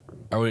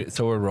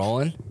So we're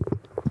rolling?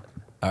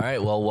 All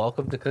right, well,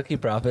 welcome to Cookie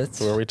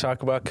Profits. Where we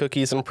talk about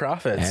cookies and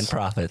profits. And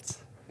profits.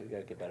 We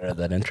gotta get better at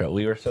that intro.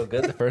 We were so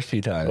good the first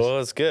few times. Well,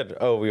 it's good.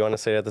 Oh, we want to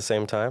say it at the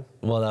same time?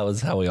 Well, that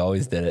was how we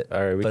always did it. All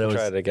right, we can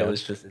try it again. It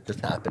just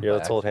happened. Here,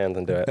 let's hold hands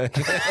and do it.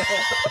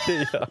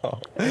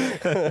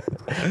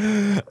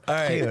 All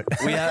right.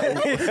 We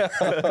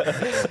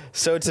have,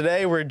 So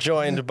today we're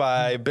joined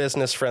by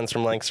business friends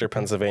from Lancaster,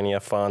 Pennsylvania,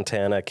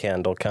 Fontana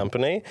Candle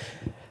Company.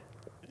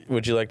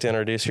 Would you like to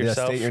introduce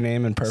yourself? state your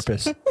name and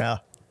purpose. Yeah.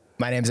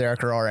 My name's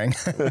Eric Roaring.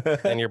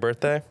 And your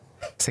birthday?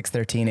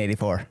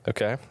 6/13/84.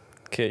 Okay.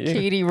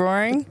 Katie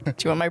Roaring. Do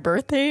you want my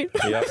birth date?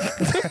 Yep.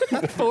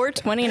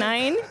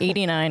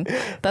 4/29/89.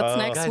 That's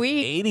next God,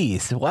 week.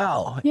 80s.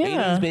 Wow.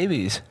 Yeah. 80s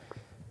babies.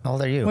 How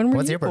old are you? When were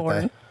What's you your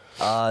birthday?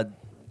 born?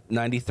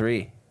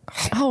 93.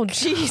 Oh,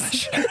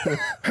 jeez.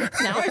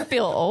 Now I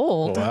feel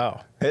old.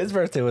 Wow. His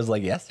birthday was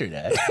like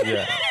yesterday.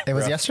 Yeah. It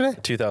was yesterday?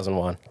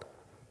 2001.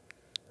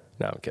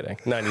 No, I'm kidding.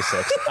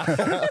 96.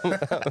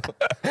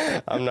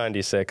 I'm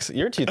 96.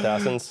 You're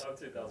 2000s. I'm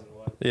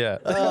 2001. Yeah.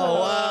 Oh,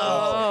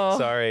 wow.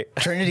 Sorry.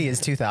 Trinity is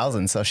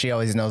 2000, so she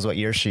always knows what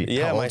year she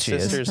Yeah, how my old she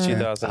is. sister's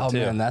 2002.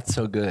 Oh, man, that's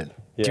so good.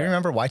 Yeah. Do you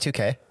remember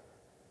Y2K?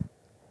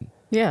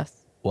 Yes.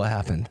 What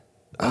happened?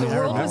 The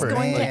world was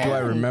going to Like, do I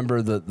end.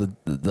 remember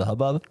the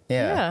hubbub?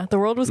 Yeah, the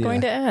world was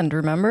going to end,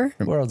 remember?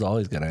 The world's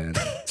always going to end.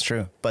 It's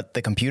true. But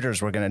the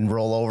computers were going to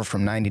roll over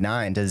from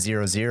 99 to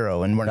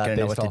 00 and weren't going to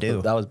know what to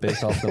do. That was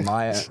based off the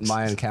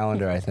Mayan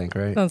calendar, I think,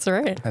 right? That's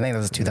right. I think that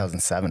was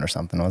 2007 or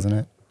something, wasn't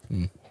it?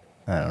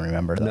 I don't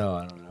remember that. No,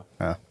 I don't know.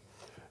 Oh.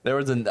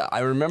 I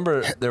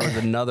remember there was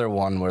another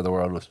one where the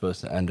world was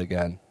supposed to end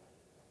again.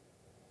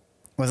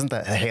 Wasn't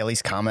that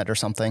Halley's Comet or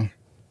something?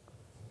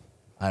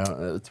 I don't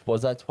know.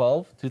 Was that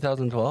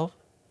 2012?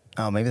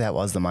 Oh, maybe that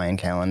was the Mayan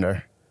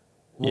calendar.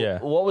 Yeah.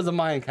 What was the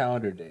Mayan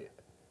calendar date?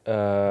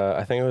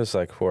 I think it was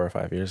like 4 or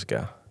 5 years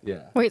ago.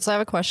 Yeah. Wait, so I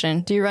have a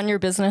question. Do you run your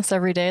business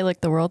every day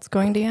like the world's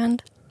going to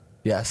end?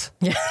 Yes.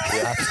 Yeah.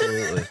 Yeah,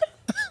 absolutely.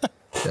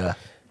 Yeah.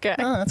 Okay.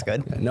 Oh, that's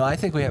good. No, I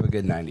think we have a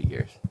good 90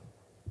 years.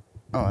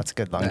 Oh, that's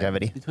good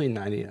longevity. Between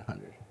 90 and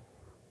 100.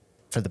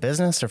 For the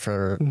business or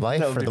for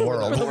life or the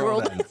world? For the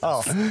world. ends.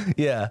 Oh,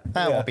 Yeah.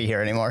 I won't be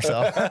here anymore,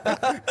 so.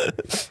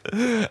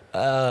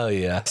 Oh,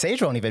 yeah.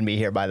 Sage won't even be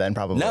here by then,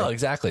 probably. No,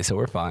 exactly. So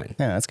we're fine.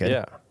 Yeah, that's good.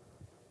 Yeah.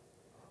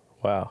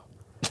 Wow.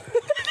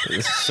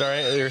 You're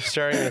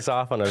starting this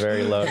off on a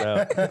very low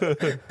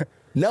note.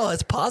 No,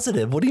 it's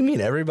positive. What do you mean?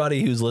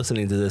 Everybody who's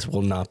listening to this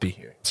will not be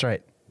here. That's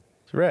right.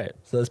 Right.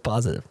 So that's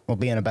positive. We'll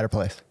be in a better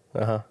place.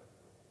 Uh-huh.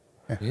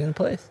 You in a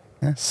place?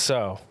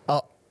 So,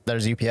 Oh,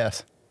 there's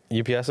UPS.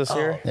 UPS is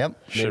here?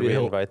 Yep. Should Maybe we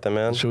he'll- invite them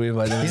in? Should we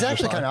invite them? He's to the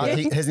actually kind of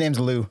podcast? odd. His name's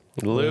Lou.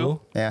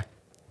 Lou? Yeah.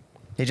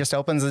 He just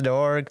opens the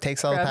door,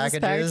 takes all the Grabs his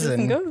packages, packages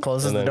and goes.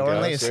 closes And the then door and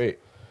goes. leaves. Great.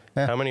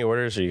 Yeah. How many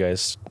orders are you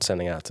guys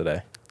sending out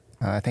today?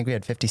 I think we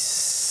had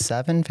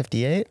 57,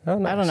 58. Oh,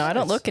 nice. I don't know. I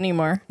don't look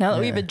anymore. Now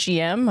that we have a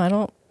GM, I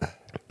don't.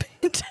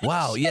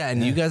 Wow. Yeah.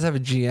 And you guys have a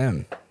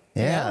GM.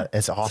 Yeah,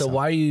 it's awesome. So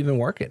why are you even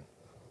working?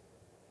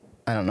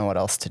 I don't know what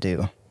else to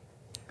do.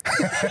 All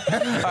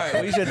right,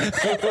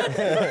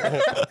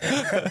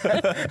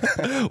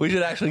 we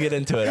should actually get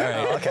into it. All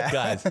right, okay.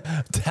 Guys,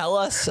 tell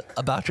us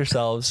about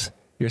yourselves,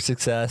 your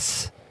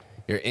success,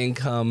 your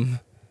income,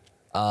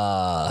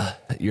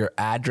 your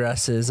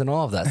addresses, and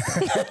all of that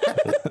stuff.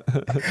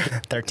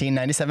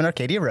 1397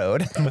 Arcadia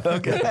Road.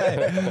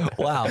 Okay.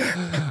 Wow.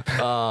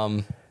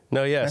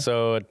 No, yeah.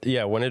 So,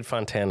 yeah, when did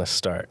Fontana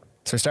start?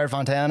 So we started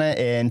Fontana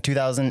in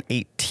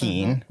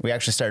 2018. We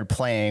actually started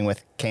playing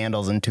with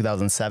candles in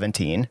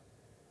 2017.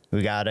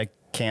 We got a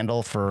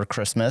candle for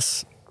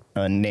Christmas,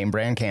 a name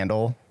brand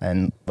candle,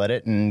 and lit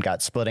it and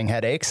got splitting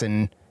headaches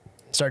and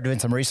started doing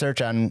some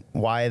research on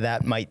why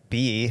that might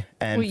be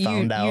and Well,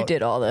 found out. you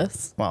did all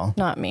this. Well,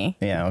 Not me.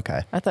 yeah,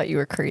 okay. I thought you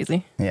were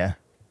crazy. Yeah.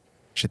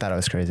 She thought I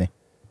was crazy.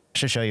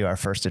 Should show you our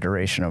first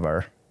iteration of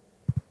our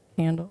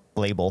Handle.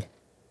 label.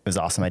 It was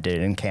awesome. I did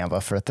it in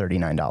Canva for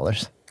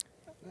 $39.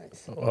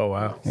 Oh,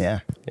 wow. Yeah.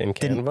 In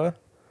Canva?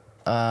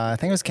 I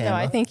think it was Canva. No,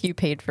 I think you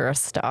paid for a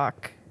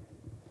stock.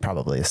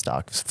 Probably a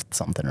stock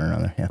something or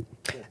another. Yeah.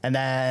 And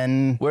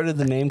then, Where did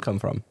the name come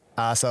from?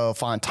 so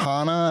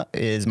Fontana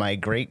is my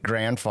great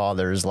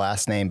grandfather's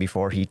last name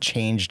before he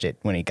changed it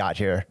when he got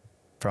here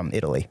from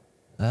Italy.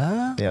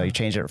 Ah, You know, he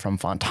changed it from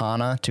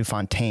Fontana to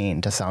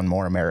Fontaine to sound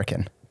more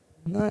American.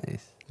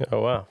 nice.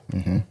 Oh, wow.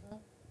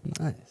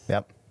 Nice.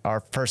 Yep.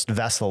 Our first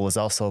vessel was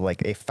also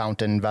like a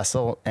fountain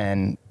vessel,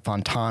 and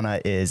Fontana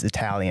is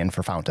Italian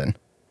for fountain.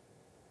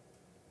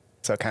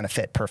 So it kind of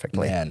fit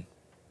perfectly. Man,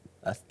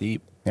 that's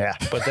deep. Yeah.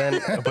 But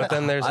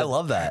then there's I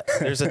love that.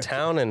 there's a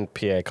town in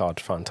PA called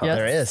Fontana. Yes.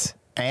 There is.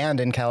 And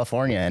in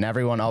California, and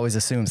everyone always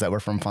assumes that we're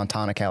from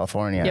Fontana,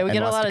 California. Yeah, we and get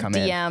a wants lot to of come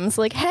in. DMs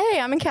like, "Hey,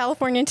 I'm in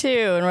California too,"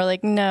 and we're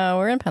like, "No,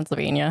 we're in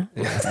Pennsylvania."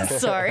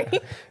 Sorry.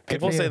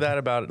 People for say you. that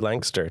about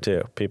Lancaster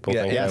too. People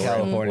Yeah, think yeah, that we're in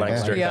California.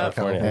 Lancaster, Yeah.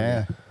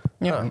 California.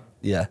 Yeah. Yeah.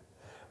 Yeah.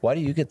 Why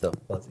do you get the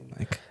fuzzy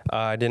mic?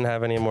 I didn't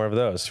have any more of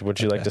those. Would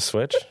you like to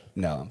switch?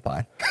 No, I'm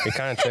fine. It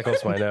kind of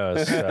tickles my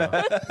nose.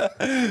 So.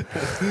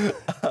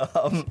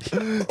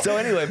 So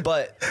anyway,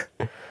 but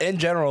in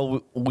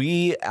general,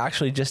 we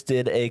actually just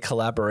did a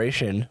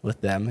collaboration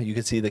with them. You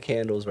can see the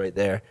candles right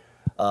there.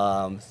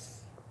 I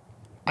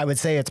would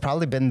say it's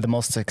probably been the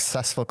most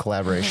successful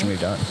collaboration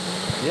we've done.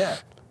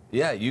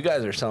 Yeah, you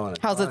guys are selling it.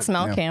 How's it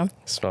smell, Yeah. Cam?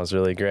 It smells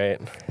really great.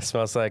 It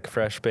smells like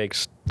fresh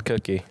baked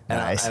cookie. And,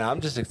 Nice. and I'm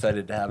just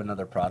excited to have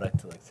another product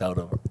to like sell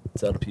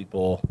to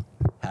people,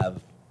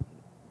 have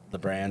the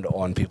brand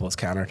on people's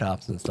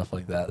countertops and stuff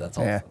like that. That's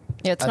awesome. Yeah.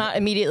 Yeah, it's not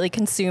immediately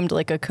consumed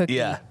like a cookie.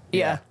 Yeah.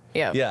 Yeah.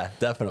 Yeah,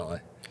 definitely.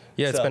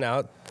 Yeah, it's So- been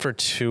out for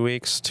 2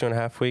 weeks,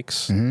 2.5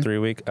 weeks, 3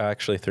 weeks.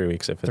 Actually, 3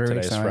 weeks if 3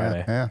 today's weeks now,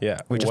 Friday. Yeah.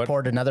 We just what,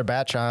 poured another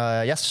batch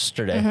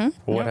yesterday.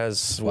 What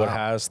has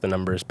the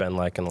numbers been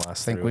like in the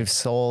last? I think 3 we've weeks?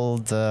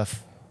 sold. We've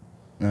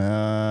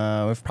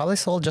probably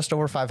sold just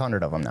over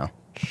 500 of them now.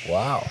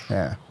 Wow.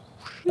 Yeah.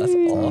 That's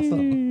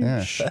awesome.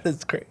 Yeah. That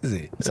is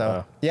crazy.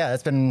 So yeah,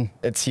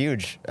 it's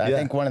huge. I Yeah.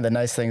 think one of the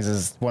nice things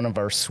is one of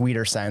our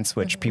sweeter scents,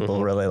 which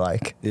people really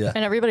like. Yeah.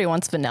 And everybody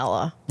wants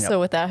vanilla. Yep. So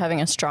with that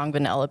having a strong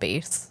vanilla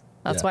base,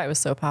 that's Yeah. why it was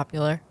so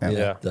popular.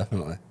 Yeah.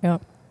 Definitely.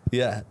 Yep.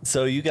 Yeah.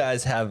 So you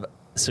guys have,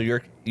 so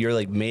you're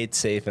like made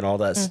safe and all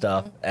that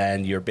stuff,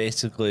 and you're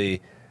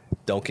basically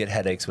don't get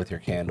headaches with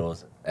your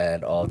candles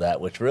and all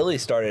that, which really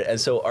started. And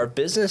so our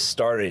business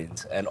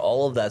startings and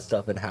all of that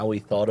stuff and how we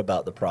thought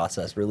about the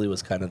process really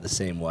was kind of the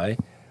same way.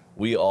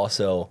 We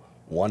also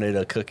wanted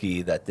a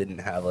cookie that didn't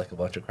have like a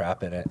bunch of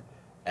crap in it.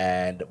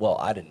 And well,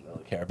 I didn't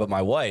really care, but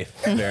my wife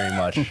very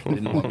much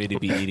didn't want me to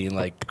be eating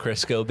like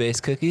Crisco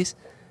based cookies.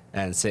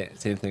 And same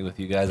thing with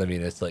you guys. I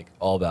mean, it's like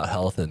all about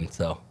health. And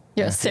so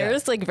Yeah,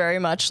 Sarah's like very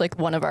much like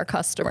one of our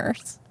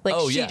customers. Like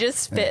Oh, she yeah.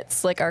 just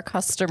fits like our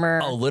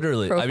customer. Oh,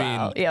 literally. Profile.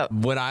 I mean, Yep.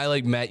 when I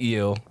like met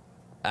you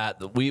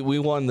we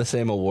won the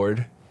same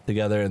award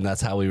together, and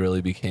that's how we really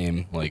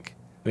became like,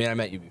 I mean, I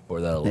met you before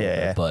that a little Yeah,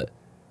 bit, yeah. but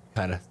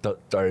kind of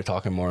started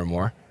talking more and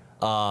more.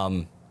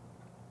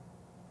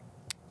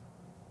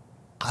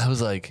 I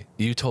was like,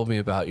 you told me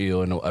about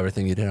you and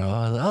everything you did.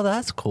 I was like, oh,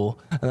 that's cool.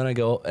 And then I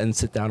go and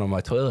sit down on my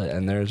toilet,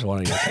 and there's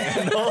one of your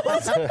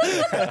candles.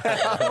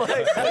 I'm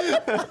like,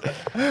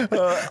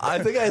 I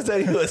think I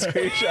sent you a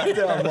screenshot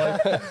too. I'm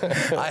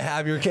like, I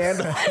have your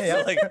candle.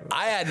 Like,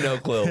 I had no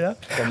clue,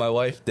 but my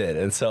wife did.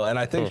 And so, and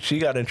I think she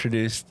got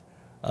introduced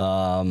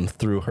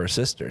through her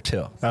sister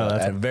too. So,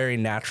 that's a very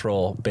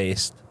natural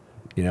based,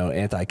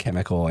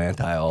 anti-chemical,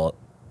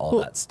 all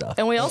that stuff.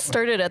 And we all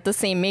started at the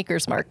same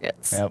makers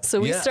markets. Yep. So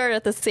we Yeah. started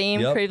at the same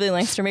Yep. Cravely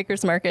Lancaster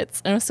makers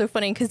markets. And it was so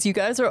funny because you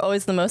guys were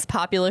always the most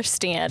popular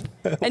stand.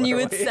 And you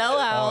would sell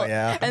out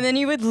yeah. and then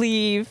you would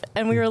leave.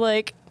 And we were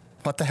like,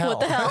 What the hell? what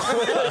the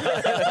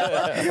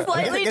hell?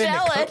 Slightly Get into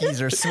jealous. cookies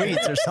or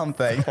sweets or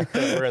something.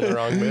 We're in the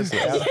wrong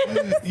business.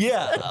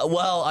 Yeah,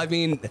 well, I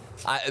mean,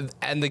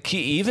 and the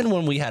key, even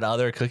when we had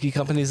other cookie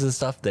companies and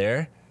stuff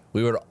there,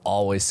 we would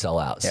always sell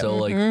out. So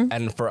like,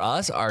 and for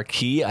us, our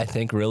key, I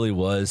think, really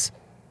was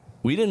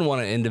we didn't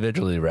want to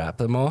individually wrap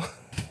them all.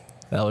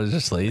 That was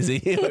just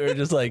lazy. We were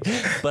just like,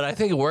 but I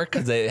think it worked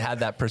because they had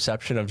that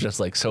perception of just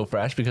like so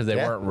fresh because they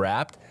Yeah. weren't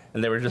wrapped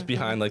and they were just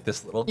behind like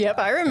this little. Yep,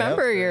 I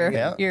remember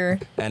Yep. your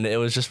And it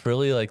was just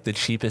really like the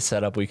cheapest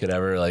setup we could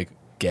ever like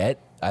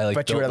get. I like.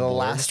 But you built were the board.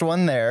 last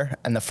one there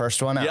and the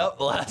first one out. Yep,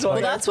 last one.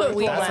 Well, that's what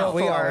we That's went what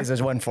we for. always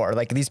just went for.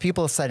 Like these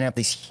people setting up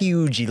these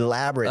huge,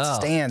 elaborate Oh.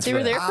 stands. They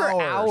were there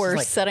for hours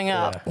Like, setting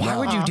up. why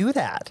would you do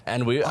that?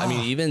 And I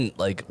mean, even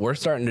like we're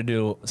starting to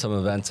do some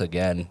events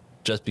again,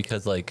 just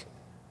because like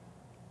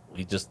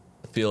we just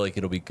feel like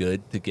it'll be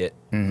good to get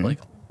like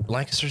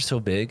Lancaster's so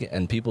big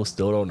and people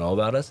still don't know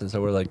about us, and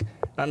so we're like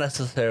not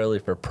necessarily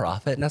for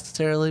profit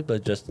necessarily,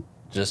 but just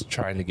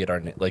trying to get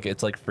our like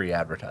it's like free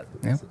advertising.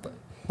 Yeah.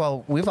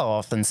 Well, we've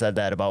often said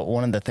that about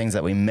one of the things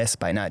that we miss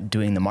by not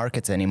doing the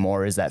markets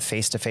anymore is that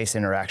face-to-face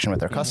interaction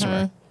with our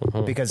customer,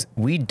 because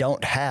we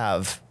don't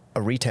have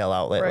a retail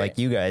outlet Right. like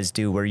you guys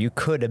do where you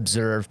could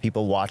observe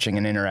people watching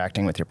and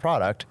interacting with your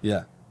product.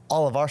 Yeah.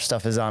 All of our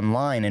stuff is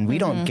online, and we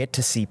don't get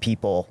to see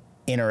people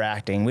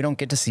interacting. We don't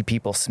get to see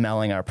people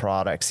smelling our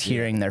products,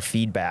 hearing their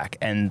feedback,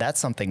 and that's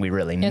something we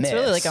really miss. It's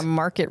really like a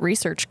market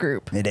research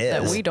group It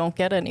that is. we don't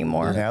get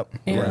anymore. Yep.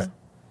 Yeah.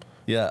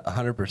 Yeah,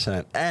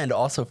 100%. And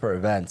also for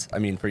events. I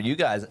mean, for you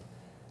guys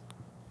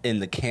in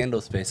the candle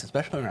space,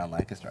 especially around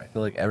Lancaster, I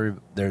feel like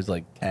there's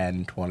like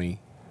 10, 20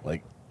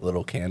 like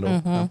little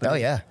candle companies. Oh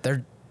yeah,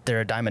 they're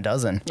a dime a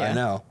dozen. I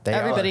know. They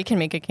Everybody are. can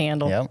make a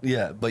candle. Yep.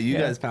 Yeah, but you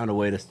guys found a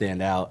way to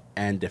stand out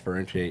and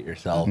differentiate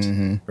yourselves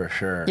for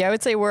sure. Yeah, I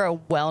would say we're a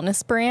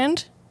wellness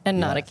brand and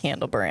not a Yes.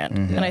 candle brand.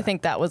 And I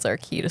think that was our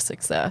key to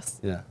success.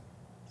 Yeah.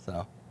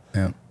 So,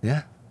 Yeah.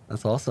 yeah,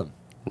 that's awesome.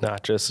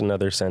 Not just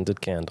another scented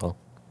candle.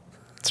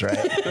 That's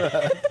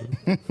right.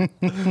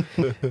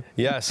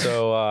 Yeah.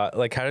 So,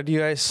 like, how did you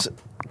guys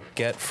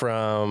get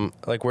from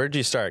like where did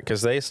you start?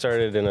 Because they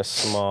started in a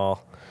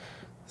small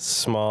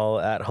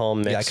at-home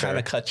mixer. Yeah, I kind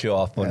of cut you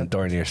off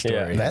during your story.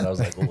 Yeah. And I was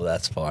like, oh,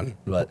 that's fun.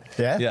 But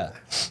Yeah. yeah.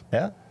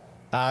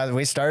 Yeah.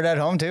 We started at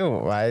home too.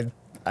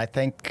 I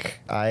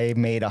think I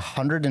made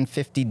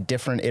 150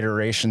 different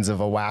iterations of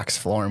a wax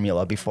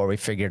formula before we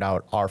figured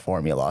out our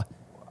formula.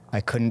 I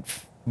couldn't.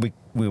 We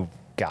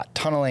got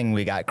tunneling,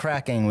 we got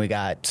cracking, we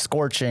got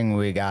scorching,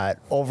 we got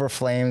over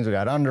flames, we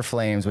got under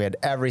flames. We had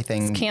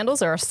everything.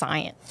 Candles are a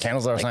science.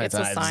 Candles are Like, science.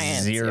 it's a And I had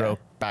science, zero yeah.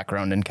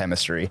 background in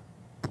chemistry,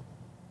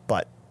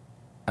 but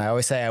I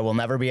always say I will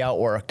never be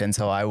outworked, and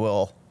so I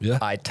will. Yeah.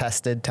 I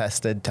tested,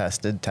 and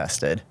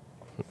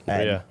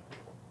Yeah.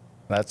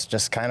 that's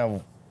just kind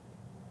of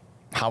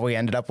how we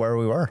ended up where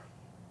we were.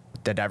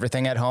 Did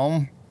everything at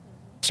home,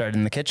 started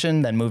in the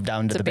kitchen, then moved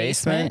down to the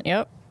basement.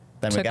 Yep.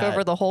 Then Took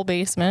over the whole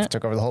basement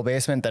took over the whole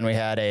basement. Then we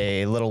had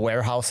a little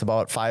warehouse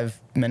about 5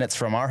 minutes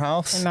from our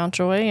house. in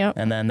Mountjoy. Yep.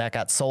 And then that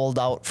got sold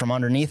out from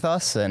underneath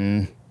us,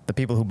 and the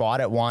people who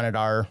bought it wanted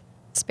our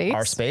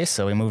space,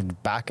 so we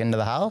moved back into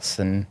the house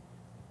and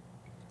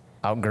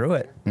outgrew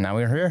it. Now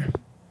we're here.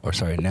 Or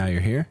sorry, now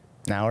you're here.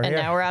 Now we're And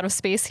here. now we're out of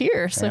space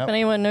here. So Yep. if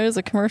anyone knows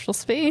a commercial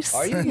space,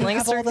 Are you in have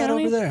Lancaster all that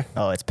County, over there?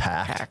 Oh, it's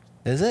packed. Packed.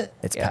 Is it?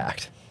 It's Yeah.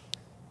 packed.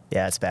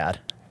 Yeah, it's bad.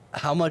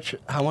 How much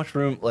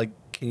room? Like,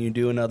 can you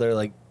do another?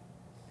 Like,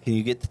 can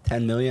you get to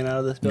 10 million out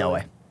of this building? No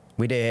way.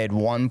 We did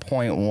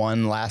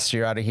 1.1 last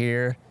year out of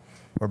here.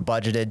 We're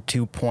budgeted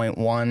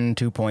 2.1,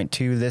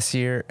 2.2 this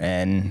year,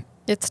 and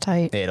It's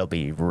tight. it'll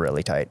be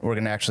really tight. We're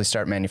going to actually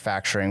start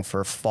manufacturing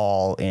for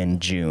fall in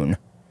June.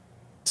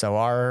 So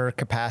our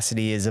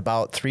capacity is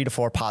about 3 to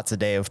 4 pots a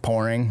day of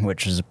pouring,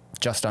 which is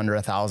just under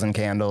 1,000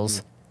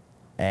 candles.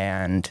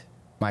 And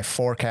my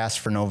forecast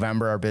for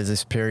November, our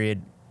business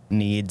period,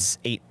 needs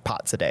 8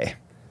 pots a day.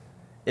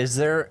 Is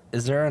there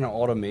an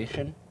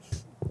automation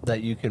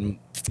that you can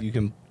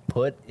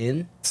put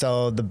in?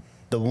 So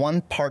the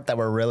one part that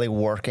we're really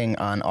working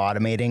on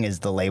automating is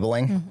the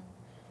labeling.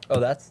 Oh,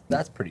 that's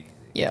pretty easy.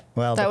 Yeah.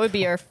 Well, that the- would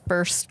be our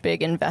first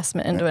big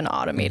investment into an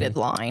automated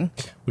line.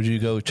 Would you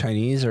go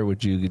Chinese or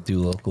would you do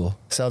local?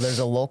 So there's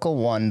a local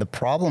one. The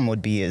problem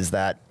would be is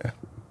that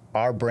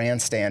our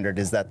brand standard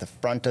is that the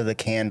front of the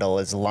candle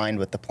is aligned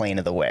with the plane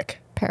of the wick,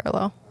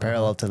 Parallel.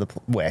 to the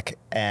wick,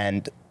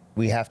 and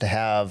we have to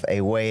have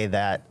a way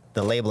that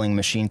the labeling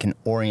machine can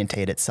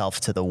orientate itself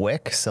to the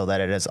wick so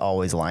that it is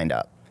always lined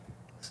up.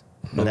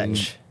 That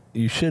sh-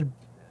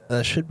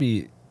 That should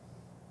be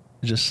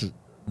just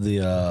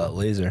the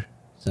laser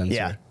sensor.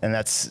 yeah, and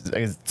that's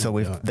so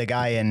the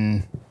guy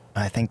in,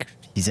 I think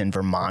he's in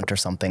Vermont or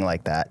something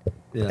like that.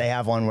 Yeah. They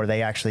have one where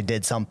they actually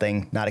did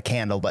something, not a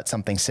candle, but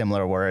something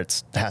similar where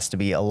it has to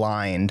be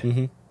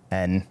aligned,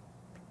 and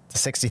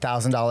it's a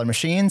 $60,000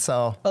 machine.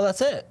 So Oh, that's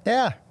it.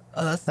 yeah,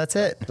 Oh, that's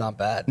it. not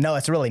bad. No,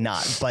 it's really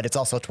not, but it's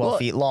also 12 Well,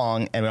 feet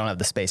long, and we don't have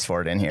the space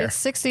for it in here. It's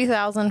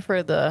 60,000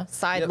 for the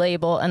side Yep.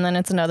 label, and then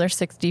it's another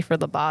 60 for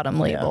the bottom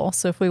label.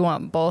 So if we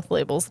want both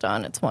labels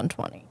done, it's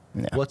 120.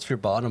 Yeah. What's your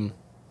bottom?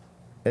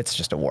 It's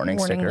just a warning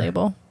Warning sticker.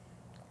 label.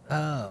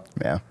 Oh,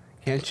 Yeah.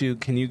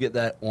 can you get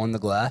that on the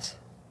glass?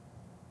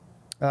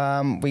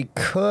 We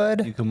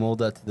could. You can mold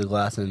that to the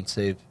glass and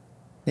save.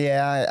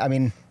 Yeah, I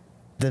mean,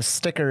 the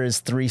sticker is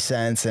 3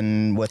 cents,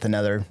 and with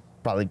another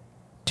probably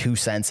 2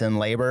 cents in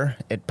labor,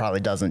 it probably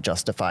doesn't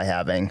justify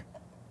having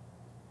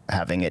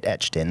it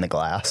etched in the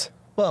glass.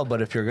 Well,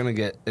 but if you're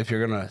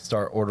gonna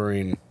start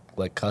ordering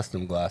like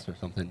custom glass or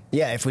something.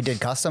 Yeah, if we did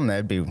custom,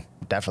 that'd be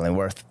definitely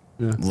worth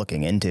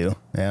looking into.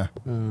 Yeah.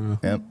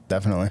 Yep,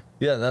 definitely.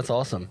 Yeah, that's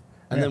awesome.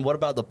 And Yeah. then what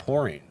about the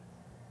pouring?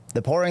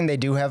 The pouring, they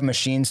do have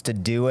machines to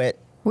do it.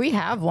 We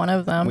have one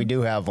of them. We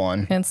do have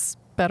one. It's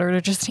better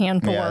to just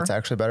hand pour. Yeah, it's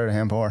actually better to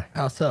hand pour.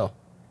 How so?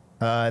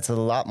 It's a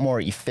lot more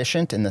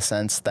efficient in the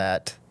sense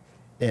that,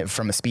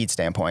 from a speed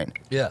standpoint.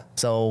 Yeah.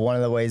 So one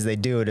of the ways they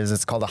do it is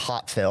it's called a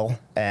hot fill,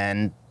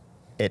 and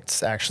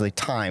it's actually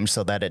timed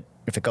so that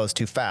if it goes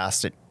too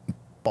fast, it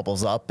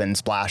bubbles up and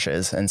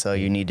splashes, and so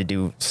you need to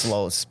do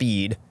slow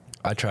speed.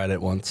 I tried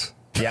it once.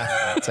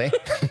 Yeah, see?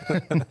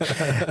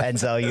 And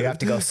so you have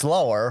to go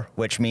slower,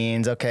 which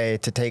means, okay,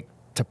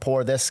 to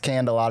pour this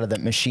candle out of the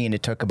machine,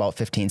 it took about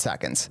 15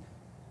 seconds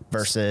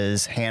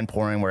versus hand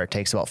pouring where it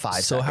takes about 5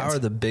 So seconds. how are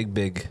the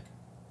big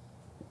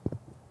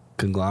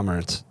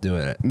conglomerates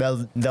doing it?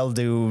 They'll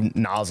do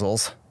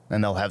nozzles,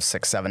 and they'll have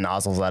 6, 7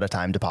 nozzles at a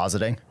time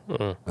depositing.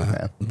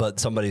 Yeah. But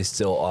somebody's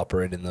still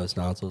operating those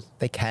nozzles.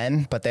 They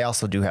can, but they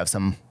also do have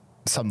some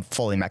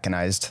fully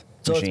mechanized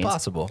So it's machines.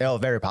 possible. Oh,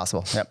 very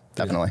possible. Yep,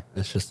 definitely.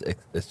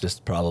 It's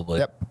just probably.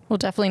 Yep. We'll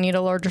definitely need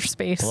a larger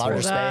space. Larger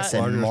for that. space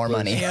and Larger more space.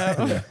 money.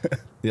 Yeah.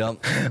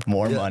 Yep.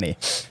 More Yeah. money.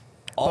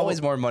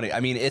 Always more money. I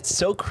mean, it's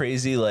so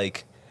crazy.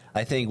 Like,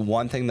 I think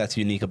one thing that's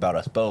unique about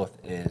us both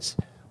is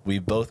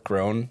we've both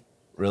grown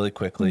really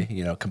quickly,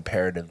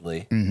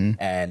 comparatively,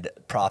 and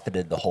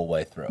profited the whole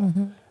way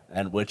through.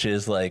 And which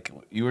is like,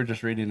 you were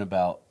just reading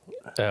about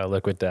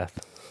Liquid Death.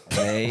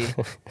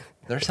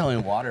 they're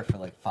selling water for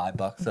like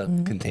 $5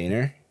 a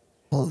container,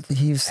 Well,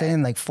 he was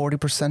saying like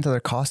 40% of their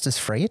cost is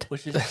freight.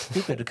 which is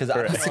stupid because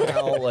I don't know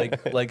how like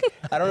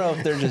I don't know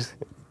if they're just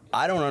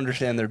I don't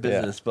understand their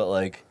business, but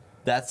like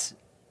that's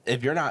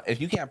if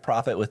you can't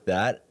profit with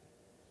that,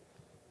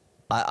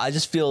 I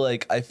just feel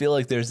like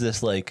there's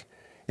this like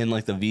in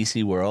like the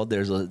VC world,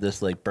 there's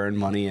this like burn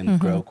money and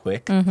grow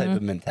quick type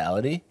of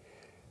mentality,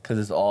 because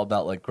it's all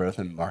about like growth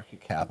and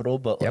market capital.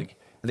 But like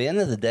at the end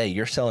of the day,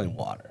 you're selling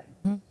water.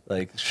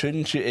 Like,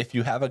 shouldn't you, if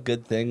you have a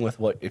good thing with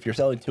if you're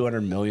selling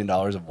 $200 million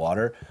of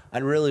water,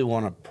 I'd really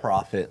want to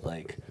profit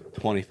like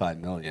 25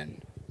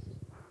 million.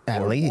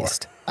 At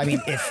least. More.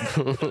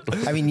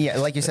 I mean, yeah,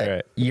 like you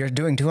said, you're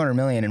doing 200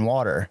 million in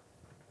water,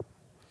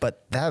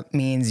 but that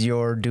means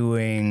you're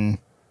doing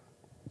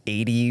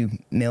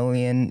 80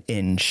 million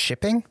in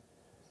shipping,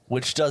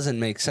 which doesn't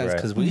make sense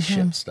because we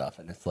ship stuff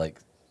and it's like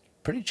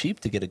pretty cheap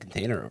to get a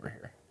container over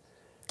here.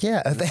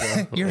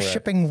 Yeah, you're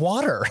shipping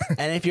water.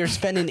 And if you're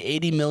spending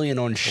 80 million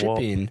on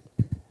shipping,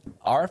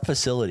 our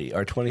facility,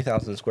 our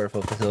 20,000 square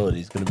foot facility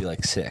is going to be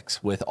like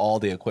 6 with all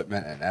the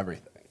equipment and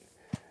everything.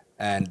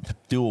 And to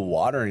do a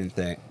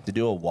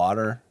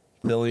water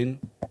filling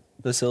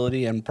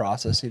facility and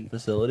processing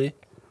facility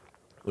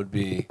would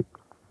be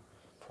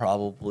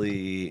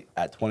probably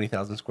at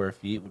 20,000 square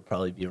feet would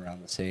probably be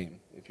around the same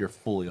if you're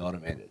fully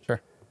automated.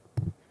 Sure.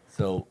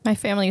 So my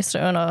family used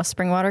to own a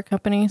spring water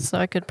company, so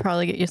I could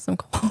probably get you some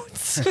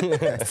quotes.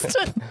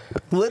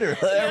 Literally,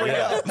 there we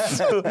go.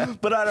 So,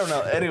 but I don't know.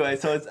 Anyway,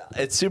 so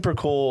it's super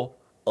cool,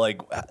 like,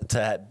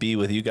 to be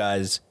with you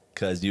guys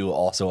because you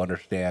also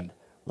understand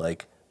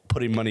like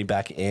putting money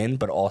back in,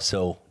 but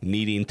also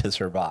needing to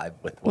survive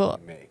with what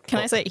you make. Can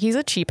I say he's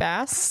a cheap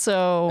ass?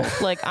 So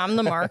like I'm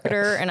the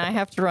marketer and I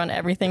have to run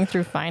everything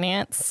through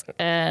finance,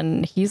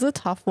 and he's a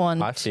tough one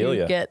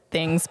to get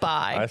things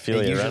by. I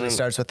feel it usually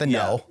starts with a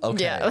no.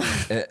 Okay.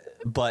 Yeah.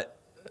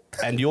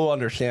 And you'll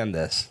understand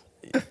this.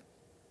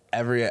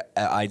 Every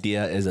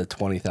idea is a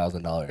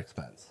 $20,000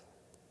 expense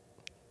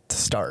to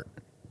start.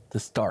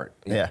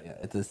 Yeah.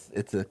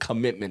 It's a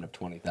commitment of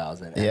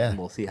 20,000, and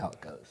we'll see how it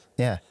goes.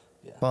 Yeah.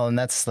 Well, and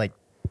that's like,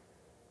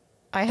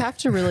 I have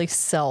to really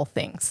sell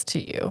things to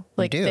you.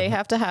 Like they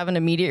have to have an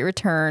immediate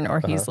return, or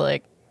he's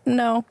like,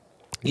 no.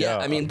 Yeah,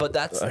 I mean, but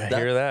that's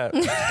hear that.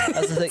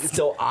 That's the thing.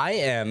 So I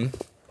am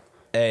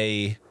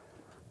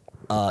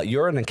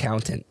you're an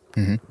accountant,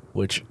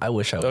 which I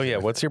wish I was. Oh yeah,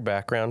 what's your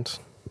background?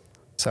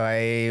 So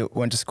I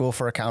went to school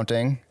for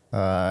accounting.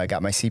 I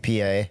got my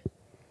CPA.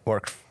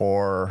 Worked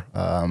for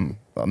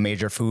a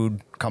major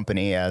food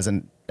company as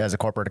a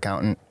corporate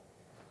accountant.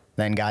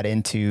 Then got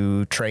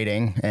into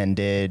trading and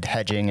did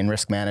hedging and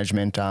risk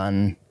management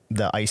on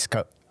the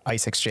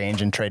ice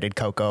exchange and traded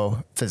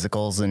cocoa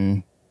physicals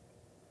and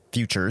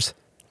futures.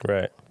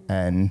 Right.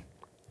 And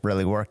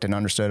really worked and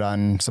understood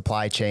on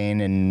supply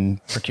chain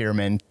and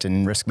procurement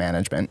and risk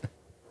management.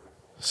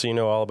 So you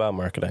know all about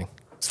marketing.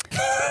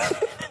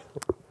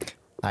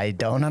 I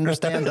don't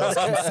understand those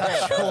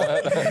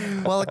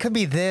conceptual. Well, it could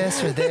be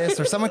this,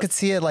 or someone could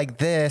see it like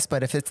this,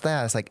 but if it's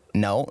that, it's like,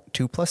 no,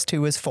 2 +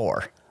 2 is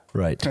 4.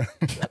 Right.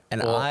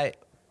 And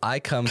I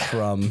come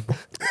from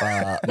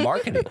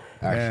marketing,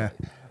 actually. Yeah.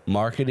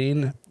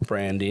 Marketing,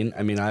 branding.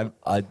 I mean,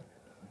 I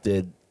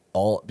did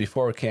all,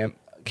 before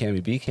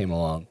Cammy B came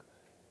along,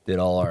 did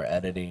all our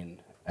editing,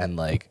 and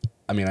like,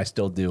 I mean, I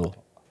still do.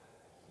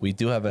 We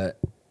do have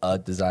a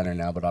designer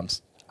now, but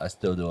I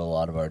still do a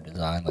lot of our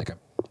design. Like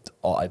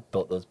I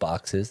built those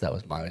boxes. That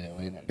was my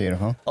doing.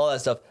 Beautiful. All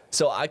that stuff.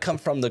 So I come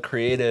from the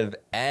creative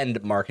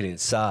and marketing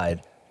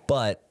side,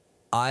 but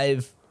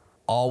I've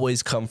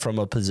always come from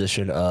a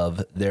position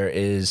of there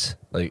is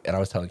like, and I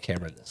was telling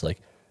Cameron this,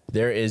 like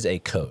there is a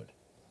code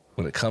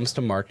when it comes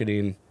to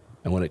marketing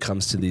and when it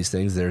comes to these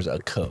things, there's a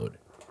code.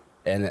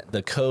 And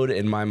the code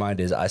in my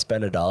mind is I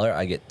spend $1,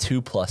 I get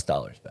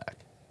 $2+ back.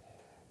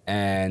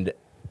 And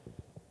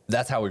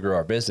that's how we grew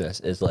our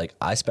business is like,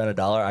 I spent $1,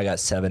 I got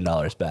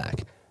 $7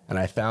 back. And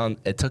I found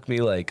it took me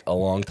like a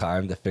long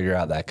time to figure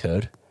out that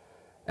code.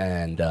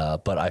 And,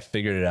 but I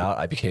figured it out.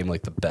 I became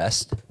like the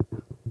best,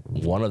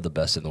 one of the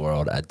best in the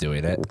world at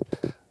doing it.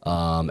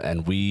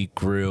 And we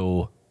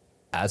grew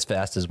as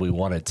fast as we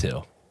wanted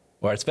to,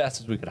 or as fast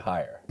as we could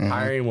hire.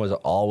 Hiring was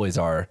always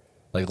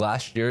like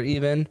last year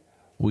even,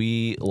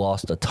 we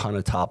lost a ton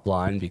of top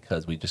line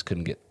because we just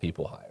couldn't get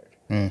people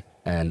hired.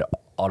 And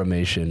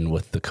automation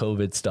with the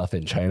COVID stuff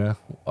in China,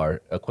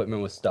 our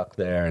equipment was stuck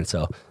there. And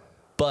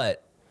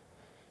but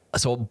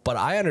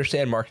I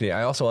understand marketing.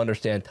 I also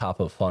understand top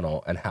of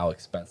funnel and how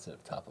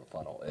expensive top of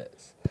funnel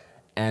is,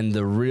 and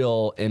the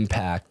real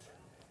impact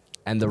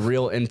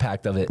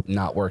of it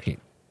not working,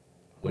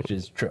 which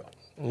is true.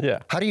 Yeah.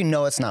 How do you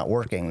know it's not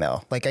working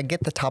though? Like I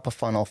get the top of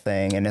funnel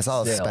thing and it's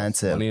all Sales,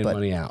 expensive, money in,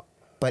 money out.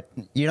 But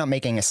you're not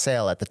making a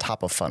sale at the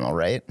top of funnel,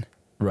 right?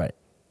 Right.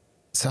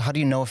 So how do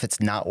you know if it's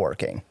not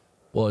working?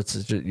 Well, it's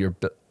just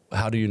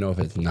how do you know if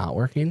it's not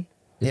working?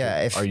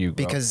 Are you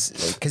because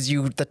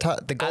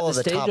the goal of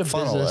the top of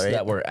funnel, business right?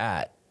 that we're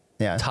at,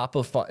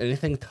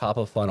 anything top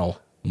of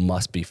funnel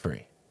must be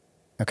free.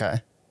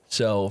 Okay.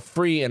 So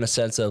free in a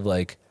sense of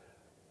like,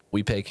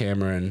 we pay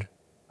Cameron,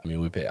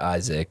 we pay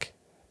Isaac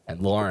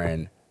and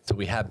Lauren, so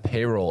we have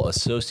payroll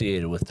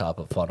associated with top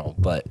of funnel,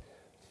 but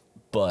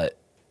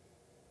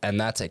and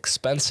that's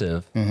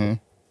expensive,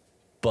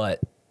 but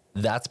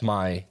that's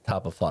my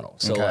top of funnel.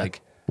 So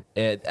like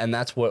and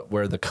that's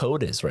where the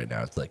code is right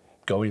now. It's like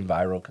going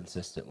viral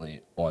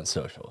consistently on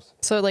socials.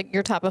 So like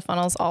your top of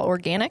funnel is all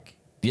organic?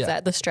 Yeah. Is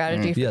that the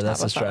strategy for Yeah, top that's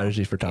of the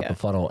strategy for top of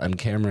funnel. And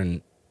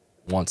Cameron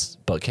wants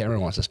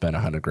to spend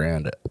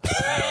 $100,000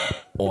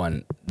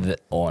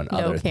 on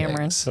other Cameron.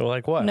 things. So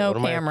like what? No, what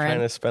am Cameron. I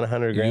trying to spend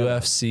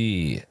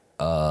 $100,000?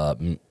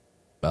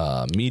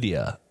 UFC,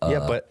 media.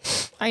 Yeah,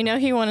 but I know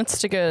he wants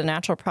to go to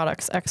Natural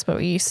Products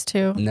Expo East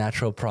too.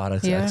 Natural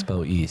Products Yeah.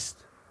 Expo East.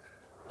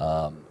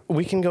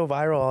 we can go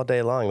viral all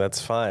day long.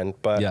 That's fine.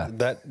 But Yeah.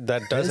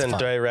 that doesn't fine.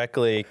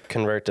 directly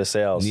convert to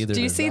sales. Neither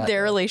Do you does see that,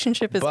 their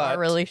relationship as our But-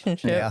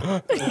 relationship? Yeah.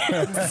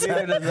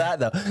 Neither does that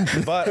though.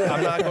 But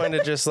I'm not going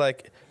to just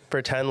like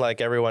pretend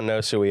like everyone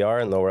knows who we are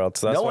in the world.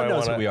 So that's No why one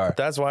knows I wanna, who we are.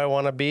 That's why I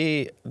want to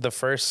be the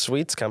first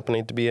sweets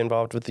company to be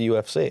involved with the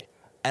UFC.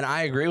 And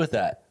I agree with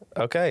that.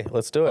 Okay,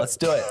 let's do it. Let's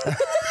do it.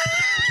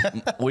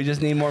 We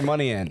just need more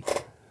money in.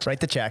 Write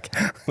the check.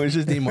 We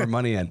just need more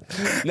money in.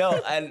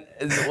 No, and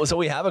so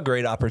we have a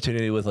great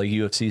opportunity with like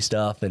UFC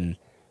stuff, and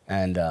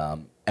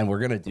we're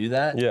gonna do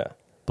that. Yeah.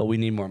 But we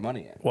need more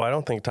money in. Well, I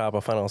don't think top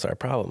of funnel is our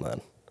problem then.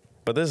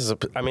 But this is,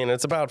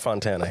 it's about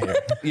Fontana here.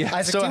 Yeah.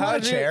 Isaac, So do you how want a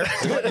did you- chair?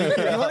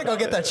 You want to go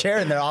get that chair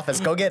in their office?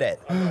 Go get it.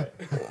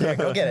 Yeah,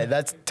 go get it.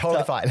 That's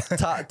totally fine.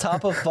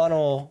 top of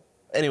funnel.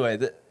 Anyway,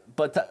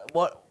 what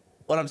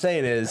I'm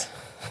saying is,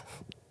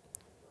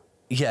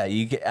 yeah,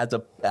 you get as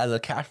a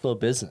cash flow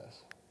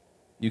business,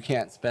 you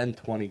can't spend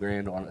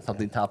 $20,000 on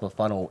something top of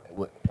funnel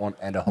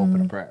and a hope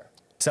and a prayer.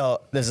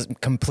 So this is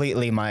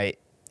completely my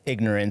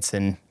ignorance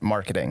in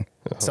marketing.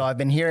 So I've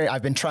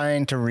been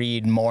trying to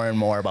read more and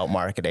more about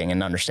marketing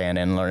and understand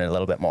and learn a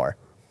little bit more.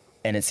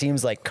 And it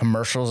seems like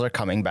commercials are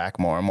coming back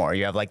more and more.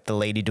 You have like the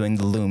lady doing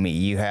the Lumi.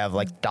 You have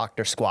like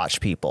Dr.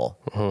 Squatch people.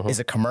 Is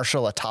a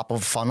commercial a top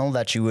of funnel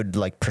that you would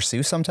like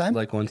pursue sometime?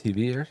 Like on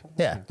TV or something?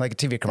 Yeah, like a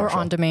TV Or commercial.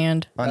 on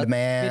demand. On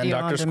demand. Video.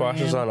 Dr.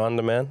 Squash is On on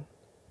demand?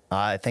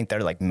 I think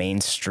they're like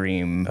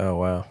mainstream. Oh,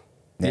 wow.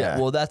 Yeah.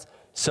 Well,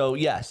 so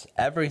yes,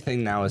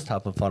 everything now is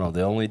top of funnel.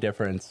 The only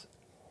difference,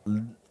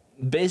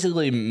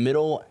 basically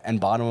middle and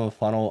bottom of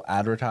funnel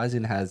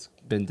advertising has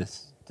been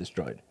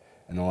destroyed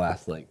in the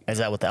last Is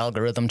that with the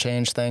algorithm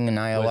change thing in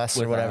iOS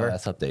with or whatever?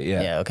 iOS update.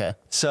 Yeah. Yeah, okay.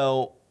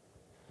 So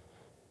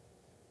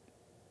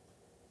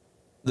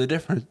the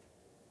difference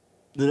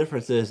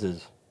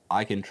is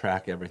I can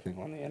track everything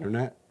on the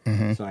internet,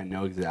 so I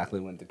know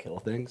exactly when to kill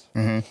things.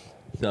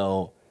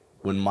 So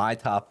when my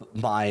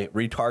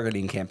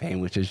retargeting campaign,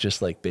 which is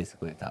just like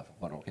basically a top of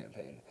funnel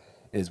campaign,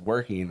 is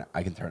working,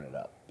 I can turn it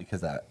up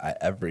because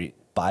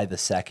by the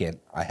second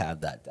I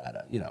have that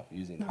data,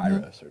 using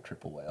Hyros or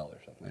Triple Whale or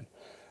something.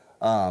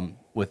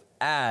 With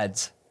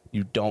ads,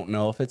 you don't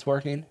know if it's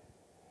working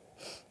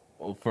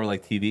for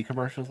like TV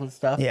commercials and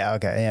stuff. Yeah,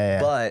 okay.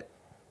 Yeah. But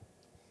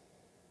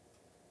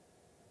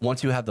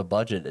once you have the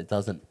budget, it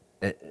doesn't.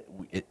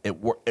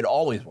 It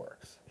always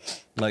works.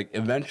 Like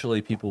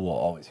eventually, people will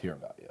always hear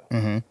about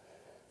you.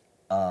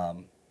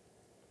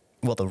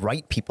 Will the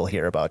right people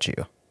hear about you?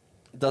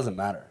 It doesn't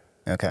matter.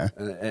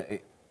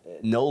 Okay.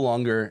 No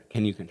longer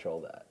can you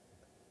control that.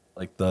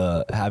 Like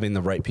having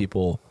the right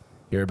people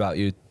hear about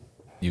you,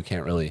 you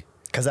can't really.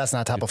 Because that's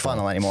not top of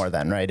funnel anymore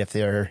then, right? If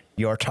they're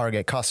your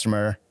target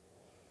customer,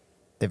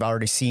 they've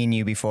already seen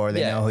you before,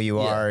 they know who you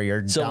are,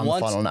 you're down the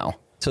funnel now.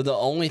 So the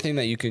only thing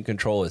that you can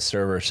control is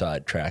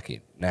server-side tracking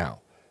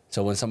now.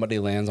 So when somebody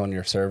lands on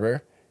your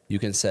server, you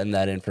can send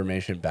that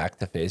information back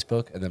to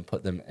Facebook and then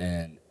put them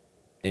in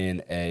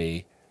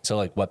a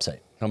website.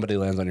 Somebody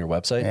lands on your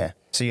website. Yeah.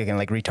 So you can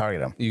like retarget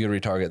them. You can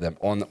retarget them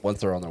once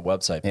they're on their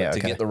website. But Yeah, to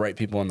okay. get the right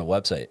people on the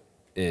website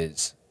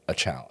is a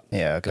challenge.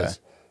 Yeah, okay.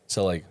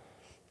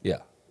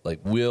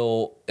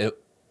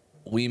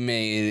 We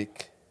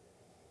make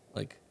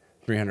like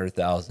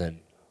 300,000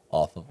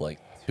 off of like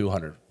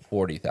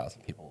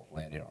 240,000 people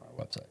landing on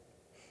our website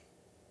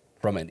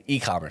from an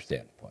e-commerce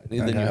standpoint.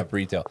 And then you have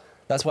retail.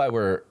 That's why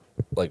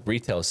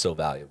retail is so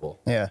valuable.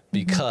 Yeah.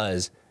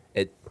 Because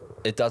it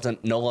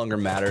no longer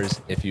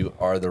matters if you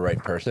are the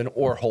right person,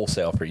 or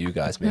wholesale for you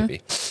guys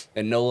maybe.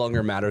 It no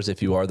longer matters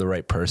if you are the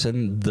right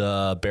person.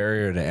 The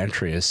barrier to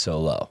entry is so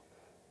low.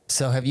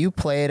 So have you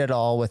played at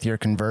all with your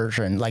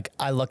conversion? Like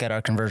I look at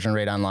our conversion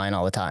rate online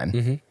all the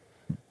time,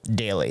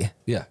 daily.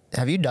 Yeah.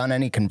 Have you done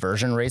any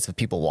conversion rates of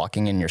people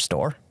walking in your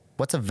store?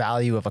 What's the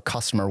value of a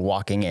customer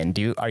walking in?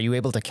 Are you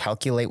able to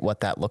calculate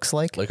what that looks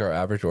like? Like our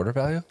average order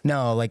value?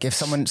 No, like if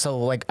someone,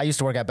 I used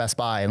to work at Best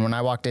Buy, and when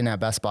I walked in at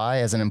Best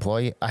Buy as an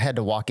employee, I had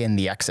to walk in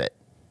the exit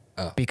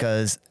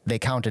because they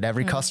counted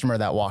every customer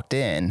that walked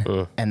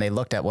in and they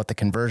looked at what the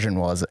conversion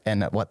was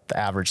and at what the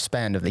average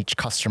spend of each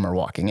customer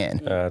walking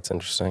in. That's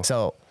interesting.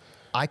 So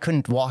I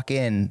couldn't walk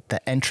in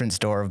the entrance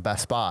door of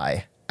Best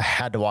Buy. I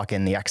had to walk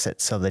in the exit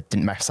so that it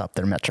didn't mess up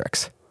their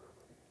metrics.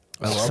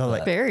 I love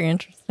that. Very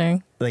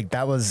interesting. Like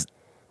that was,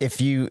 it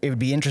would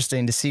be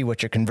interesting to see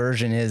what your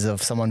conversion is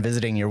of someone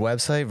visiting your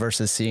website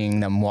versus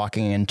seeing them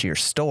walking into your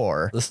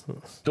store. The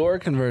store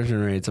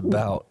conversion rate's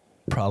about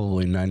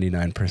probably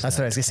 99%. That's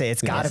what I was gonna say.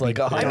 It's got to be. like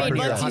I mean,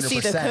 once you see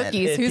the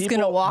cookies, who's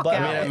going to walk out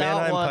At without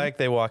Manheim one? Pike,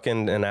 they walk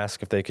in and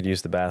ask if they could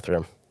use the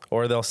bathroom.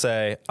 Or they'll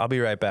say, "I'll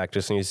be right back.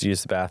 Just need to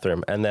use the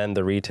bathroom," and then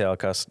the retail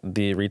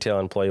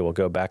employee will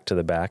go back to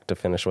the back to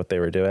finish what they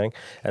were doing,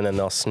 and then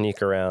they'll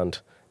sneak around.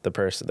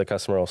 The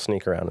customer will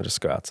sneak around and just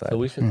go outside. So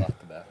we should lock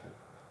the bathroom.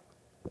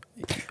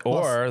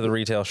 Or the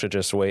retail should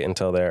just wait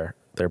until they're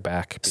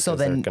back because So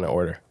then they're going to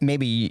order.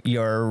 Maybe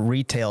your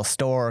retail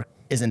store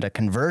isn't a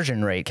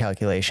conversion rate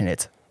calculation.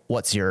 It's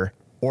what's your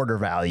order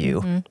value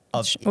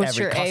of What's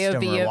every your customer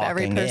AOV of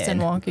every walking person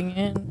in. walking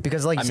in?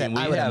 Because like you said,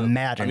 I would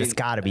imagine it's mean,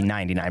 got to be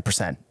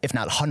 99%, if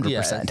not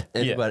 100%.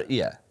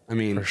 Yeah. I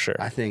mean, For sure.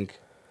 I think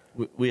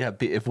we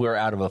have, if we're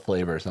out of a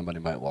flavor, somebody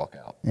might walk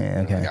out.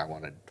 Yeah, okay. Like, I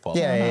want to fall.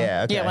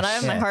 Yeah, okay. Yeah, when I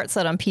have my heart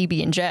set on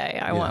PB&J,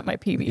 I want my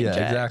PB&J. Yeah,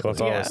 exactly. Well,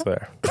 it's always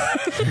there.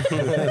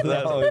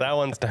 that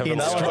one's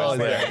definitely always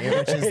there.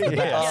 Which is the best.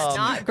 Yeah,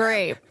 not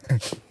grape.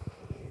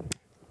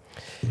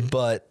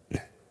 But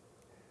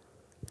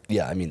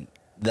yeah, I mean,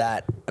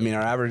 our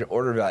average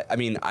order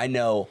value, I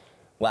know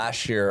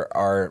last year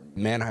our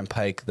Manheim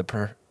Pike,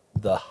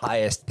 the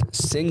highest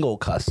single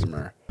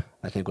customer,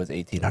 I think was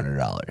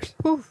 $1,800.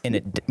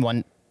 In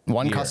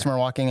one Year. customer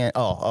walking in.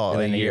 Oh,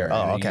 in a year.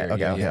 Oh,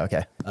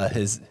 okay.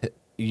 His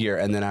year,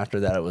 and then after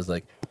that, it was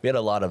like we had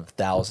a lot of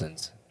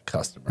thousands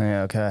customers,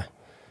 Yeah, okay.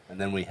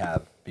 and then we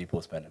have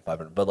people spending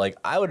 500. But like,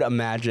 I would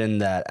imagine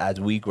that as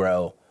we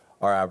grow,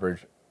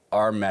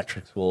 our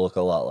metrics will look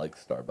a lot like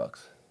Starbucks,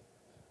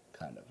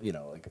 kind of.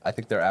 Like I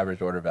think their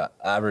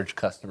average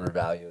customer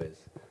value is,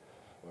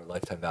 or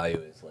lifetime value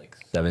is like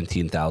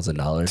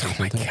 $17,000. Oh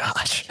my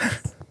Gosh.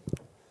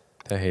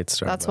 I hate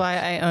Starbucks. That's why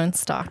I own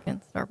stock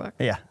in Starbucks.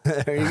 Yeah.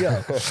 There you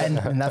go.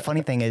 and that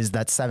funny thing is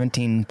that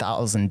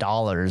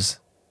 $17,000,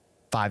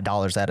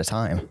 $5 at a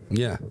time.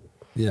 Yeah.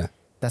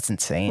 That's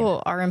insane.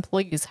 Well, our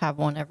employees have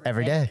one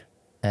every day.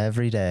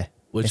 Every day.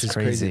 Which It's is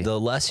crazy. The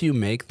less you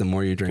make, the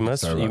more you drink.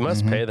 You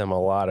must pay them a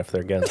lot if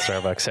they're getting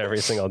Starbucks every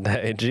single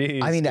day.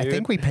 Jeez, I dude.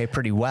 think we pay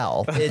pretty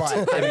well.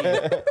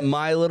 But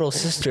My little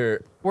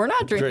sister, We're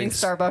not drinking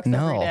Drinks. Starbucks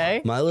No. every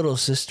day. my little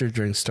sister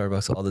drinks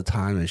Starbucks all the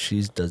time, and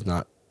she does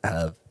not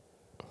have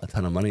a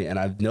ton of money. And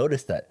I've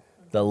noticed that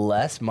the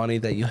less money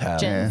that you have,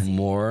 Gen the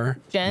more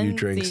you Gen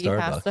drink Z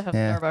has to Starbucks. have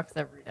Yeah. Starbucks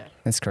every day.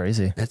 it's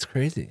crazy. It's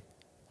crazy.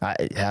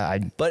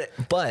 But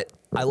But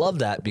I love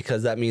that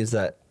because that means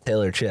that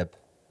Taylor Chip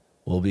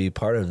will be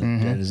part of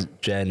the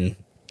Gen.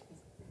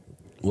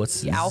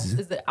 What's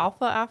Is it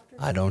Alpha after?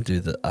 I don't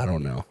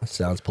know. It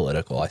sounds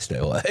political. I stay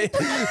away.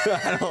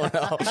 I don't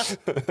know.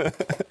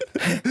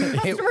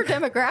 Customer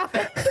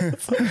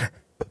demographic.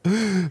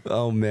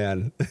 Oh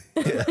man,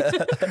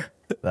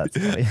 that's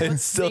funny. it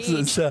still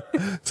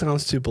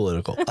sounds too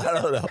political.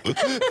 I don't know.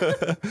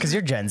 Because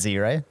you're Gen Z,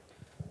 right?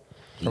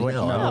 No, I'm a No,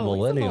 he's a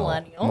millennial.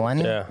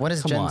 Millennial? Yeah. When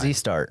does Come Gen on. Z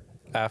start?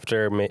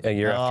 after a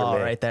year after Oh,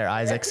 me. right there.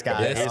 Isaac's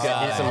got it. This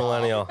He's a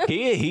millennial.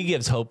 He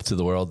gives hope to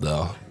the world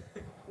though.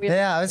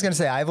 Yeah, I was going to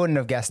say, I wouldn't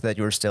have guessed that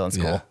you were still in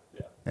school.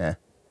 Yeah.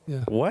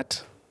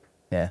 What?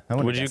 Yeah. I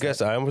wouldn't Would you have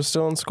guess I was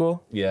still in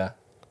school? Yeah.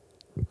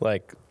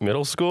 Like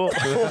middle school?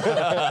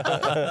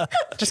 that.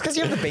 Just because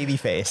you have the baby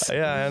face.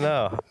 Yeah, I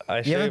know.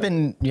 You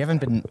haven't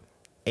been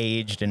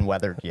aged and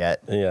weathered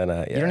yet. Yeah,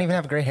 not yet. You don't even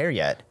have gray hair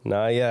yet.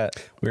 Not yet.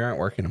 We aren't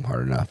working him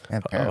hard enough.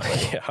 Apparently.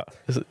 Oh, yeah.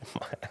 This is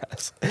my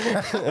ass.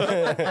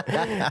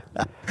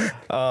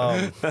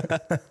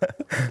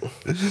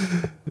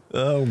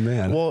 Oh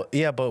man. Well,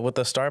 yeah, but with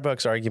the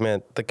Starbucks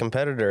argument, the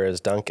competitor is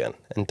Dunkin',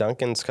 and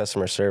Dunkin's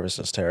customer service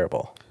is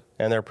terrible,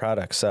 and their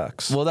product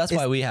sucks. Well, that's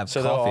why we have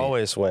so coffee. they'll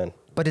always win.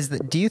 But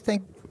do you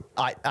think,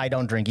 I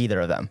don't drink either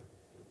of them.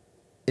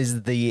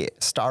 Is the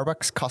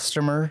Starbucks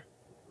customer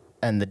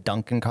and the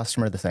Dunkin'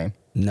 customer the same?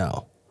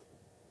 No.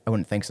 I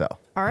wouldn't think so.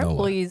 Our No way.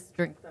 employees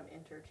drink them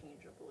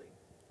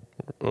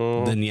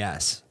interchangeably. Then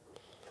yes.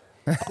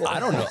 I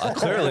don't know.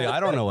 Clearly, I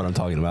don't know what I'm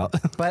talking about.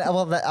 But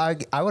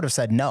I would have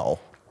said no,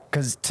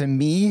 because to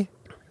me,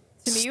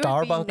 To me,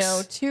 Starbucks. it would be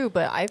no too,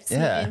 but I've seen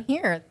Yeah. it in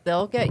here.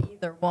 They'll get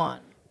either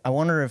one. I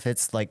wonder if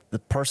it's like the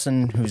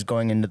person who's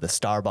going into the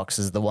Starbucks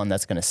is the one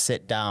that's going to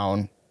sit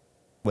down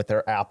with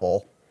their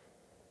apple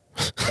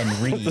and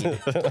read.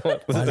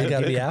 Why they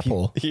gotta be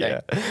Apple?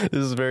 Yeah, this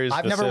is very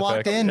I've specific. never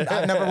walked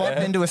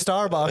into a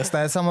Starbucks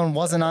that someone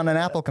wasn't on an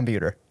Apple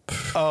computer.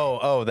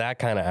 Oh, that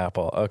kind of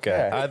apple.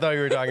 Okay. Yeah. I thought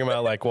you were talking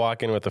about like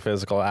walking with a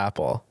physical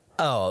apple.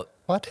 Oh,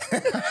 What?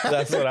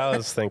 That's what I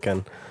was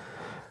thinking.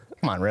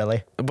 Come on,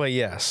 really? But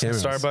yes,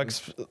 Cameron's-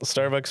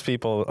 Starbucks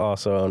people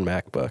also own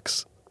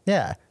MacBooks.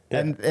 Yeah. Yeah.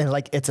 And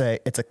like it's a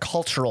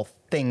cultural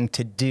thing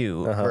to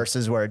do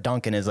versus where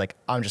Dunkin' is like,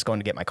 I'm just going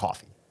to get my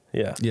coffee.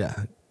 Yeah. yeah.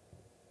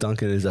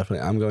 Dunkin' is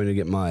definitely. I'm going to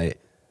get my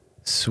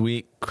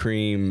sweet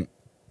cream,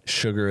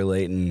 sugar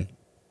laden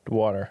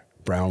Water.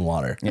 brown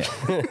water.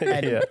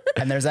 Yeah.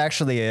 And there's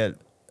actually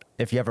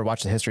if you ever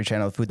watch the History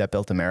Channel, The Food That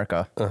Built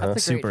America, That's a great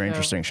super show.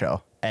 interesting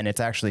show. And it's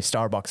actually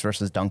Starbucks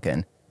versus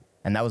Dunkin'.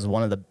 And that was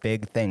one of the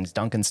big things.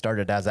 Dunkin'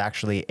 started as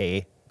actually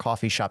a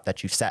coffee shop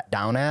that you sat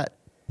down at.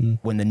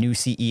 When the new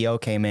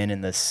CEO came in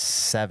the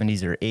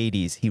 70s or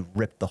 80s, he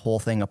ripped the whole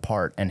thing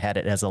apart and had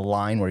it as a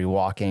line where you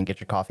walk in,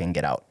 get your coffee, and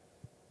get out.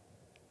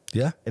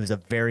 Yeah. It was a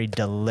very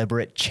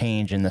deliberate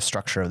change in the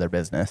structure of their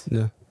business.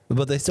 Yeah.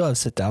 But they still have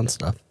sit down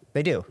stuff.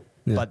 They do,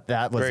 but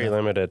that was very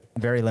limited.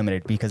 Very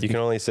limited because you can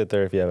only sit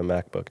there if you have a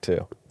MacBook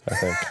too. I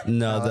think.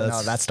 No,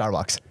 that's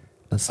Starbucks.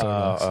 That's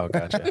Starbucks. Oh,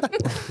 gotcha.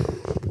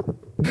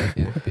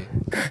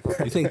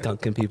 You think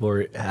Dunkin people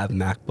have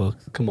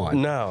MacBooks? Come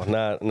on. No,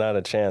 not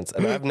a chance.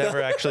 And I've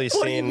never actually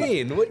What seen. do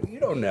you mean? What, you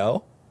don't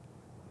know.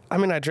 I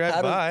mean, I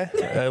drive by.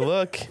 I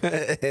look.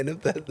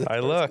 I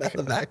look.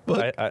 The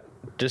MacBook. I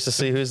just to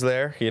see who's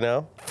there. You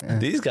know.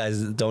 These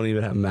guys don't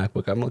even have a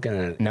MacBook. I'm looking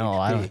at it. No,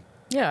 I don't.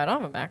 Yeah, I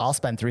don't have a Mac. I'll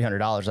spend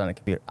 $300 on a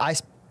computer.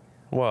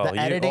 Well, all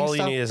you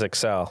stuff? need is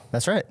Excel.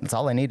 That's right. That's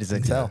all I need is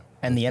Excel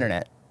and the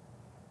internet.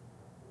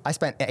 I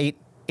spent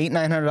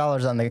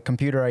 $900 on the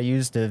computer I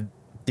use to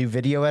do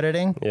video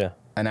editing. Yeah.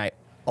 And I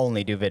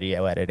only do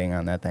video editing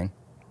on that thing.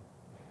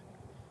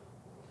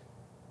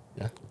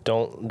 Yeah.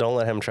 Don't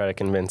let him try to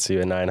convince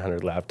you a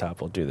 900 laptop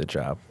will do the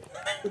job.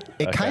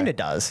 It kind of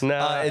does.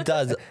 No, It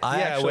does.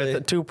 with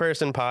a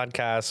 2-person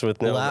podcast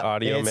with no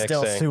audio It's mixing.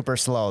 still super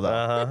slow though.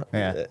 Uh-huh.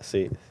 Yeah.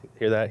 See,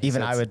 hear that?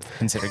 Even I would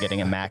consider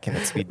getting a Mac and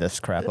it'd speed this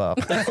crap up.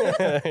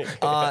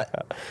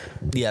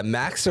 Yeah,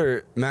 Macs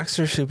are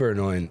super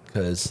annoying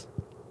because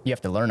You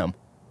have to learn them.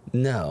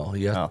 no,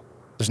 you have, Oh,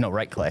 there's no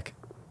right click.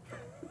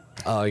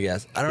 I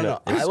guess I don't No,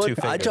 know. it's two I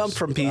fingers. jumped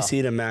from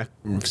PC to Mac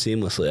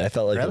seamlessly. I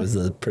felt like it Really?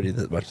 was pretty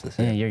much the Yeah,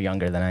 same. you're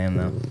younger than I am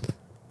though.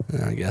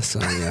 I guess so.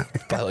 Yeah,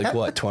 by like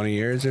what 20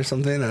 years or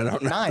something. I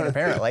don't know. 9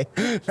 apparently.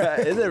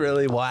 Is it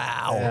really?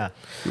 Wow. Yeah.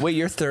 Wait,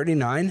 you're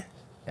 39?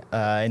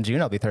 In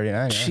June I'll be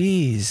 39. Yeah.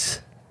 Jeez.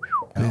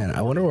 Man,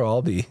 I wonder where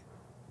I'll be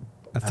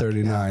at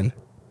 39.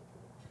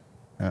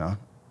 I don't know.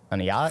 On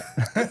a yacht?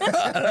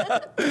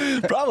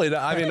 Probably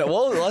not. I mean,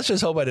 well, let's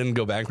just hope I didn't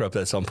go bankrupt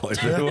at some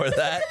point before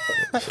that.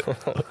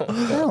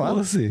 Oh, well,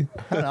 We'll see.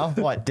 I don't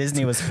know. What,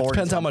 Disney was 40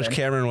 Depends how much something.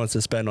 Cameron wants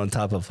to spend on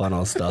top of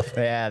funnel stuff.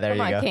 Yeah, there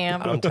Come you on, go.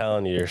 Cam. I'm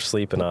telling you, you're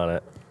sleeping on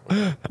it.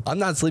 I'm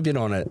not sleeping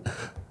on it.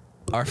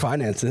 Our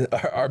finances,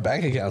 our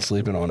bank account's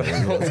sleeping on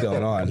it. What's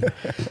going on?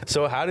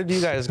 So how did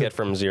you guys get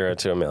from 0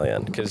 to $1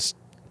 million? Because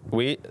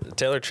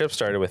Taylor Chip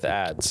started with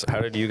ads. How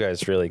did you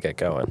guys really get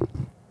going?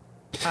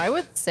 I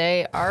would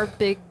say our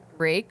big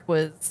break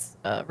was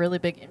a really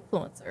big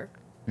influencer.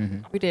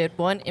 We did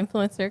one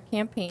influencer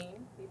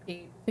campaign. We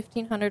paid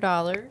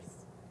 $1,500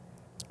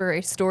 for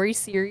a story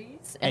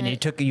series. And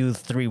it took you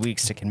 3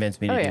 weeks to convince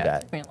me to do It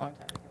that. took me a long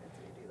time to convince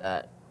you to do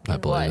that. I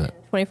And believe in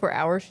it. 24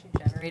 hours, she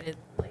generated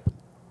like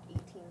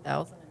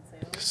 18,000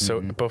 in sales.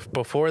 So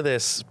before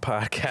this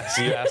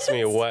podcast, you asked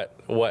me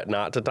what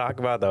not to talk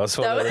about. That was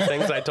one of the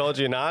things I told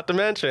you not to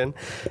mention.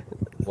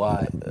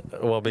 Why?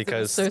 Well, It was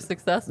because so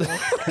successful.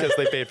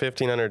 they paid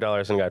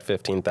 $1,500 and got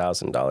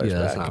 $15,000 Yeah,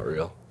 that's back. not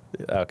real.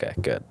 Okay,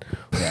 good.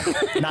 Yeah.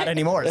 Not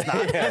anymore. It's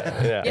not.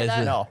 Yeah. Yeah,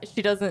 that, No.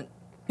 she doesn't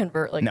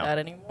convert like No. that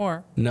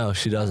anymore. No,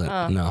 she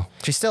doesn't. No.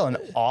 She's still an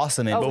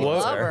awesome Oh, we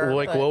love influencer. her.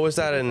 Like, but- what was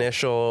that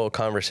initial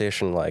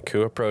conversation like?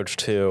 Who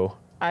approached who,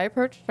 I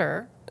approached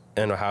her.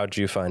 and how'd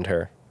you find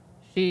her?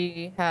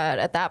 She had,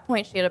 at that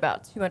point, she had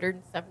about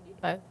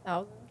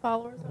 275,000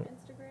 followers on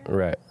Instagram.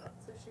 Right.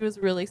 So she was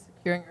really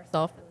securing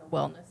herself in the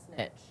wellness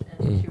niche,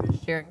 and she was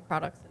sharing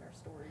products in her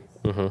stories.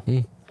 So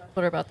I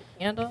told her about the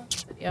candle. She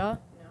said, yeah,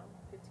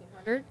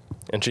 1,500.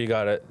 And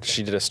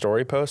she did a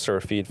story post or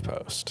a feed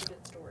post?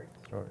 Good story.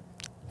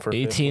 For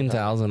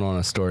 18,000 on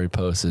a story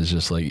post is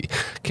just like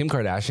Kim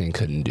Kardashian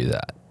couldn't do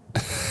that.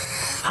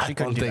 She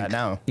couldn't do that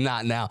now.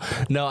 Not now.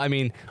 No, I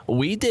mean,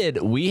 we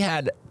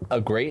had a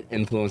great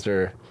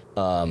influencer,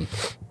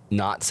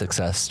 not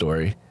success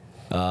story.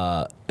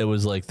 It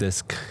was like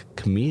this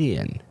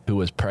comedian who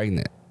was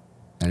pregnant,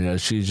 and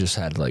she just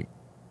had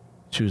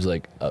she was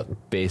like a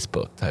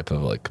Facebook type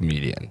of like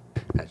comedian,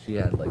 and she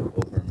had like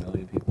over 1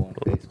 million people on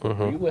Facebook.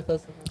 Were you with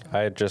us? I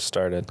had just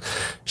started.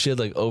 She had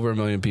like over 1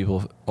 million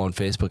people on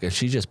Facebook, and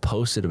she just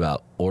posted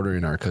about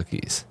ordering our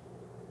cookies,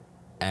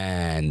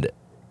 and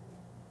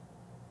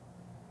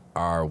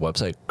our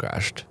website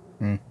crashed.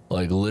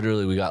 Like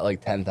literally, we got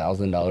like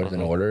 $10,000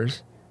 in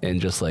orders,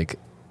 and just like,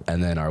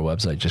 and then our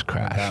website just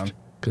crashed down.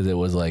 because it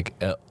was like,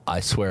 I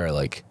swear,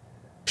 like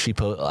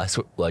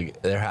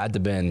like there had to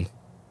been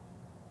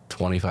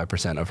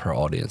 25% of her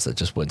audience that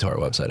just went to our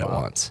website at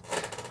once.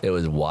 It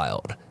was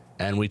wild.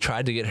 And we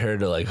tried to get her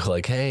to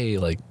like, hey,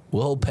 like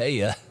we'll pay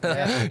you,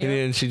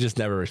 and she just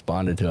never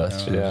responded to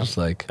us. She was just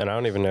like, And I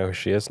don't even know who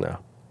she is now.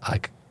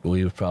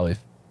 we would probably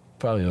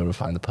able to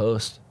find the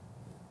post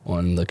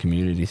on the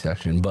community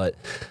section, but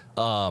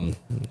Well,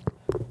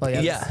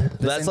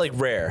 that's like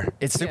rare.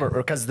 It's super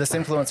because this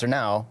influencer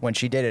now, when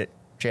she did it,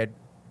 she had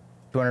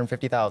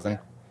 250,000.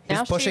 She's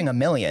Now pushing 1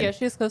 million. Yeah,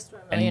 she's close to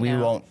 1 And million we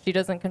now. won't- She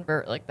doesn't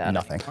convert like that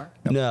Nothing. anymore.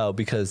 No,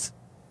 because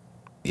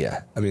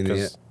I mean,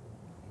 'Cause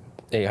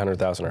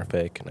 800,000 are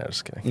fake. No,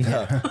 just kidding.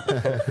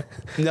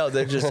 no,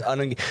 they're just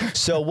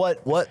so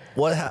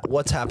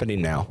what's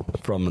happening now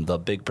from the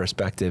big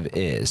perspective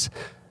is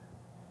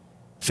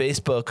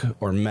Facebook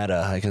or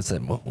Meta, I can say,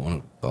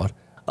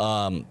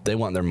 they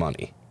want their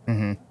money.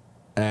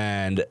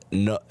 And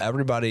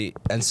everybody,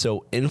 and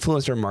so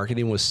influencer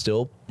marketing was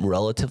still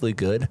relatively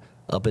good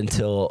up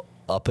until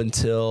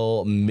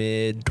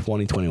mid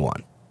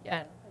 2021.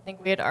 Yeah,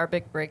 think we had our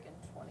big break in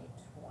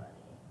 2020.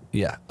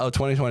 Yeah. Oh,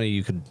 2020,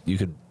 you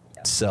could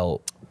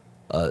sell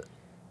a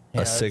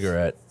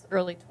cigarette It's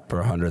early 20.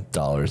 for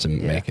 $100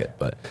 and make it,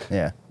 but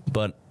Yeah.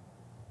 but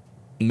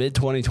mid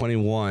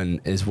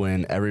 2021 is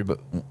when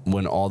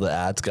when all the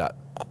ads got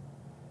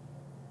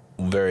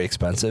very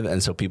expensive,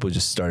 and so people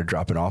just started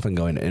dropping off and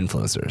going to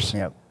influencers.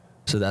 Yep.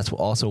 So that's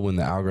also when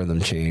the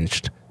algorithm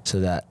changed, so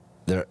that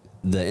the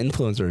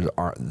influencers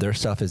their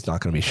stuff is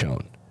not going to be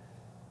shown.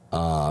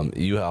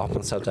 You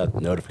almost have to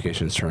have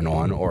notifications turned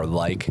on, or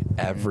like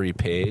every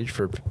page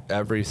for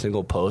every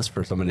single post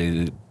for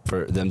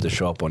for them to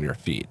show up on your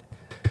feed.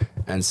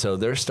 And so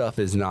their stuff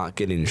is not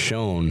getting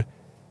shown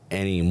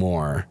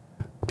anymore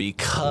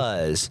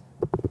because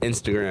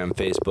Instagram,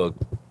 Facebook,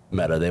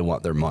 Meta, they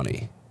want their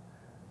money.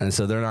 And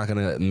so they're not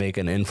going to make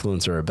an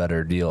influencer a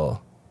better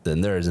deal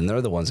than theirs, and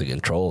they're the ones in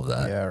control of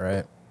that. Yeah,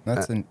 right.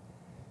 That's in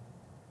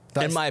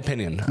my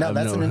opinion. No,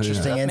 that's an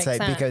interesting That makes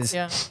insight sense, because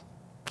yeah.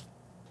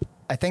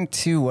 I think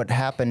too what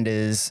happened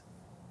is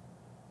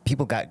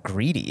people got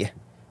greedy.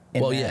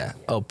 Well, yeah.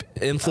 Oh,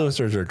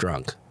 influencers are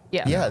drunk.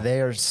 Yeah. Yeah,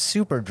 they are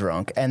super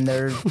drunk, and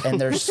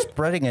they're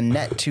spreading a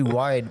net too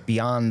wide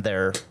beyond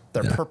their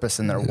purpose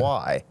and their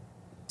why.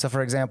 So,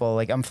 for example,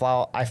 like I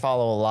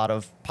follow a lot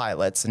of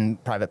pilots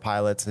and private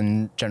pilots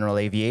and general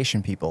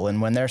aviation people,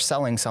 and when they're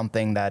selling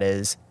something that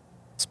is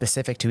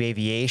specific to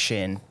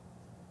aviation,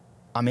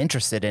 I'm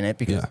interested in it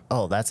because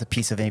that's a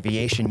piece of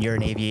aviation. You're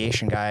an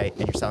aviation guy,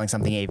 and you're selling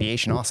something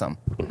aviation. Awesome.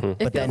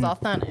 It feels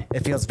authentic.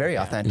 It feels very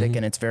authentic,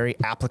 and it's very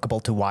applicable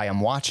to why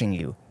I'm watching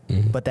you.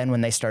 But then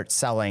when they start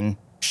selling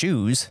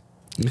shoes.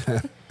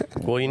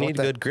 Well, you need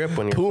good grip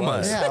when you're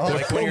Pumas. flying. Yeah,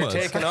 Like when you're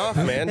taking off,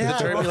 man, the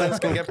turbulence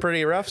can get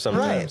pretty rough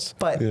sometimes.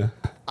 Right.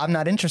 But I'm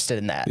not interested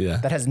in that. Yeah.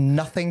 That has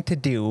nothing to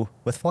do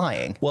with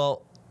flying.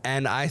 Well,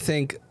 and I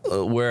think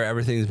where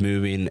everything's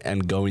moving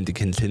and going to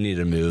continue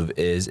to move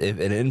is if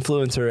an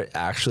influencer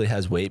actually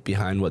has weight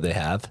behind what they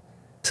have,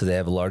 so they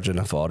have a large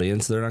enough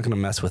audience, they're not going to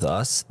mess with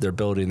us. They're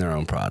building their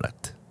own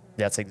product.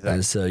 That's exactly.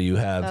 And so you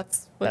have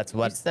That's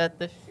what you said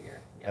this year.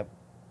 Yep.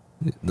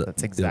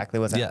 That's exactly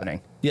what's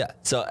happening. Yeah.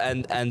 So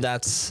and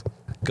that's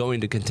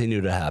going to continue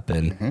to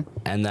happen,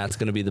 and that's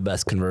going to be the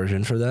best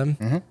conversion for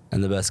them,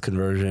 and the best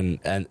conversion,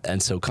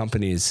 and so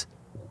companies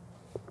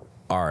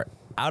are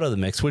out of the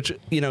mix. Which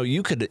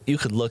you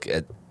could look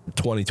at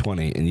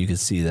 2020 and you could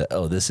see that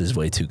this is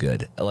way too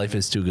good. Life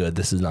is too good.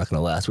 This is not going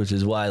to last. Which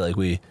is why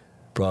we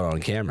brought on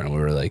Cameron.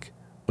 We were like,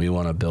 we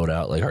want to build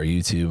out our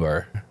YouTube,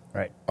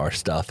 our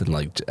stuff,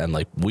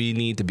 and we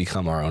need to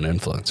become our own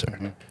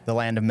influencer. The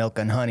land of milk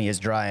and honey is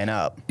drying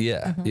up.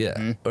 Yeah,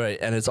 yeah, right.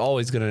 And it's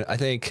always gonna. I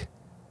think,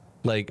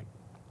 I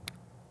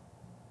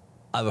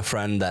have a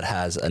friend that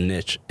has a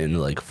niche in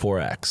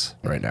Forex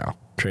right now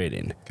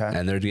trading,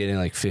 and they're getting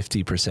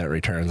 50%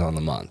 returns on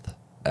the month.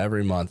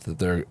 Every month,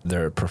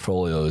 their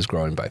portfolio is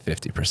growing by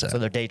 50%. So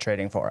they're day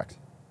trading Forex.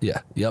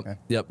 Yeah. Yep. Okay.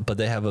 Yep. But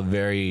they have a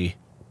very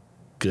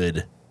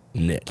good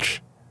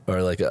niche, or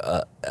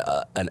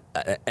an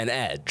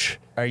edge.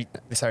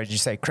 Sorry, did you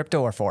say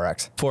crypto or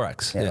Forex?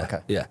 Forex. Yeah, Yeah. okay.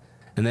 Yeah.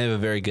 And they have a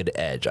very good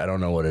edge. I don't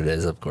know what it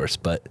is, of course,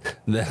 but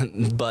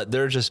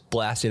they're just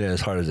blasting it as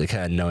hard as they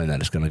can, knowing that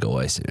it's going to go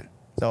away soon.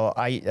 So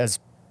as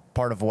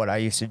part of what I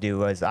used to do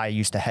was I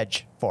used to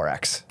hedge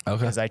Forex. Okay.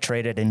 Because I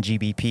traded in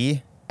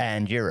GBP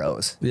and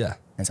euros. Yeah.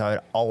 And so I'd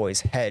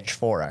always hedge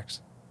Forex.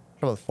 The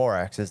trouble with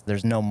Forex is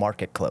there's no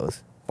market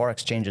close.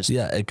 Forex changes.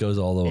 Yeah, it goes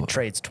all over. It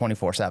trades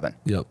 24/7.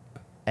 Yep.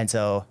 And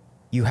so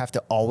you have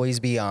to always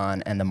be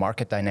on, and the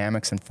market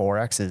dynamics in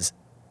Forex is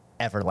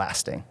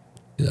everlasting.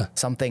 Yeah.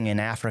 Something in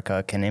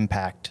Africa can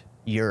impact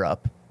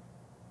Europe.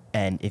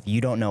 And if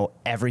you don't know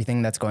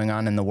everything that's going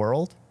on in the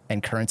world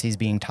and currencies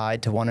being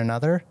tied to one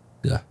another,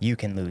 you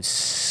can lose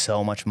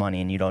so much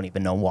money and you don't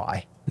even know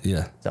why.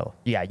 Yeah. So,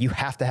 yeah, you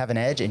have to have an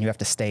edge and you have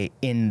to stay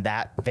in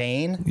that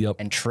vein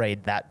and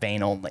trade that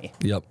vein only.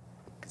 Yep.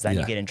 Because then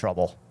you get in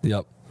trouble.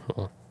 Yep.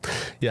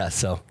 Yeah.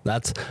 So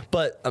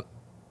but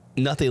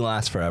nothing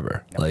lasts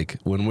forever. Like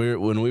when we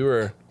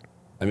were,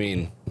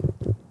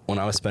 when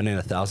I was spending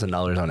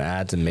 $1,000 on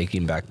ads and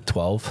making back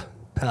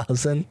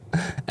 12,000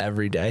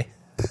 every day,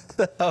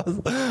 I was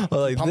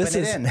like,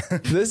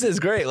 this is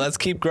great. Let's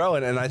keep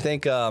growing. And I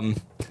think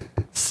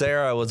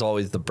Sarah was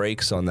always the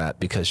brakes on that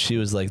because she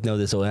was like, no,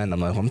 this will end. I'm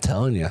like, I'm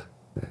telling you,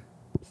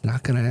 it's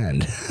not going to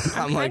end.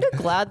 I'm kind of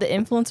glad the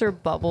influencer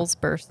bubble's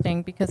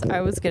bursting because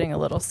I was getting a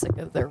little sick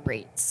of their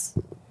rates.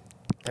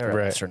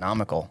 They're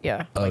astronomical.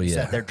 Yeah. Like you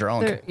said, they're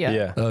drunk.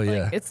 Yeah. Oh,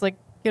 yeah. It's like,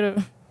 get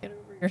over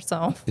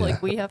yourself. Yeah.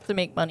 Like, we have to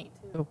make money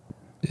too.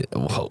 Yeah,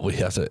 well, we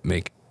have to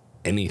make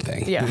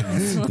anything.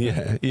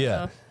 Yeah.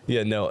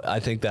 Yeah. No, I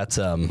think that's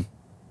I'm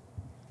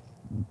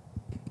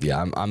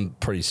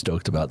pretty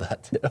stoked about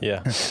that too.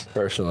 Yeah.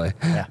 Personally.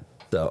 Yeah.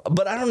 So,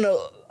 but I don't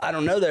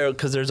know there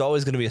because there's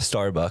always going to be a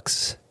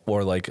Starbucks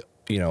or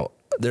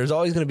there's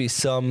always going to be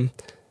some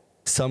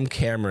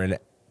Cameron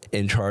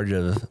in charge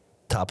of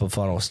top of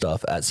funnel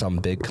stuff at some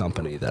big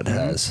company that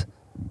has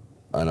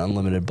an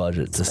unlimited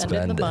budget to Spending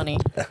spend. the money.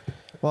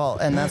 Well,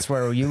 and that's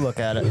where you look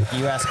at it.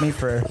 You ask me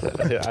for.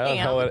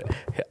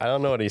 I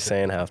don't know what he's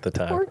saying half the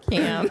time. Poor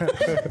Cam.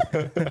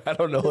 I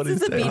don't know what This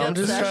he's is a saying. beat-up I'm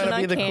just trying to be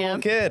session the on cool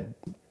Cam. kid.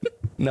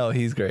 No,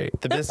 he's great.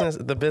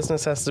 The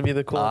business has to be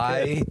the cool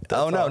kid.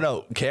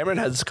 No. Cameron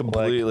has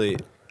completely.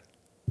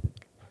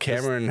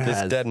 Cameron This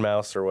has dead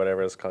mouse or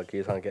whatever it's called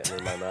keeps on getting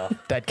in my mouth.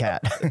 Dead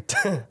cat.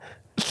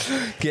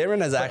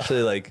 Cameron has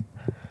actually like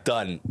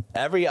done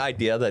every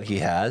idea that he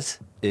has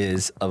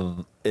is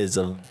a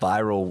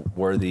viral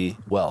worthy.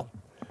 Well,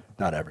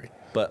 not every,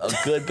 but a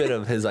good bit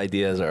of his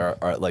ideas are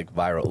like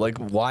viral. Like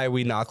why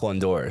we knock on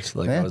doors.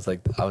 Like Yeah.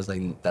 I was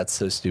like that's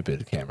so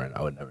stupid, Cameron.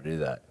 I would never do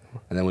that.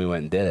 And then we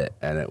went and did it,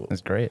 and it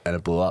was great. and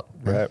it blew up.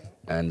 Right.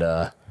 And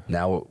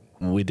now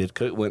we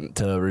went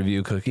to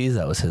review cookies.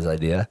 That was his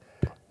idea.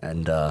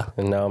 And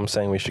now I'm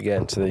saying we should get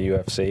into the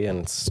UFC,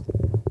 and it's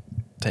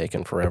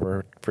taken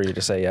forever for you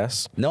to say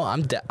yes. no, I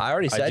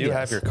already said I do yes.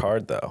 have your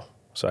card though,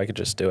 so I could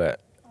just do it,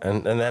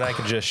 and then I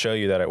could just show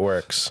you that it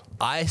works.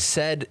 I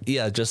said,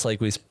 yeah, just like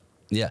we,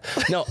 yeah.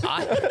 No,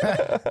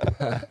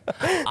 I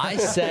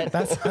said,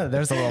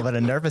 There's a little bit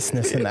of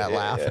nervousness in that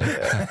laugh.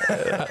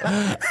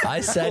 I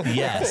said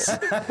yes,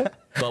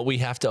 but we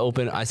have to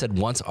open. I said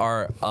once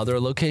our other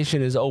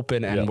location is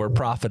open and Yep. we're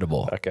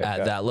profitable Okay, at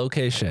got that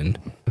location,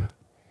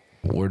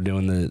 we're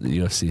doing the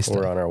UFC stuff.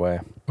 We're on our way.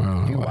 We're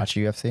on our You way. watch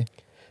UFC?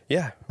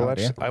 Yeah, I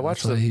watched yeah?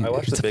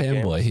 the It's a big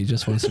fanboy. games. He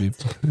just wants to be.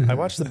 I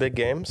watched the big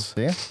games.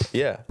 Do you?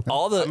 Yeah,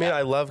 All the- I mean,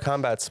 I love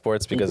combat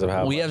sports because of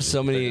how We much have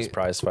so they're many- just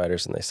prize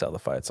fighters, and they sell the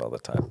fights all the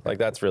time. Like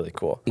that's really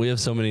cool. We have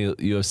so many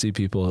UFC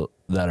people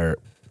that are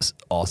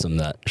awesome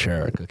that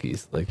share our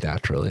cookies like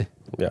naturally.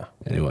 Yeah.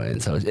 Anyway,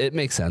 and so it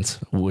makes sense,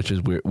 which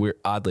is weird.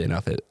 Oddly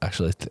enough, it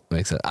actually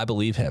makes sense. I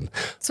believe him.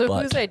 So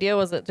but whose idea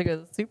was it to go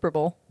to the Super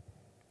Bowl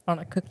on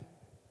a cookie?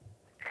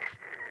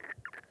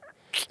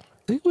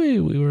 I think we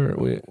was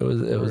We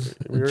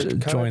were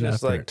kind joint of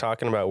just effort. like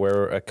talking about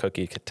where a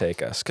cookie could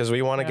take us because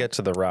we want to Yeah. get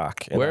to the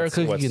Rock. and Where a that's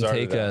what cookie can started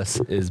take it. us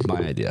is my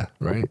idea,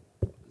 right?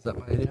 Is that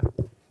my idea?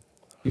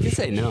 You can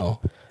say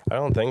no. I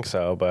don't think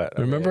so, but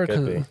I mean, Remember, it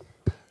could be.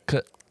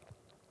 cause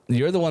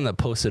you're the one that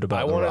posted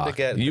about I the wanted to Rock.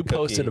 get You the cookie.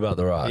 posted about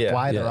the Rock. Yeah.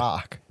 Why The Yeah.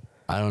 Rock?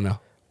 I don't know.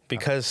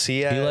 Because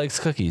he He likes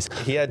cookies.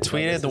 He had this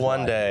tweeted is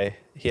one why. day.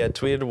 He had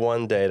tweeted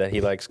one day that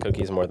he likes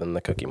cookies more than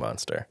the Cookie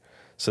Monster.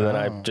 So then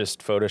I just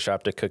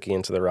photoshopped a cookie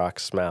into the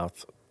Rock's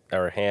mouth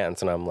or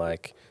hands, and I'm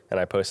like, and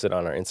I posted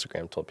on our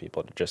Instagram, told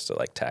people to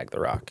like tag the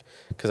Rock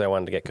because I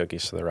wanted to get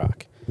cookies to the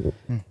Rock.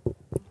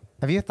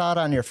 Have you thought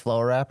on your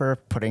flow wrapper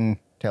putting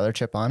Taylor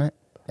chip on it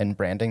and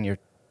branding your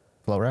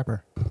flow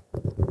wrapper?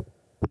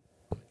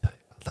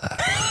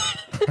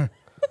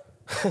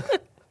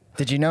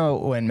 Did you know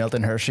when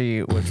Milton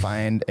Hershey would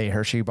find a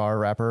Hershey bar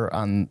wrapper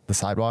on the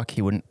sidewalk,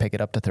 he wouldn't pick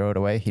it up to throw it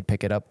away. He'd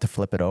pick it up to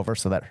flip it over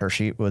so that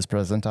Hershey was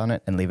present on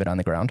it and leave it on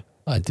the ground?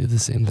 I do the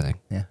same thing.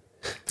 Yeah.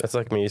 That's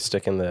like me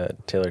sticking the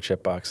Taylor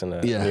chip box in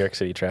a Yeah. New York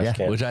City trash Yeah.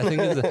 can. Which I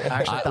think is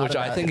actually thought which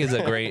of I that. think is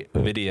a great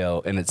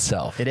video in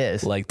itself. It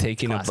is. Like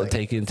taking Classic.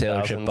 taking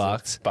Taylor chip Thousands of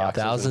box,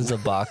 boxes thousands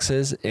of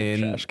boxes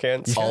in trash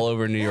cans. all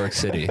over New York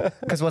City.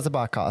 Because what's a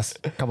box cost?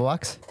 A couple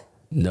bucks?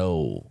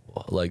 No,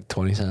 like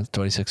 20 cents,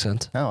 26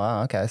 cents. Oh,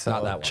 wow. Okay. So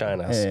Not that one.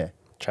 China's Yeah.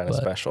 China But-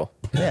 special.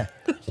 Yeah.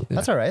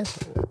 That's all right.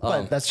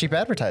 But that's cheap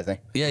advertising.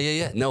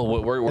 Yeah. No,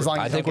 we're As long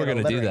as I you think don't we're get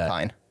a gonna do littering that.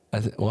 fine.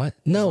 What?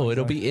 No,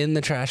 it'll be in the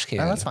trash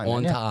can. Oh, that's fine then,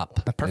 On yeah.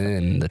 top, Perfect.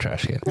 in the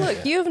trash can.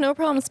 Look, you have no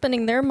problem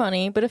spending their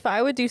money, but if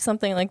I would do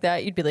something like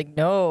that, you'd be like,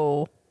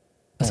 no.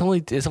 It's only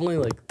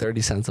like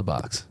 30 cents a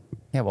box.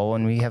 Yeah, well,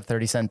 when we have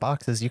 30-cent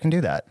boxes, you can do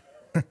that.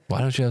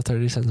 Why don't you have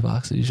 30 cents a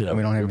box? You should have.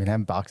 We don't even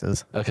have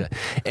boxes. Okay.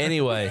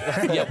 Anyway,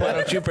 yeah. Why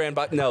don't you brand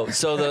box? No.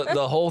 So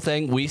the whole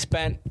thing, we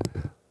spent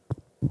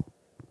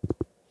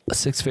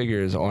 6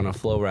 figures on a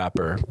flow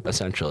wrapper,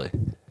 essentially.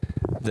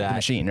 That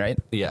Machine, right?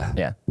 Yeah.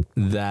 Yeah.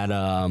 That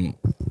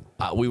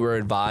we were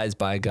advised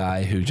by a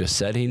guy who just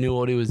said he knew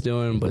what he was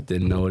doing, but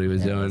didn't know what he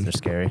was doing, They're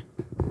scary.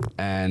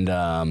 and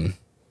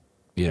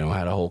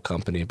had a whole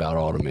company about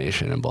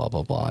automation and blah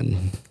blah blah,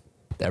 and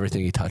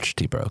everything he touched,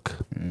 he broke.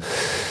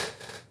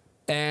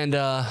 And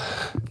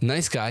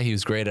nice guy, he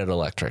was great at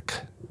electric.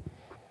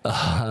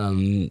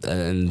 And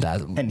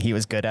And he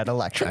was good at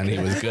electric. he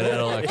was good at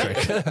electric.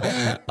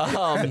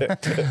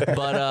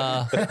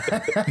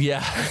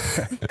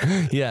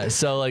 Yeah.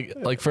 So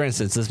like for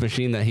instance, this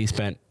machine that he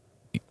spent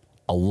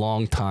a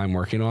long time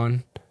working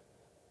on,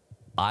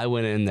 I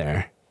went in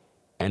there,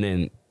 and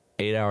in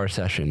 8-hour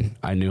session,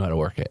 I knew how to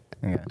work it.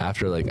 Yeah.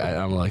 After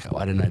I'm like,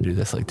 why didn't I do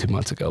this like 2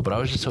 months ago? But I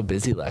was just so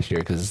busy last year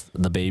because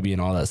the baby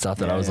and all that stuff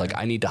that I was like,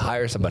 I need to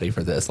hire somebody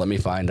for this. Let me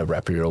find a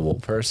reputable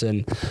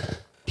person.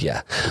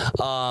 Yeah.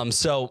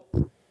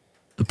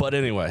 But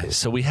anyway,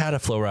 so we had a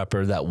flow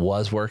wrapper that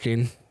was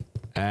working,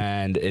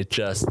 and it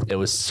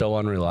was so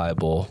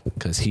unreliable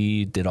because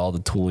he did all the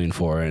tooling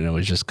for it, and it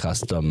was just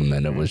custom,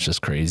 and it was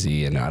just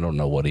crazy, and I don't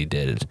know what he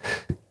did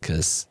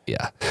because,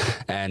 yeah.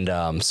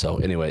 And so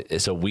anyway,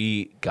 so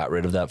we got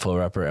rid of that flow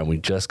wrapper, and we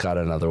just got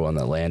another one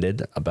that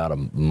landed about a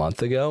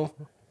month ago,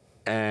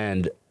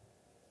 and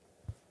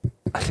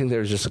I think there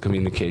was just a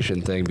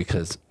communication thing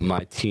because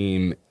my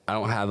team, I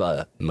don't have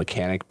a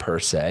mechanic per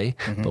se,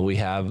 but we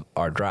have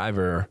our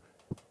driver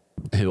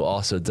who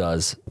also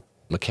does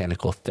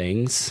mechanical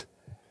things,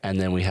 and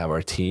then we have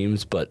our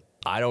teams. But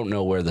I don't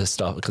know where the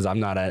stuff, because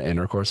I'm not at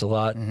Intercourse a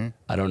lot.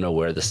 I don't know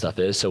where the stuff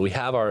is. So we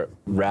have our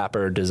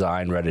wrapper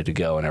design ready to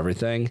go and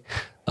everything.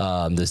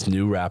 This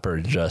new wrapper,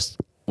 just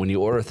when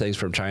you order things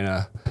from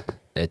China,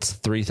 it's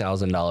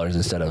 $3,000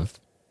 instead of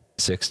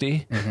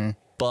 60,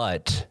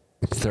 but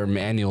their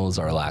manuals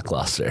are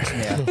lackluster.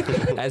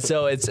 And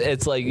so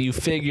it's like you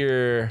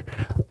figure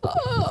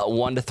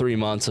 1 to 3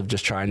 months of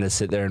just trying to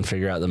sit there and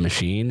figure out the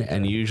machine.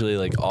 And usually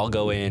like I'll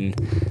go in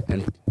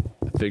and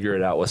figure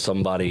it out with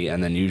somebody,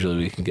 and then usually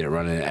we can get it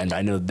running. And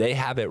I know they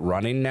have it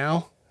running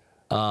now.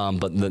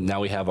 But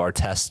now we have our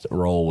test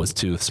roll was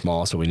too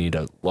small, so we need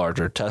a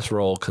larger test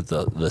roll because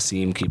the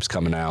seam keeps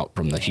coming out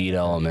from the heat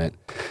element.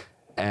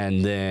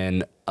 And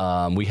then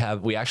we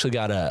actually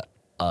got a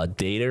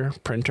data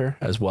printer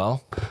as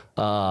well,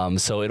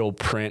 so it'll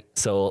print.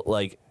 So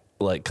like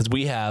because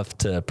we have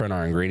to print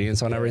our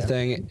ingredients on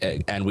everything,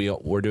 and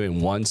we're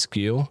doing one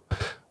SKU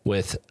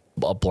with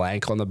a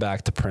blank on the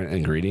back to print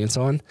ingredients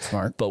on.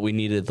 Smart. But we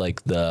needed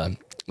like the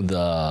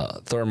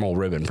thermal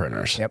ribbon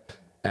printers. Yep.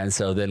 And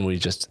so then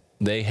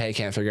they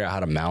can't figure out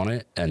how to mount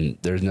it, and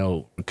there's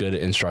no good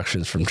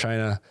instructions from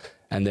China.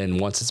 And then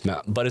once it's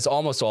mounted, but it's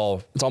almost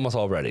all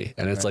ready,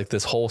 and it's like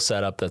this whole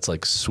setup that's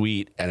like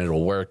sweet, and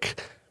it'll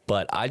work.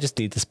 But I just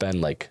need to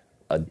spend like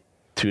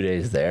 2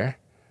 days there,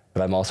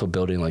 but I'm also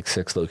building like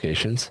 6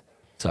 locations,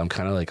 so I'm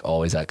kind of like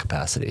always at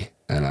capacity,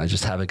 and I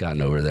just haven't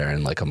gotten over there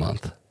in like a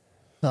month.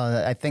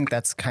 I think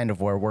that's kind of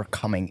where we're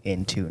coming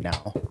into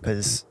now,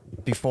 because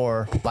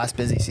before last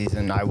busy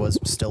season, I was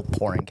still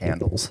pouring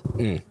candles,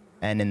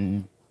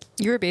 and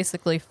You were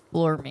basically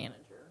floor manager.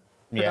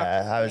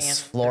 I was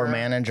floor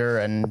manager,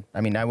 and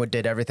I mean, I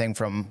did everything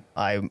from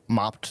I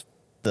mopped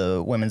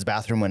the women's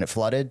bathroom when it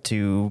flooded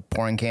to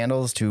pouring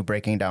candles to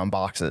breaking down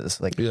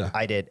boxes. Like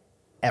I did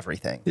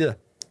everything. Yeah.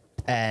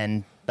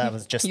 And that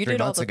was just You 3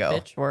 did all months the ago.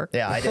 bitch work.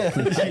 Yeah, I did.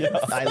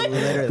 I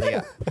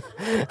literally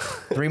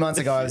 3 months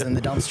ago I was in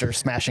the dumpster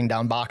smashing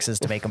down boxes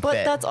to make them But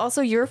fit. that's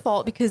also your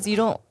fault because you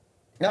don't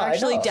I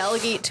actually know.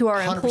 delegate to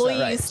our 100% employees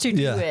right. to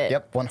do it.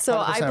 Yep, 100% So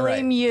I blame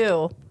right.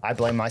 you. I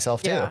blame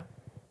myself too. Yeah.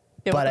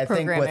 Get But with I the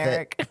think program, with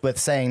Eric. it, with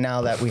saying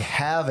now that we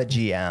have a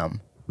GM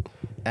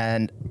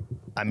and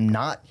I'm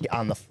not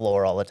on the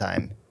floor all the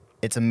time,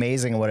 it's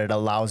amazing what it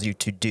allows you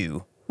to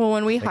do. Well,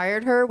 when we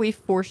hired her, we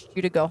forced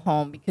you to go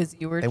home because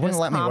you were They just wouldn't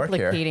let me work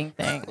here. complicating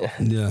things.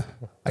 Yeah.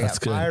 I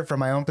got fired from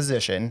my own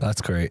position,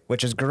 That's great.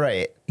 which is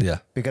great Yeah.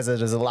 because it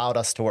has allowed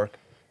us to work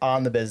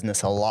on the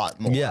business a lot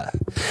more. Yeah.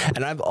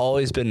 And I've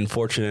always been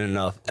fortunate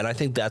enough, and I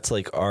think that's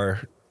like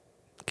our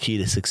key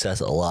to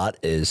success a lot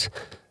is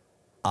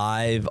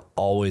I've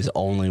always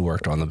only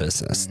worked on the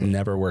business,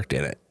 never worked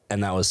in it.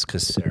 And that was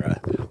because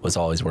Sarah was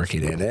always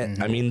working in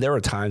it. I mean, there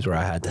were times where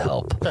I had to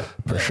help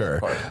for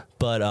sure.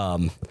 But,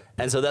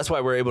 and so that's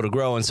why we're able to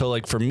grow. And so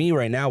like for me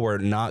right now, we're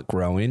not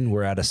growing.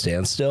 We're at a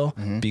standstill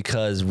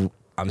because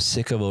I'm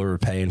sick of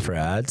overpaying for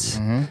ads.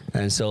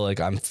 And so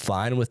like, I'm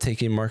fine with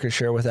taking market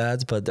share with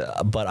ads, but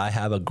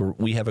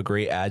we have a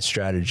great ad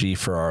strategy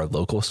for our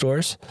local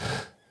stores.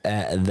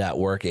 That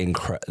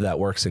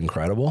works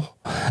incredible,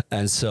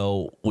 and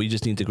so we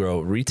just need to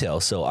grow retail.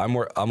 So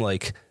I'm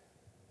like,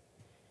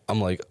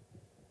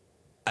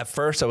 at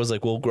first I was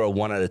like, we'll grow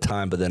one at a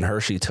time, but then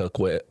Hershey took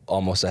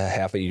almost a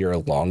half a year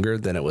longer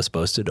than it was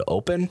supposed to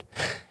open,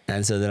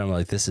 and so then I'm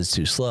like, this is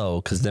too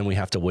slow because then we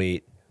have to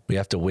wait. We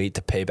have to wait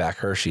to pay back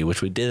Hershey,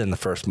 which we did in the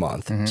first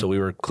month. So we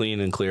were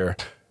clean and clear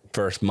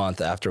first month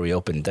after we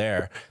opened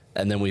there,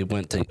 and then we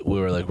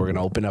were like, we're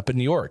gonna open up in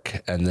New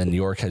York, and then New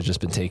York has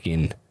just been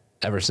taking.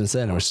 Ever since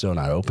then, we're still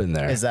not open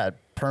there. Is that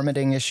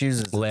permitting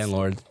issues? Is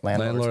Landlord,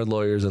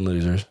 lawyers, and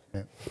losers.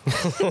 Yeah.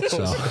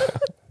 So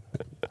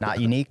not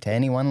unique to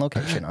any one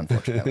location,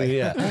 unfortunately.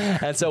 yeah.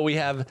 And so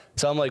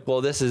I'm like,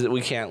 well,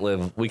 we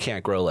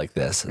can't grow like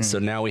this. So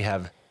now we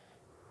have,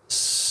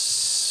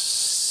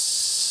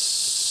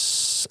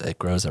 it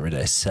grows every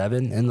day,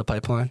 7 in the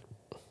pipeline.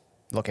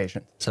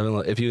 Location.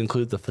 7, if you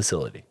include the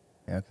facility,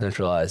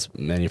 centralized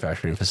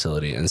manufacturing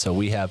facility. And so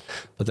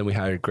but then we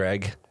hired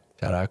Greg,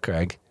 shout out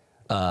Greg,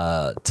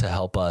 to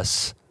help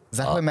us. Is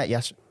that who I met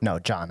yesterday? No,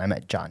 John. I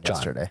met John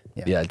yesterday.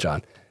 Yeah,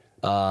 John.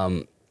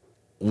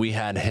 We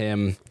had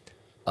him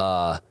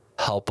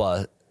help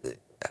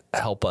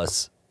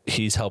us.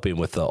 He's helping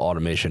with the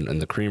automation in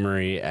the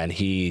creamery, and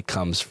he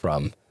comes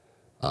from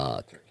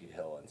Turkey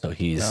Hill, and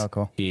so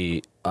cool.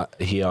 he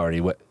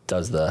already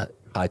does the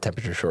high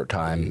temperature short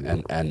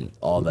time and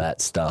all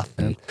that stuff,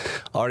 and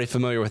already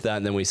familiar with that.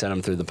 And then we sent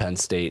him through the Penn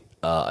State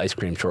ice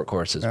cream short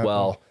course as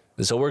well. Cool.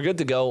 And so we're good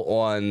to go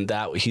on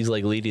that. He's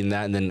like leading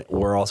that, and then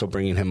we're also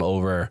bringing him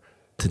over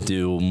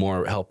to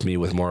help me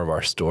with more of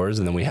our stores.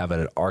 And then we have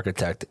an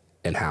architect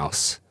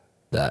in-house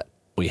that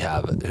we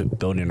have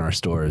building our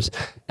stores,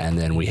 and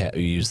then we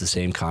use the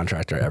same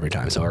contractor every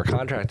time. So our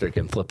contractor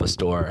can flip a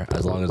store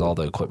as long as all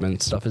the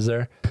equipment stuff is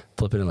there,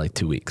 flip it in like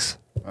 2 weeks.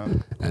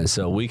 And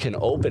so we can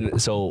open it.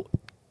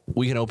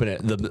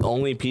 The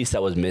only piece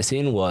that was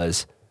missing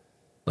was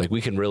Like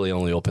we can really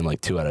only open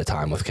like 2 at a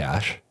time with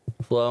cash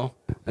flow.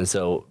 And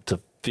so to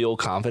feel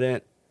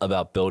confident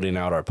about building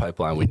out our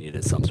pipeline, we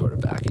needed some sort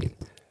of backing.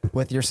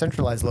 With your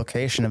centralized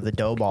location of the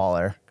dough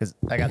baller, because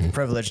I got the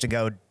privilege to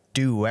go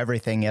do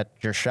everything at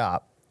your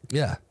shop.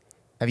 Yeah.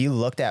 Have you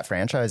looked at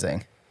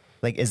franchising?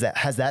 Like,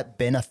 has that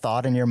been a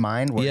thought in your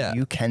mind where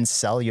you can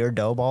sell your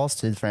dough balls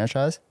to the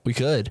franchise? We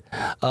could.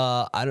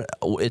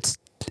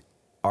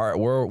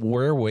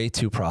 We're way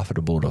too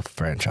profitable to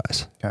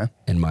franchise,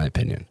 in my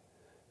opinion.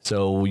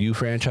 So you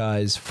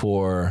franchise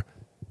for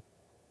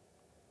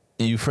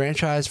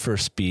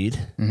speed.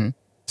 Mm-hmm.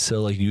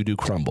 So like you do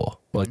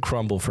Crumble, like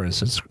Crumble, for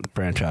instance,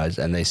 franchise,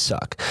 and they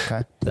suck.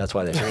 Okay. That's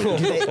why they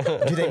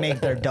do they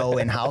make their dough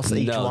in house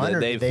each one? No, or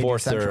they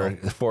force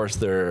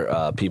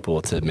their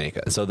people to make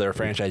it. So their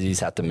franchisees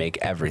have to make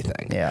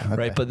everything. Yeah. Okay.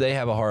 Right. But they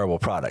have a horrible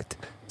product.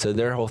 So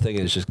their whole thing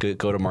is just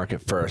go to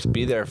market first,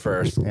 be there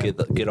first,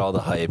 get all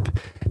the hype,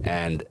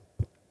 and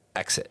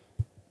exit.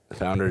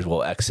 Founders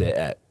will exit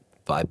at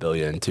 5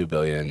 billion, 2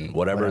 billion,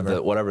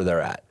 whatever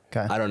they're at.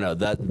 Okay. I don't know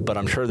that, but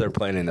I'm sure they're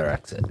planning their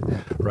exit,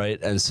 right?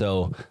 And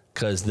so,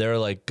 because they're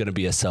like going to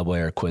be a Subway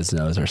or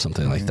Quiznos or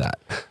something like that,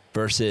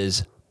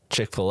 versus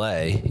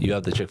Chick-fil-A, you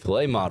have the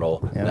Chick-fil-A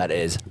model that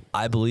is,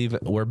 I believe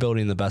we're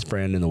building the best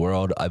brand in the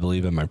world. I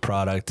believe in my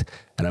product,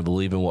 and I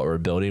believe in what we're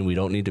building. We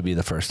don't need to be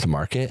the first to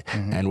market,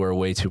 and we're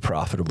way too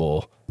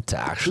profitable to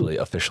actually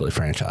officially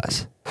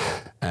franchise.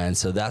 And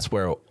so that's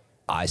where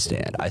I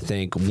stand. I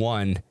think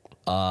we'll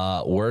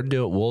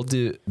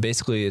do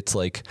basically it's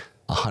like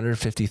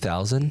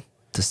 150,000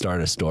 to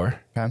start a store.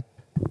 Okay.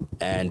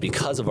 And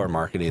because of our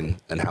marketing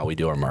and how we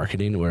do our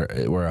marketing, we're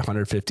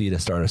 150 to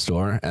start a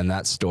store, and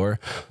that store,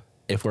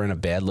 if we're in a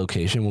bad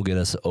location, will get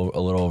us a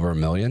little over $1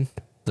 million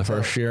the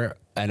first year,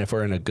 and if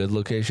we're in a good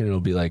location, it'll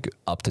be like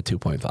up to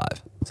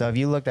 2.5. So have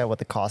you looked at what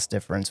the cost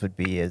difference would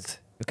be? Is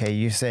okay,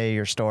 you say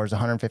your store is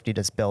 150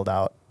 to build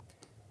out.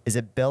 Is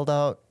it build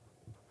out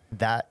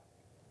that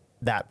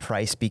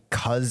price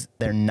because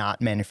they're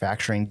not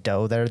manufacturing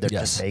dough there? They're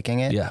just baking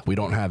it? Yeah, we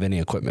don't have any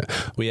equipment.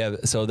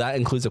 So that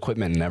includes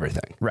equipment and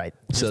everything. Right.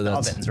 So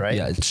that's ovens, right?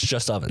 Yeah, it's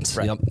just ovens.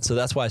 Right. Yep. So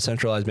that's why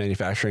centralized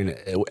manufacturing,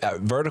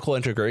 vertical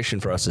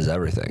integration for us is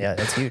everything. Yeah,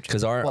 that's huge.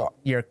 Because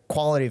your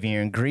quality of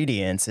your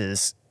ingredients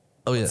is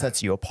what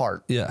sets you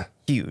apart. Yeah.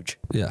 Huge.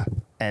 Yeah.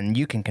 And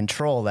you can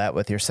control that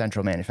with your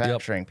central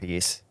manufacturing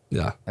piece.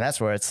 Yeah. And that's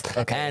where it's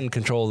okay. And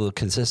control the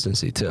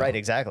consistency too. Right,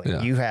 exactly.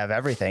 Yeah. You have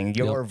everything.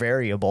 Your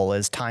variable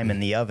is time in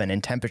the oven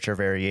and temperature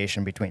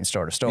variation between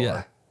store to store.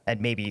 Yeah.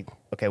 And maybe,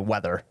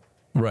 weather.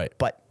 Right.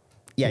 But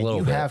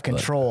you have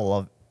control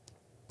of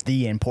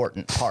the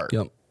important part.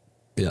 Yep.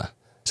 Yeah.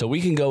 So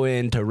we can go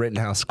into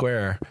Rittenhouse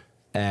Square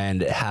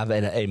and have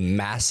a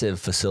massive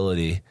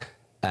facility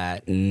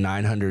at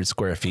 900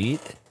 square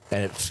feet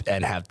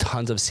and have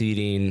tons of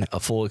seating, a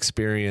full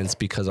experience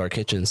because our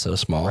kitchen's so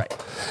small. Right.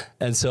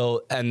 And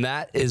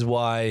that is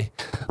why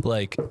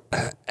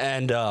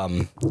and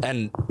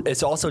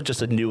it's also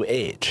just a new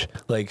age.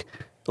 Like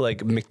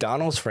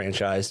McDonald's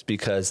franchised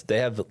because they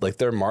have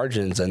their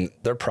margins and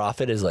their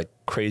profit is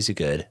crazy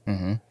good.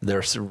 Mm-hmm.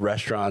 Their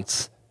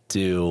restaurants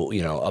do,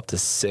 up to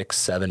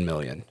 6-7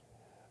 million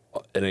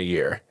in a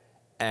year.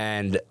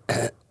 And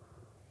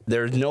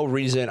there's no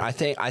reason. I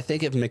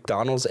think if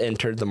McDonald's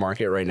entered the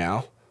market right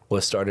now,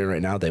 was starting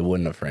right now, they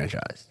wouldn't have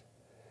franchised.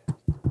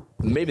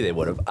 Maybe they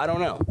would have. I don't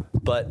know.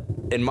 But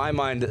in my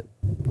mind,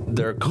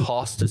 their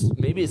cost is,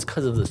 maybe it's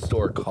because of the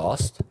store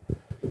cost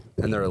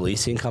and they're a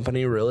leasing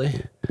company,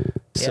 really.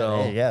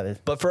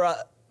 But for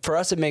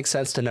us, it makes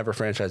sense to never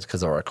franchise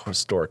because of our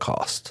store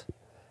cost.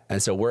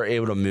 And so we're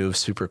able to move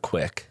super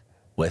quick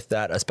with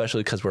that,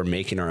 especially because we're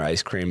making our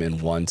ice cream in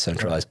one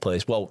centralized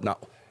place. Well,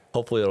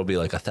 hopefully it'll be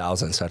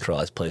 1,000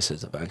 centralized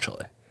places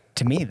eventually.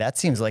 To me, that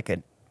seems like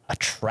an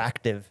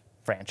attractive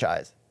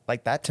franchise.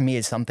 That to me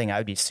is something I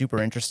would be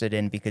super interested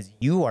in because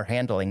you are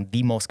handling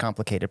the most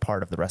complicated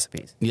part of the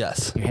recipes.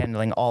 Yes. You're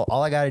handling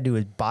all I got to do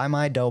is buy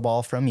my dough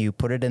ball from you,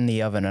 put it in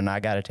the oven, and I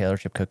got a Taylor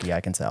chip cookie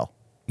I can sell.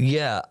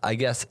 Yeah, I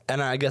guess.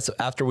 And I guess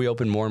after we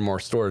open more and more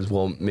stores,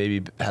 we'll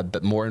maybe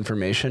have more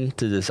information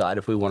to decide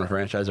if we want to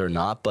franchise or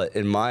not. But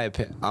in my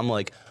opinion, I'm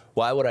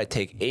why would I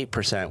take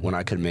 8% when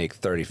I could make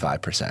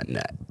 35%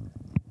 net?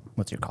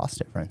 What's your cost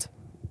difference?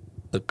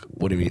 Look,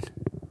 what do you mean?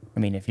 I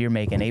mean, if you're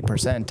making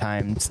 8%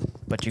 times,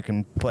 but you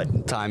can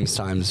put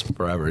times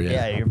forever. Yeah.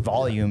 Yeah, your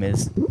volume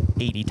is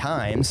 80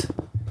 times.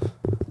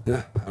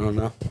 Yeah, I don't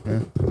know.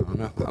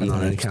 I'm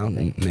not an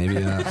accountant. Maybe.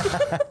 I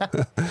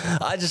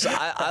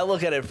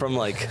look at it from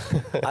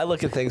I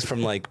look at things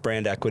from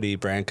brand equity,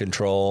 brand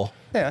control.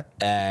 Yeah.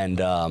 And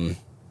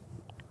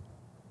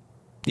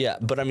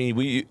but I mean,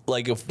 we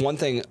if one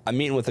thing I'm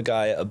meeting with a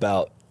guy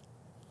about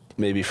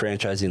maybe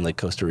franchising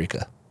Costa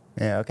Rica.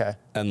 Yeah. Okay.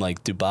 And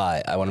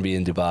Dubai. I want to be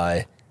in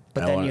Dubai.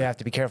 But then you have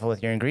to be careful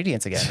with your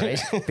ingredients again,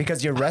 right?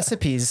 Because your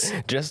recipes...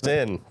 Just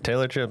in.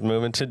 Taylor Chip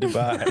moving to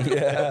Dubai.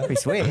 Yeah. Pretty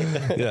sweet.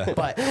 Yeah.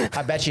 But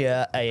I bet you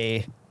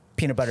a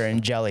peanut butter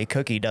and jelly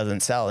cookie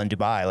doesn't sell in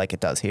Dubai like it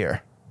does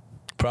here.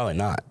 Probably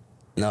not.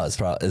 No, it's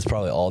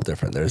probably all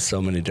different. There's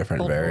so many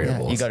different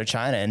variables. You go to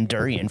China and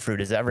durian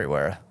fruit is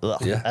everywhere. Ugh,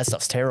 Yeah. that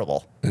stuff's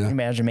terrible. Yeah. Can you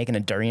imagine making a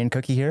durian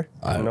cookie here?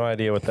 I have no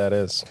idea what that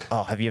is.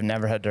 Oh, have you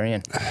never had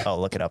durian? Oh,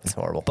 look it up. It's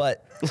horrible.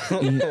 But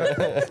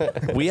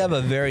we have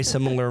a very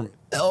similar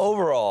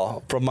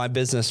overall from my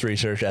business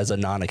research as a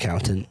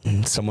non-accountant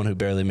and someone who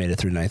barely made it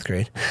through ninth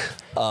grade.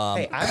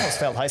 Hey, I almost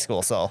failed high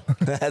school, so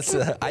That's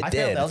I did.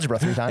 failed algebra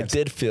 3 times. I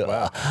did feel.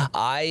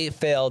 I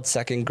failed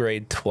second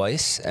grade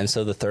twice, and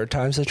so the third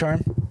time's the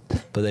charm.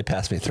 But they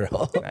passed me through.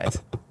 Nice.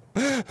 I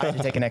had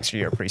to take an extra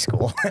year of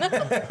preschool.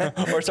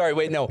 Or sorry,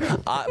 wait, no,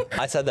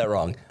 I said that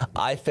wrong.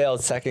 I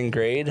failed second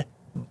grade,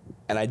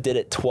 and I did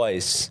it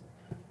twice.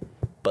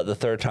 But the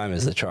third time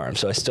is the charm,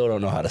 so I still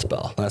don't know how to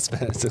spell. That's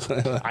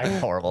basically. I'm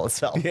horrible at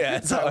spelling. Yeah,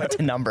 it's I went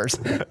to numbers.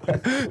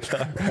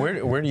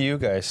 Where do you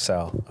guys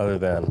sell other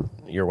than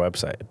your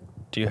website?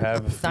 Do you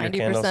have your 90%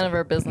 candles? of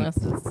our business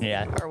is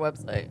Yeah. our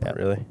website.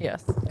 Really?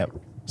 Yes. Yep.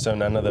 So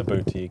none of the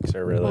boutiques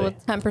are really. Well,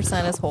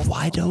 10% is wholesale.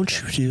 Why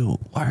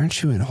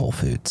aren't you in Whole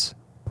Foods?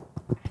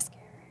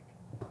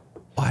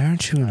 Why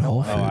aren't you in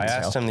Whole Foods? Oh, I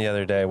asked him the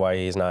other day why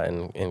he's not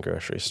in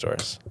grocery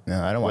stores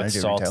No, I don't want with to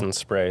do salts retail. and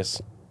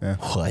sprays.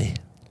 Why?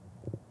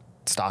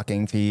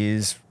 Stocking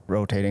fees,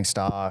 rotating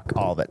stock,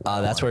 all of it.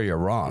 That's where you're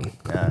wrong.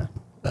 Yeah.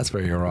 That's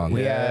where you're wrong.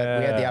 We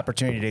had the Yeah.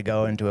 opportunity to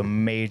go into a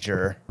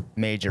major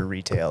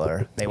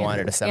retailer. They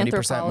wanted a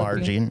 70%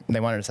 Anthropology. margin. They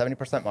wanted a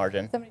 70%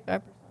 margin,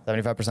 75%.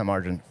 75%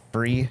 margin,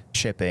 free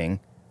shipping,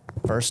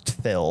 first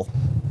fill,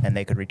 and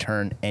they could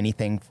return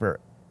anything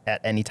at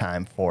any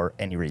time for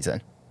any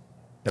reason.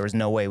 There was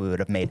no way we would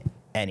have made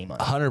any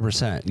money.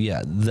 100%.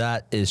 Yeah,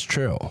 that is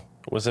true.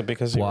 Was it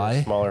because you were Why?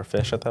 a smaller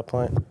fish at that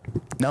point?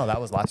 No, that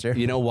was last year.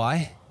 You know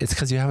why? It's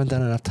because you haven't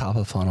done enough top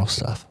of funnel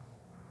stuff.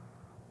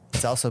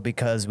 It's also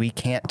because we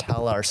can't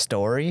tell our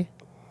story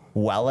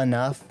well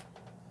enough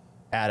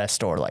at a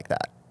store like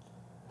that.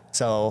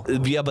 So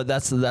Yeah, but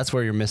that's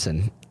where you're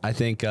missing. I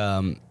think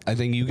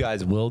you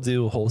guys will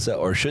do wholesale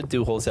or should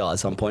do wholesale at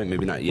some point.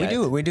 Maybe not yet.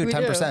 we do We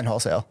 10%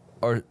 wholesale.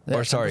 Or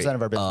Yeah, sorry, 10%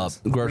 of our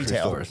business. grocery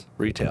Retail. stores,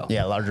 retail.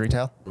 Yeah, large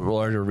retail.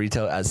 Larger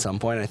retail at some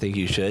point. I think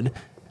you should.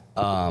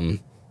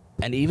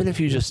 And even if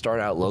you just start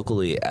out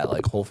locally at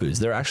like Whole Foods,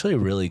 they're actually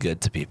really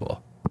good to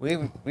people.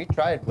 We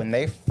tried when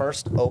they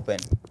first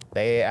opened.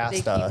 They asked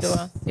came to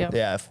us,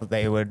 yeah.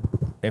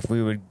 if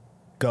we would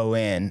go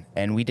in,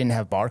 and we didn't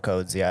have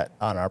barcodes yet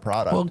on our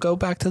product. Well, go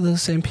back to the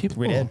same people.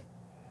 We did,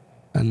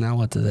 And now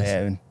what do they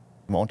say? and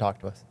won't talk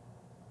to us.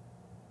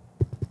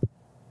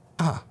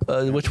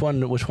 Which one?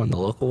 The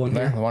local one Yeah,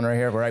 here? the one right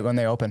here, right when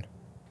they open.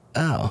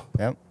 Oh.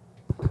 Yep.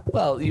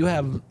 Well, you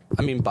have.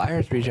 I mean,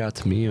 buyers reach out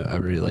to me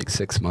every like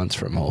 6 months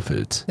from Whole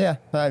Foods. Yeah,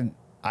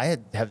 I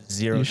have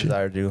zero You should-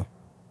 desire to do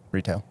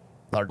retail,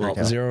 large Well,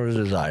 retail. zero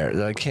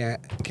desire. I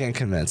can't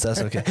convince. That's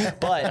okay.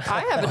 But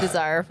I have a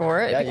desire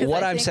for it. Yeah, because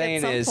what I I'm think saying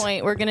at some is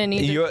point we're going to need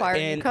to you're acquire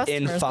new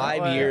customers. in that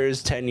 5 way.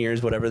 years, 10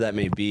 years, whatever that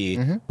may be,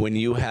 when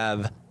you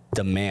have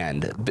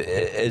demand,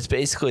 it's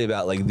basically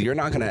about like you're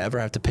not going to ever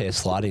have to pay a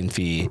slotting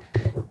fee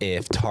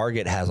if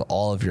Target has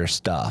all of your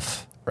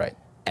stuff. Right.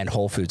 And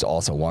Whole Foods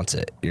also wants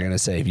it. You're going to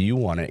say, if you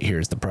want it,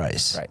 here's the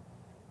price. Right.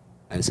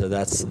 And so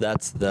that's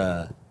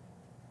the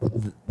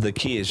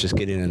key is just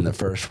getting in the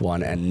first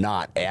one and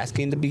not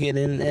asking to be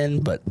getting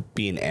in, but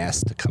being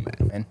asked to come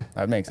in. And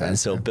that makes sense. And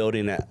so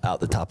building it out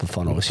the top of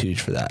funnel was huge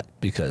for that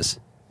because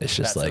it's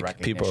just That's the like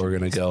people are recognition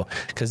going to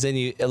go. Because then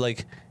you,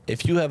 like,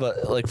 if you have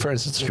for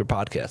instance, your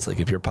podcast, like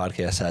if your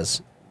podcast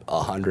has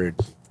 100,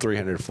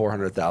 300,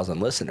 400,000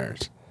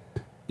 listeners,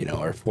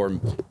 or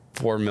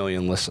 4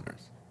 million listeners,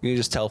 you can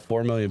just tell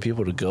 4 million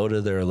people to go to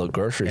their local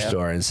grocery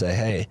store and say,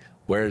 hey,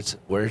 where's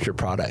your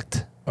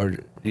product? Or,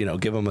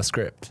 give them a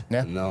script.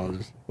 Yeah. And they'll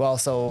just- Well,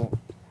 so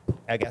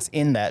I guess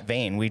in that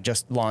vein, we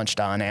just launched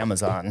on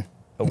Amazon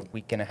a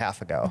week and a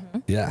half ago,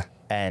 yeah.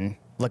 and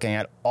looking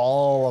at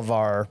all of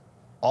our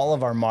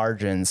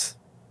margins.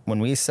 When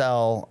we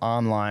sell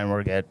online,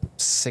 we get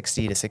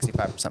 60 to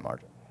 65%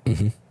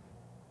 margin.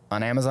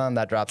 On Amazon,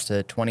 that drops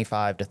to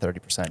 25 to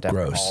 30% after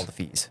Gross. all the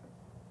fees.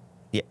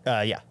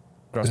 Yeah,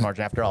 gross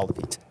margin after all the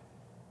fees,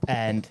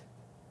 and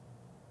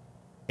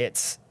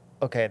it's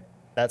okay.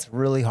 That's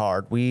really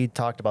hard. We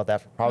talked about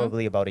that for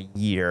probably about a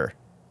year.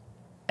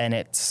 And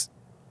it's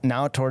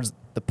now towards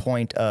the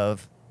point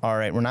of, all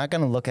right, we're not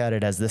going to look at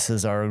it as this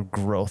is our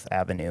growth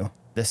avenue.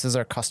 This is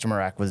our customer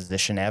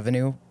acquisition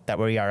avenue that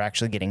we are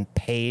actually getting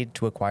paid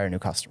to acquire new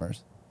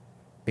customers.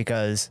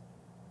 Because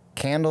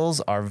candles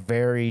are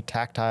very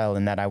tactile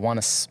in that I want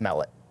to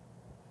smell it.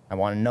 I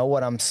want to know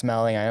what I'm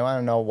smelling. I want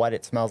to know what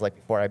it smells like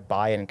before I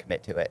buy it and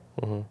commit to it.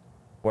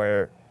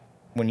 Where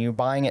when you're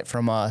buying it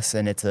from us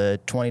and it's a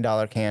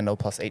 $20 candle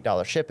plus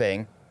 $8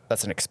 shipping,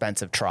 that's an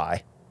expensive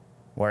try.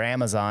 Where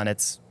Amazon,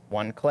 it's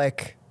one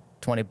click,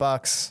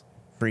 $20,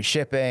 free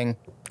shipping.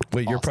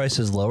 Wait, your Awesome. price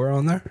is lower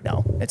on there?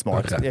 No, it's more.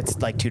 Okay. It's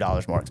like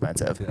 $2 more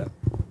expensive. Yeah.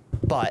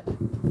 But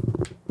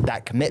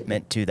that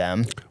commitment to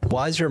them,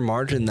 Why is your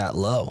margin that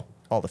low?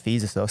 all the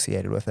fees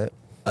associated with it.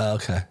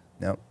 Okay.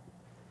 Nope.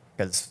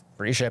 Because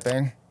free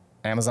shipping,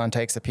 Amazon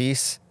takes a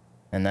piece,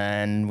 and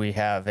then we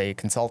have a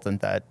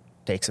consultant that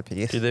takes a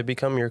piece. Do they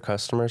become your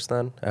customers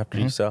then after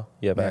you sell?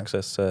 You have Yeah.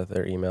 access to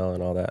their email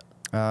and all that.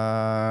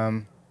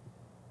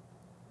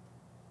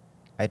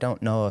 I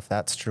don't know if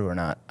that's true or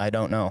not. I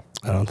don't know.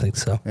 I don't think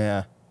so.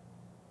 Yeah.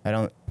 I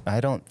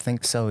don't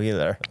think so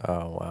either.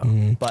 Oh wow.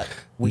 But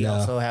we've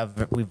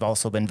No.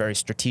 also been very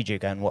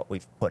strategic on what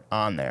we've put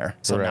on there.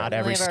 So Right. not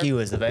every We have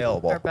SKU is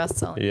available. Our best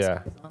selling. Yeah.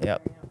 SKUs on there,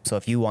 Yep. So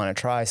if you want to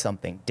try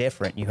something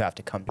different, you have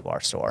to come to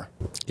our store.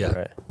 Yeah.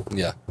 Right.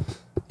 Yeah.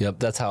 Yep.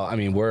 That's how, I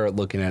mean, we're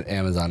looking at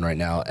Amazon right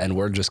now and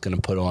we're just going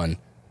to put on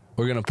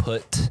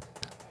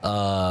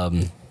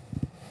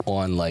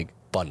like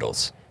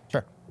bundles.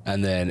 Sure.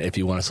 And then if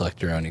you want to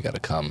select your own, you got to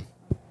come.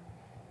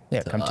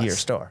 Yeah, come to your us.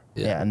 store.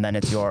 Yeah. Yeah, and then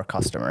it's your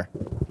customer.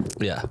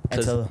 Yeah.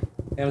 And 'Cause so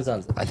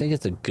Amazon's, I think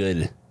it's a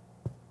good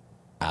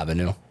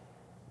avenue.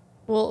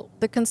 Well,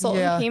 the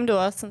consultant Yeah. came to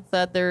us and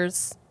said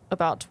there's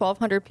about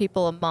 1,200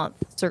 people a month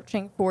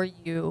searching for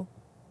you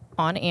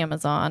on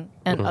Amazon,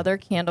 and other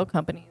candle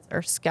companies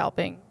are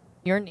scalping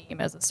your name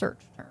as a search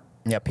term.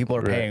 yeah, people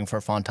are Right. paying for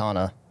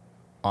Fontana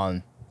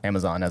on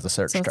Amazon as a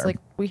search So it's term. like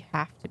we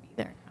have to be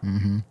there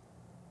now.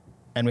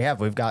 And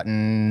we've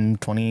gotten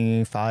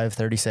 25,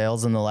 30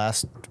 sales in the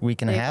last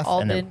week and a They've half, all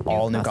and they're been new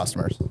all new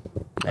customers.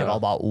 They've all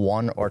bought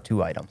 1 or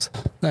 2 items.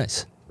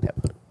 Nice. Yep.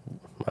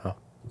 Wow.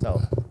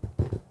 So,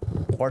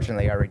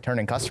 fortunately, our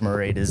returning customer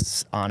rate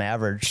is on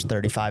average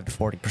 35 to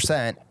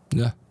 40%,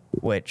 Yeah.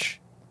 which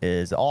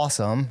is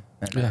awesome.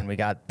 And Yeah. then we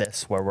got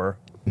this where we're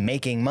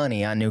making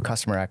money on new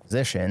customer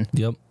acquisition.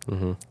 Yep.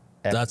 And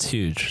That's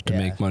huge to Yeah.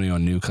 make money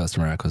on new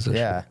customer acquisition.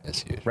 Yeah.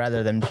 It's huge.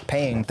 Rather than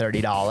paying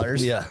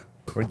 $30, Yeah.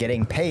 we're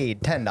getting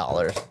paid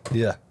 $10.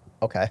 Yeah.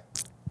 Okay.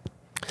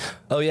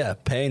 Oh yeah.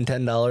 Paying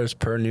 $10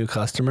 per new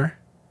customer.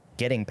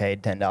 Getting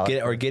paid $10.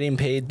 Getting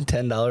paid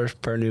 $10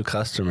 per new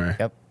customer.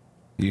 Yep.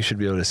 You should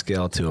be able to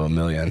scale to 1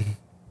 million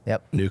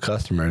Yep. new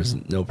customers,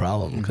 no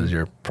problem, because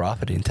you're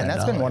profiting $10. And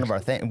that's been one of our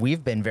things.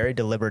 We've been very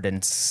deliberate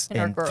in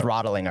our growth.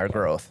 throttling our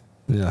growth.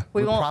 Yeah.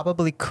 We won't.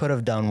 probably could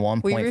have done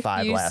We 1.5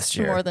 refuse last to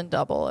year. more than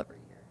double every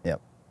year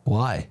Yep.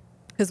 Why?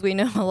 because we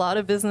know a lot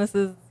of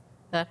businesses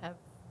that have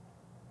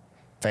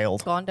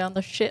Failed. gone down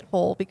the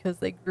shithole because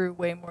they grew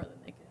way more than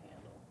they could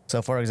handle.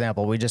 So, for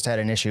example, we just had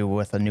an issue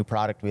with a new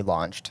product we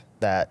launched.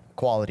 That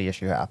quality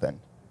issue happened.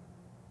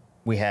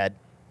 We had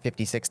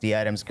 50, 60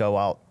 items go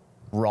out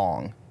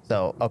wrong.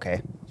 So,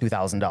 okay,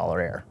 $2,000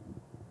 error.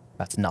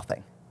 That's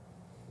nothing.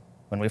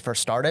 When we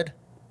first started,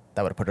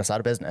 that would have put us out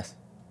of business.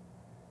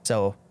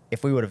 So,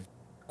 if we would have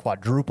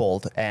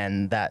quadrupled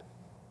and that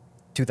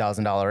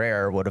 $2,000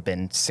 error would have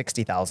been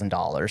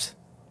 $60,000,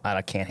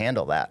 I can't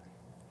handle that.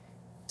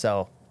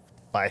 So,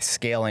 by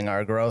scaling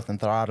our growth and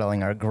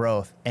throttling our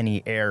growth,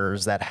 any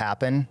errors that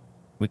happen,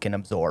 we can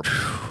absorb.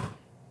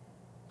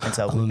 And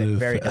so we've been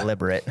very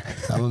deliberate.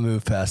 I'm a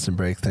move fast and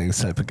break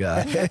things type of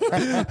guy.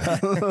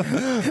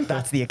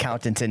 That's the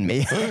accountant in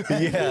me.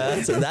 Yeah,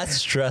 that's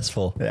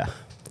stressful. Yeah.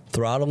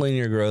 Throttling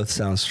your growth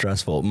sounds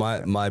stressful.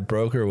 My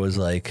broker was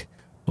like,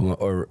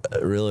 or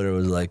realtor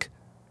was like,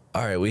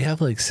 all right, we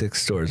have like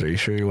 6 stores. Are you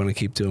sure you want to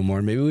keep doing more?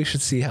 Maybe we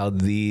should see how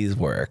these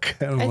work.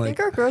 And I'm I like, think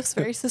our growth's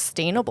very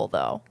sustainable,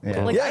 though.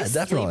 Yeah. Like, Yeah, I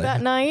definitely. sleep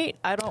at night.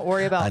 I don't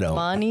worry about I don't.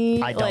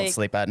 money. I don't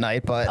sleep at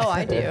night, but Oh,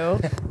 I do.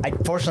 I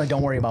fortunately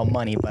don't worry about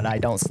money, but I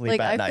don't sleep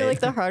Like, at I night. feel like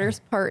the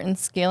hardest part in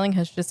scaling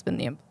has just been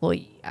the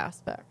employee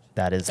aspect.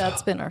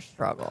 That's been our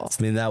struggle.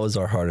 I mean, that was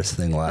our hardest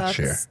thing last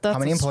year. That's How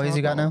many a employees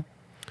you got struggle. now?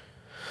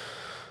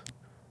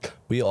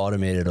 We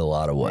automated a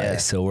lot of ways. Yeah.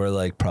 So we're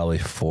like probably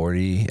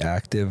 40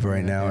 active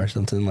right now or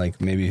something, like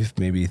maybe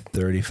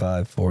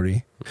 35,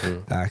 40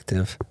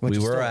 active. Which we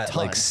is were still a at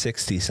ton. like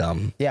 60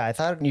 some. Yeah, I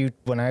thought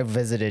when I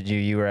visited you,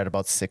 you were at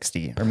about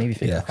 60 or maybe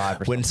 55 Yeah. or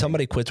something. When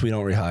somebody quits, we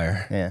don't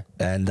rehire. Yeah.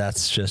 And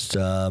that's just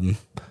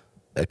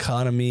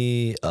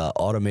economy,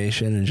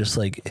 automation, and just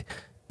like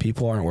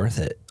people aren't worth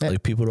it. Yeah.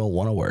 Like people don't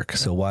want to work.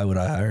 So why would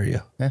I hire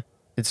you? Yeah,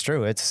 it's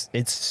true. It's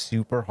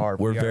super hard.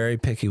 We're We are- very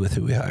picky with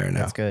who we hire now.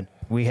 That's good.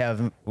 We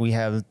have,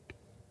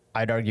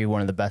 I'd argue,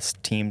 one of the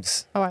best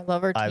teams. Oh, I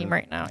love our team I'm-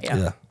 right now.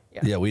 Yeah.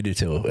 Yeah. Yeah, we do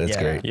too. It's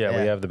Yeah. great. Yeah, Yeah.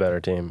 we have the better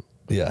team.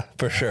 Yeah,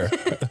 for sure.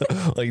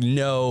 Like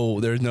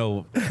there's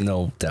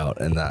no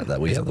doubt in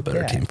that we have the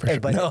better Yeah. team for Hey,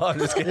 sure. but- No, I'm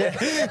just kidding.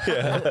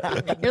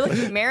 You're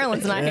lucky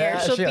Marilyn's not here.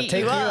 She'll she'll beat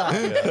take you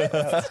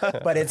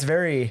up. But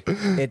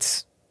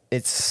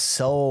it's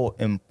so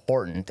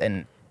important,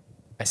 and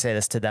I say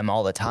this to them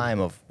all the time.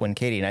 Of when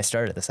Katie and I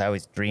started this, I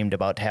always dreamed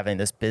about having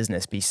this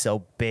business be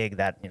so big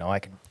that I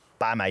can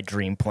buy my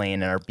dream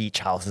plane and our beach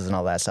houses and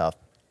all that stuff.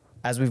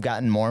 As we've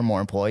gotten more and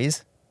more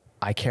employees,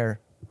 I care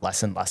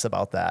less and less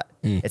about that.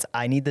 It's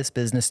I need this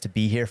business to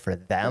be here for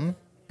them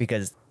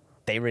because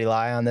they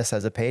rely on this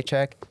as a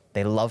paycheck.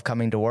 They love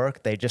coming to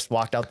work. They just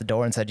walked out the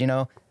door and said,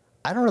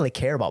 I don't really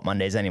care about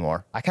Mondays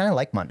anymore. I kind of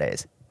like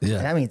Mondays. Yeah.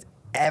 And that means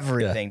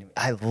everything.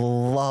 I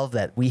love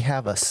that we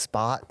have a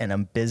spot and a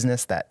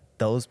business that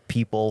those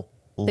people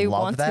They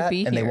love want to that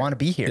be and they here. want to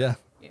be here. Yeah.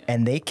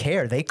 And they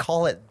care. They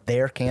call it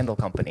their candle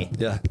company.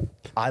 Yeah.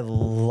 I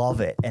love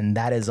it. And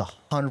that is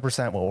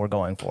 100% what we're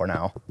going for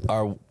now.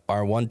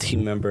 Our one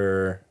team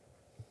member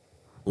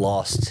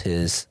lost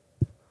his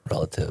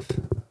relative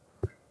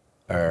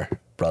or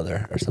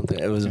brother or something.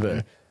 It was a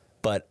bit,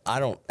 but I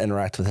don't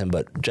interact with him.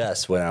 But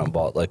Jess went out and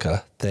bought like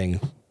a thing.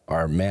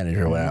 Our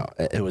manager went out.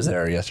 It was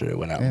there yesterday.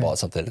 Went out and bought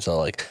something. So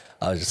like,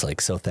 I was just like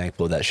so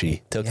thankful that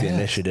she took the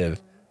initiative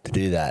to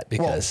do that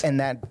because and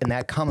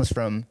that comes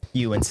from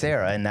you and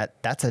Sarah, and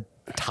that's a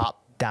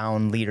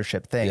top-down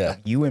leadership thing. Yeah.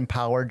 You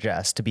empower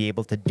Jess to be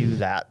able to do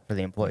that for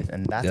the employees,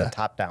 and that's a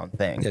top-down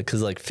thing. Yeah,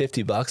 because like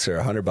 $50 or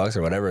 $100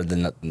 or whatever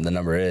the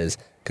number is,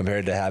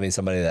 compared to having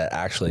somebody that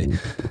actually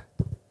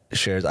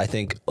shares. I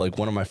think like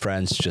one of my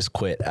friends just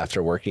quit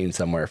after working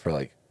somewhere for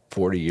like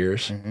 40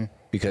 years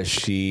because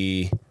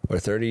or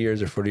 30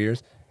 years or 40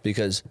 years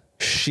because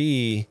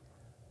she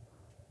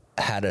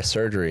had a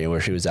surgery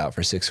where she was out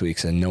for 6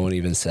 weeks and no one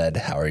even said,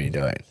 "How are you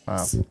doing?"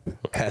 Wow.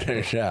 At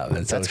her job.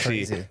 And so That's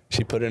crazy.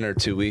 she put in her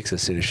 2 weeks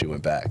as soon as she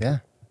went back. Yeah.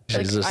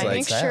 She's just I like,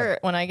 make sure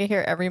when I get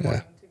here every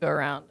morning to go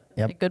around,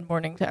 Yep. say good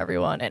morning to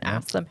everyone and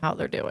ask them how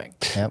they're doing.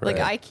 Yep. Like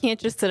Right. I can't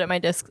just sit at my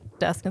desk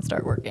and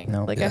start working.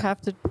 No. Like Yeah. I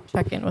have to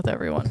check in with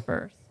everyone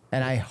first.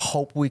 And I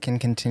hope we can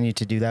continue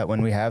to do that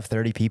when we have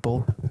 30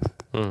 people.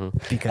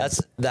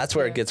 Because that's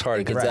where it gets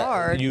hard It gets because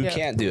hard, you yeah.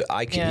 can't do.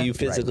 I can Yeah. you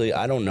physically.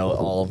 I don't know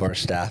all of our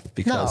staff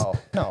because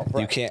No, you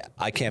right. can't.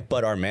 I can't,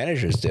 but our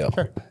managers do.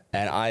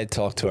 And I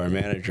talk to our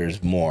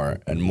managers more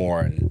and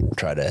more and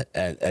try to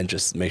and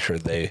just make sure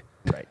they.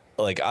 Right.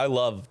 Like I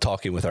love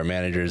talking with our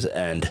managers,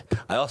 and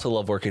I also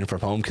love working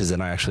from home because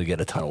then I actually get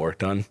a ton of work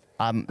done.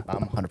 I'm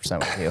 100%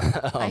 with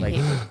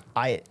you.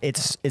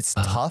 It's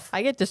tough,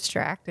 I get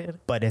distracted.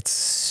 but it's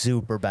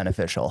super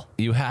beneficial.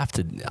 You have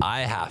to.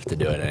 I have to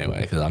do it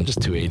anyway because I'm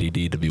just too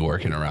ADD to be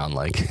working around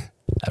like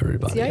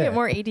everybody. See, I get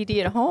more ADD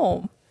at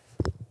home.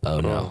 Oh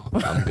no,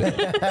 I'm good.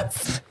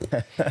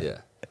 Yeah,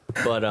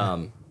 but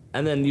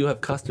and then you have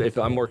custom. If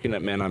I'm working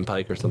at Manheim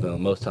Pike or something,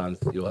 most times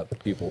you'll have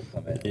people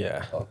come in. and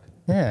Yeah. talk.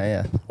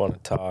 Yeah. Want to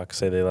talk?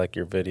 Say they like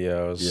your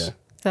videos. Yeah,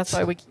 That's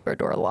why we keep our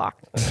door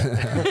locked.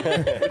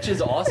 which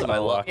is awesome. I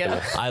love.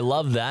 Yeah. I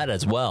love that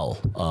as well.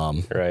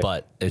 Right.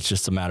 But it's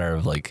just a matter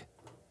of like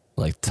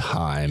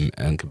time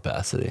and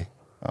capacity.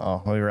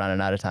 Oh, we're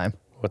running out of time.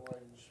 What?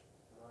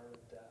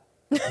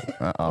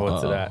 Uh-oh.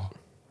 What's it at?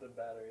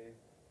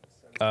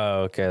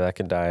 Oh, okay. That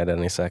could die at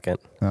any second.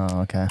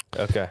 Oh, okay.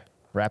 Okay.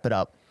 Wrap it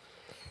up.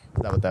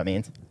 Is that what that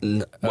means?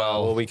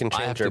 Well, we can I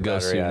have change to your go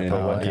battery soon out.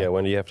 anyway. But when, yeah,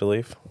 when do you have to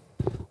leave?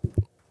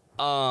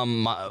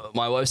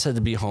 My wife said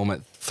to be home at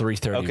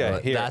 3:30. Okay,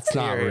 but here, that's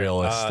not here.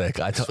 realistic.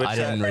 Switch I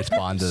didn't that-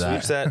 respond to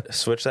that.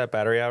 Switch that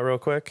battery out real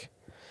quick.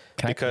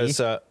 Can I Because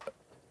pee?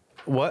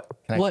 what?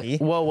 Can I What? pee?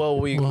 Well,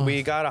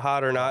 we got a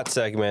hot or not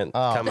segment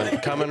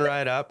coming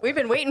right up. We've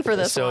been waiting for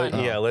this So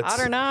one. yeah, let's Hot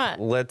or not.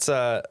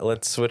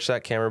 let's switch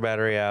that camera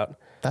battery out.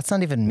 That's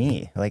not even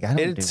me. Like, I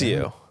don't It's do that.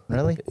 you.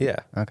 Really? Yeah,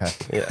 Okay.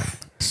 yeah.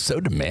 So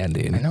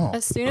demanding. I know.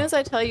 As soon as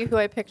I tell you who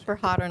I picked for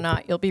hot or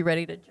not, you'll be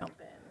ready to jump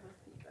in with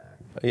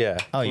feedback. Yeah.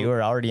 Oh, you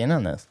were already in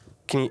on this.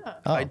 Can you?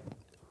 Oh.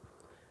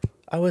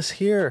 I was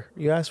here.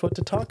 You asked what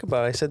to talk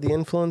about. I said the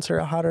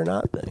influencer a hot or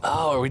not thing.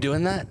 Oh, are we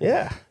doing that?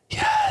 Yeah.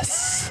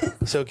 Yes.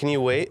 So can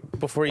you wait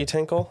before you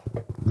tinkle?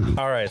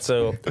 All right.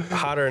 So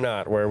hot or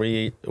not, where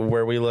we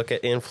look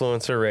at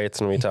influencer rates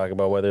and we talk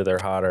about whether they're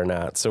hot or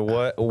not. So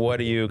what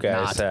do you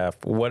guys have?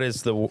 What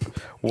is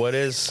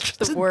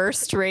The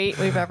worst rate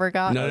we've ever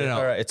gotten. No.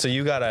 All right. So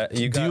you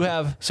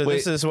have. So wait.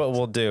 this is what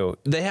we'll do.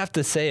 They have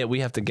to say it.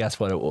 We have to guess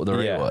what the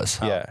rate was.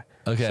 Yeah.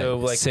 Okay. So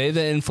like say the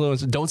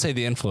influencer. Don't say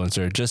the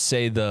influencer. Just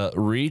say the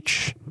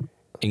reach,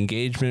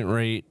 engagement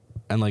rate,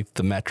 and like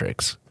the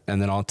metrics,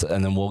 and then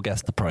and then we'll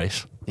guess the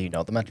price. Do you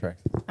know the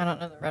metrics? I don't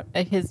know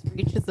his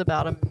reach is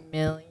about 1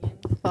 million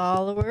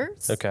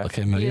followers. okay.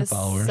 Okay, He million has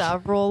followers.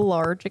 several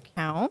large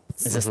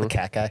accounts. Is this the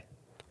cat guy?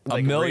 A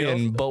Like million,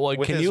 reels? but like,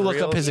 With can his you look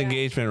up reels? his Yeah.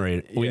 engagement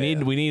rate? We Yeah.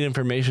 need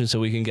information so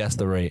we can guess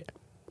the rate.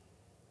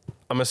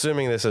 I'm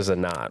assuming this is a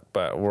not,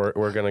 but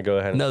we're gonna go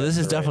ahead. And No, guess this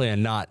is the rate. definitely a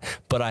not.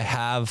 But I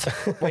have.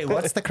 Wait,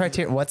 what's the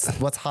criteria?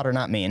 What's hot or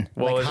not mean?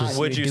 Well, Like, how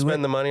would do you do spend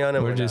it? the money on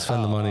it? Where'd you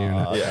spend the money or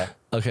not? Yeah.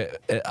 Okay,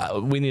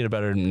 we need a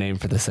better name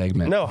for the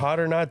segment. No, hot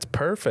or not's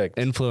perfect.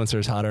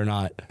 Influencers, hot or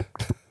not?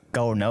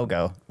 Go or no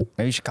go?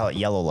 Maybe you should call it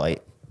yellow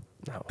light.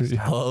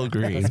 Yellow,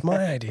 green. That's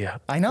my idea.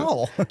 I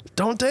know.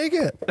 Don't take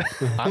it.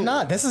 I'm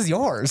not. This is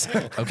yours.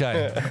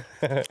 Okay,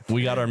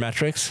 we got our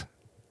metrics.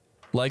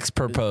 Likes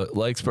per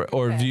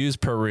or views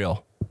per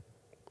reel.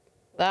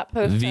 That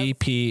post has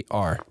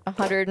VPR.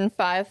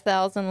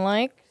 105,000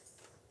 likes,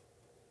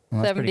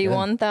 Well, that's pretty good.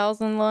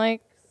 71,000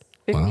 likes,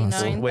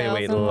 59,000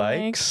 Wait,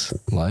 likes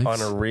Likes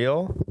on a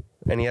reel,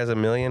 and he has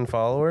 1 million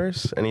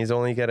followers, and he's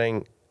only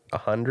getting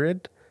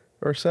 100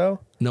 or so.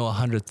 No,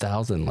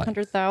 100,000 likes.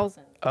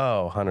 100,000.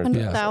 Oh, 100.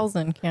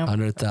 100,000 count.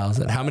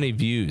 100,000. How many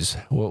views?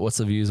 What's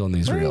the views on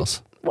these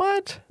reels?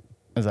 What?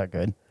 Is that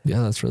good?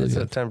 Yeah, that's really It's a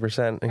good.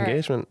 10%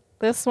 engagement.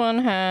 This one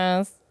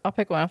has, I'll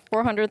pick one,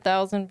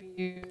 400,000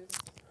 views.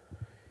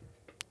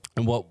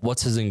 And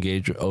what's his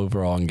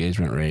overall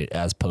engagement rate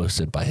as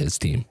posted by his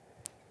team?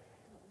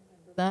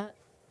 That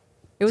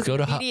it was Go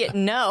to immediate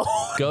no.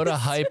 Go to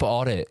Hype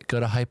Audit. Go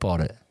to Hype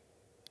Audit.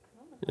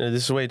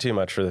 This is way too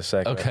much for this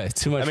segment. Okay,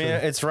 too much. I mean,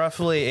 it's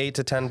roughly 8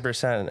 to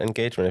 10%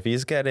 engagement. If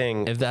he's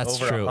getting, if that's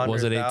over true,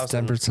 was it 8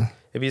 to 10%?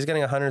 If he's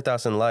getting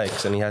 100,000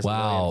 likes and he has a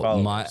million Wow,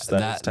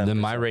 followers, then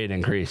my rate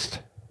increased.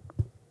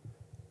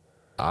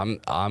 I'm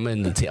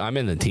in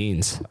the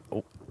teens.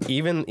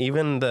 Even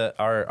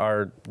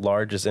our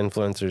largest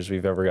influencers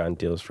we've ever gotten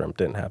deals from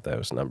didn't have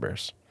those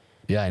numbers.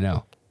 Yeah, I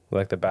know.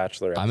 Like the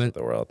Bachelorettes of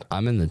the world.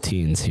 I'm in the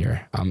teens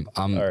here. I'm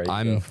All right,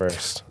 I'm go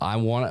first. I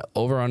want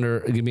over under.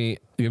 Give me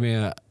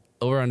a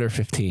over under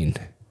 15.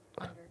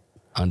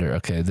 Under.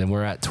 Okay, then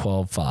we're at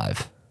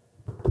 12.5.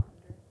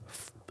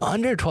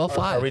 Under 12.5.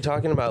 Are we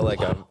talking about like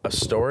a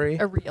story?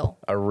 A reel.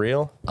 A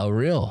reel? A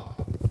reel.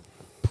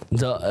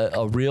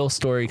 A real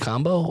story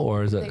combo,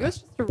 or is I it think it was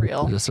just a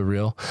reel. just a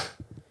reel?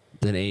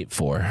 Then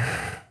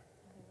 8.4.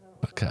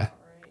 Okay.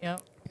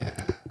 Yep.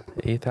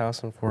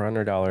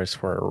 $8,400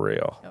 for a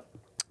reel. Yep.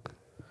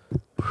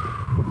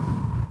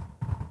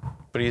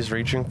 But he's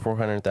reaching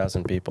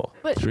 400,000 people.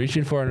 But It's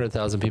reaching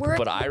 400,000 people, we're a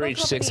but I candle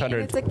reached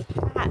company and 600. it's a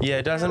cat. Yeah,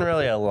 it doesn't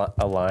really align.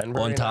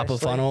 Very On top of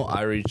nicely. funnel,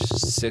 I reached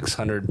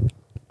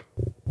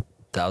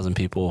 600,000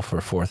 people for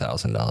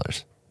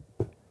 $4,000.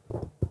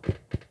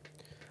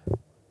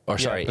 Or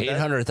sorry, but that-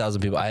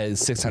 800,000 people. I had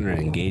 600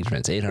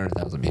 engagements.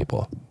 800,000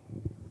 people.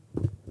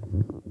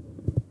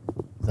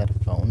 Is that a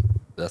phone?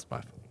 That's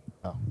my.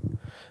 Oh.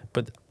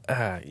 But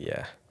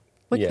yeah.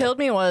 What Yeah. killed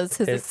me was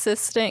his It-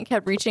 assistant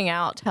kept reaching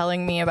out,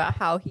 telling me about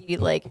how he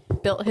like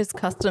built his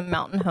custom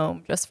mountain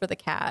home just for the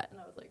cat, and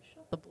I was like,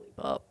 "Shut the bleep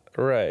up!"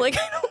 Right. Like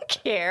I don't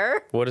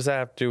care. What does that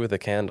have to do with a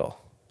candle?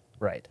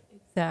 Right.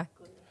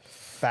 Exactly.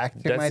 Back to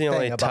That's my the only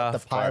thing about the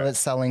tough part. pilot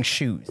selling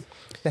shoes.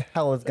 The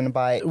hell is going to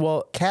buy?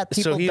 Well, cat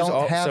people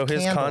don't have so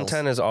his candles.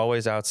 content is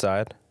always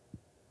outside.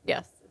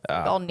 Yes. It's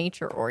like all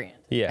nature oriented.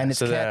 Yeah, And it's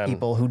so cat then,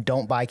 people who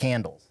don't buy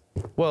candles.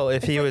 Well,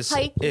 if he like was,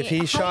 hiking- if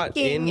he shot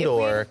hiking, if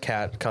indoor we-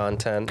 cat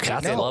content,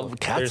 Cats No. love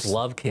There's-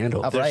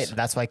 candles. Right.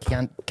 That's why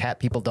cat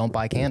people don't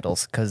buy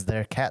candles because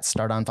their cats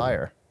start on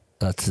fire.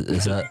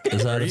 Is that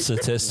a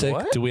statistic?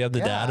 What? Do we have the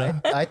data?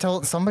 I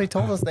told somebody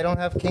told us they don't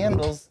have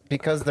candles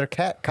because their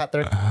cat caught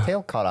their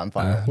tail caught on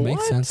fire.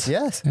 Makes sense.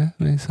 Yes. Yeah,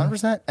 makes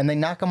sense. 100%. And they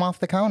knock them off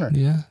the counter.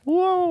 Yeah.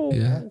 whoa,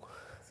 Yeah.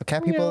 So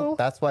cat people,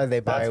 that's why they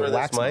buy that's where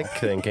wax this mic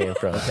thing came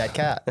from. That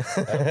cat.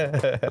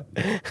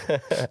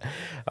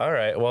 All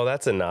right, well,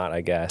 that's a knot, I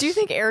guess. Do you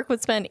think Eric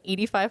would spend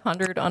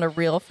 $8,500 on a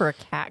reel for a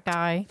cat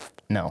guy?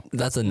 No.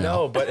 That's a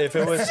No, no. but if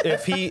it was,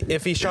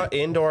 if he shot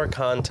indoor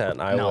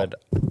content, I No. would.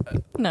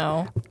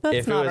 No, that's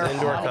If it not was our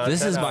indoor model. content,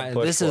 This is I'll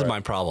push this is for it. my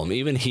problem.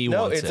 Even he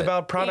No, wants it's it.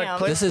 about product Damn.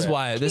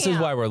 placement. This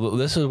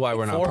is why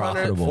we're not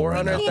 400 profitable.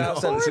 right now. He can't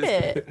 400,000 afford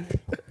it.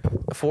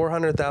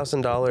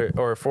 $400,000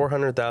 or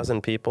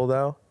 400,000 people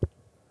though.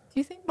 Do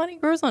you think money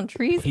grows on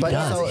trees? He But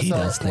does. He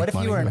does think what if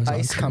money you were an grows on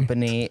ice trees.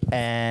 company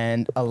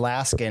and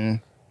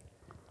Alaskan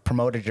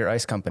promoted your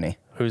ice company?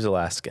 Who's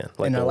Alaskan?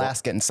 Like An the-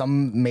 Alaskan,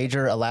 some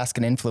major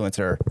Alaskan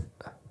influencer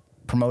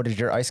promoted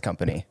your ice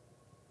company.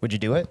 Would you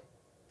do it?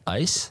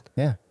 Ice?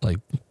 Yeah. Like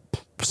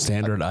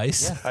standard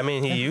ice? I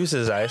mean, he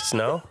uses ice.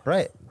 No,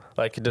 Right.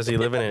 like, does he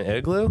live in an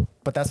igloo?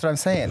 But that's what I'm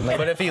saying. Like,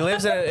 But if he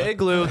lives in an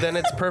igloo, then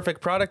it's perfect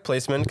product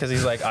placement because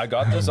he's like, I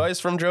got this ice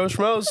from Joe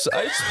Schmo's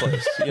ice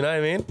place. You know what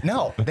I mean?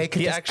 no, they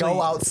could He just actually-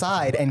 go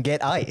outside and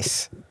get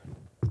ice.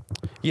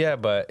 Yeah,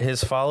 but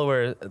his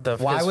followers,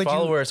 Why his would you-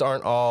 followers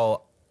aren't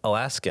all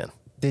Alaskan.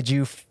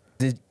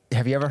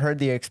 Have you ever heard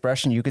the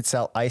expression "you could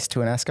sell ice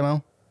to an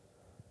Eskimo"?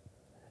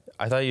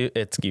 I thought you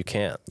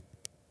can't.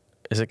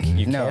 Is it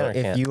you No, can or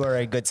if can't? you are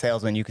a good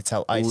salesman, you could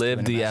sell ice. Live to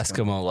an the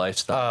Eskimo. Eskimo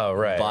lifestyle. Oh,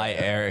 right. Buy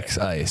Eric's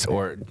ice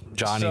or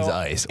Johnny's So,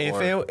 ice. If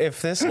or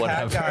if this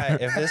cat guy,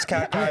 if this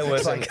cat guy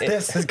was Like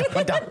this is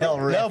going downhill.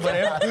 no, but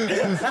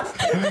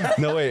if,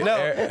 no wait. no,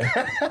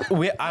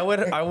 I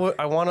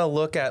want to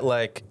look at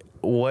like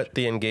what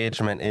the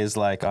engagement is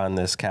like on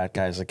this cat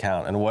guy's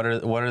account and what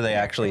are they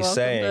actually You're welcome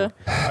saying?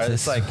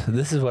 It's like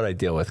this is what I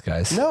deal with,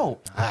 guys. no,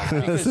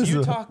 because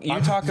you talk You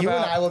and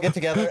I about will get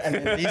together, and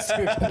then these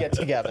two can get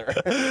together.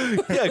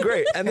 Yeah,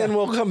 great. And then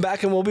we'll come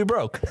back and we'll be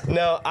broke.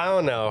 no. I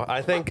don't know.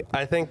 I think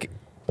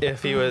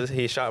if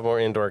he shot more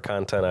indoor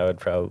content, I would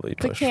probably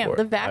The push camp, for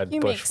the it. I'd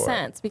vacuum push makes for it.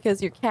 sense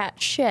because your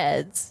cat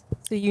sheds,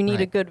 so you need a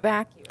Right. good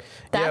vacuum.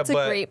 That's a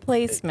but- great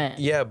placement.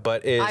 Yeah,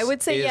 but I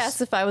would say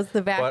yes if I was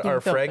the vacuum But are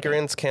company.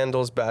 fragrance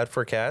candles bad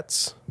for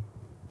cats?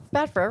 It's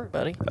bad for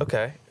everybody.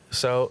 Okay.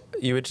 So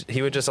he would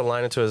just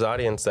align it to his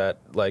audience that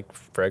like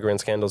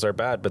fragrance candles are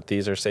bad, but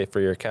these are safe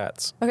for your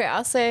cats. Okay,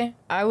 I'll say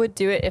I would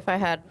do it if I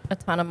had a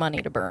ton of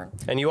money to burn.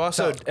 And you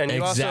also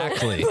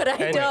Exactly. But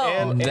I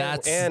don't.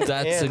 That's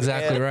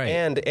exactly right.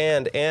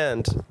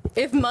 And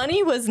If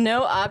money was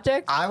no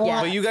object, I want-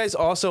 yes. but you guys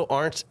also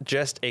aren't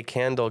just a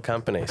candle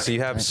company. So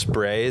you have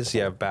sprays,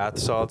 you have bath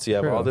salts, you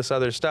have all this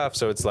other stuff.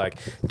 So it's like,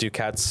 do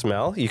cats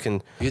smell? You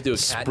can You do a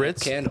catnip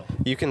spritz candle.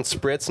 You can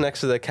spritz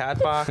next to the cat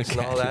box and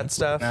all that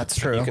stuff. That's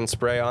true. You can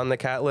spray on the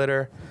cat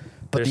litter.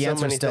 But There's the so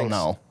answer many is still things.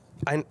 no.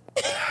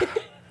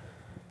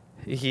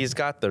 He's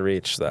got the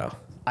reach though.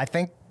 I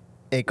think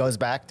it goes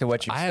back to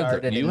what you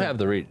started. You have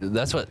the reach.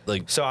 That's what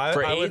like. So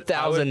for I would-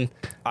 8,000.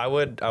 I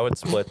would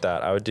split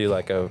that. I would do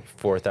like a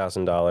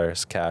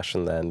 $4,000 cash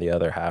and then the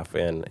other half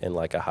in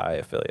like a high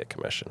affiliate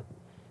commission.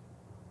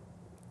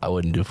 I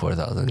wouldn't do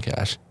 4,000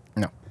 cash.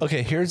 No.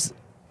 Okay, here's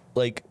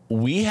like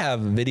we have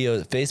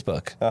videos.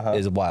 Facebook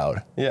is wild.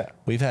 Yeah.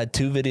 We've had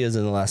 2 videos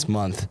in the last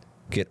month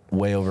get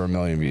way over 1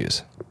 million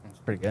views. It's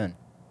pretty good.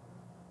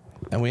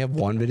 And we have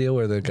one video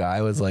where the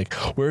guy was like,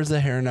 "Where's the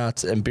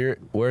hairnets and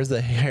beard? Where's the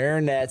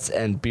hairnets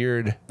and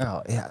beard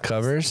Oh, yeah.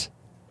 covers?"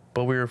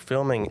 But we were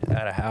filming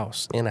at a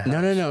house in a house.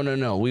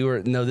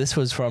 No. This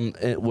was from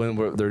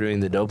when they're doing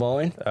the dough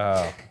balling.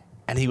 Oh.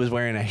 And he was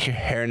wearing a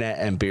hairnet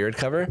and beard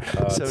cover.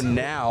 So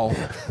now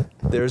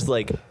there's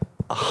like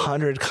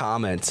 100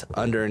 comments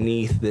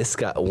underneath this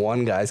guy,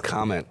 one guy's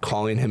comment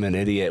calling him an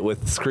idiot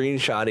with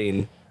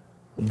screenshotting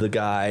the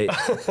guy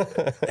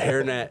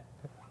hairnet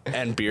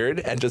and beard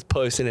and just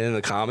posting it in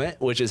the comment,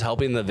 which is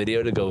helping the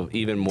video to go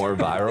even more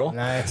viral.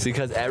 Nice.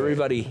 Because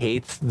everybody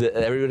hates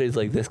everybody's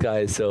like, this guy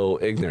is so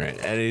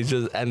ignorant,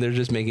 and they're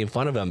just making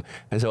fun of him,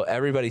 and so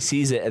everybody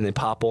sees it and they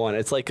pop on.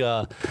 It's like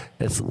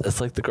it's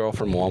like the girl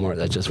from Walmart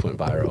that just went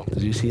viral.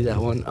 Did you see that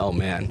one? Oh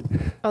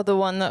man. Oh, the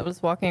one that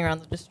was walking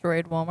around the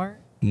destroyed Walmart?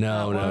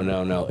 No.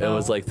 It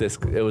was like this.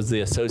 It was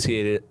the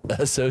associate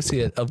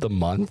of the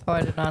month Oh,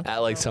 I did not. at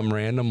like some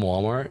random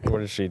Walmart. What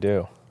did she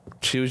do?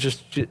 It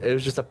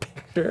was just a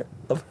picture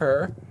of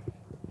her,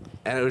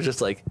 and it was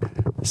just like,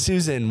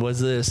 Susan was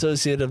the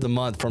associate of the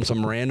month from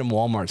some random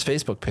Walmart's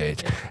Facebook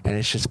page, and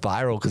it's just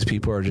viral because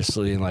people are just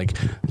like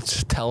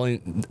just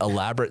telling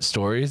elaborate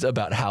stories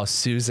about how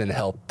Susan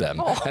helped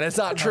them, and it's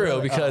not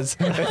true because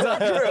it's not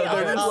true.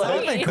 They're just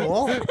like, That'd be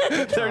cool.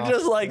 they're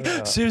just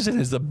like, Susan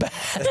is the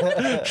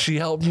best. She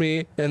helped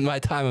me in my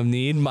time of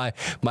need. My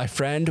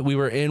friend, we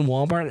were in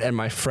Walmart and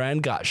my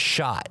friend got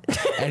shot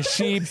and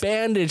she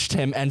bandaged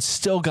him and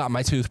still got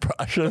my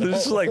toothbrush. It's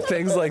just like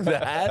things like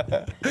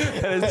that.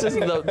 And it's just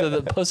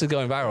the post is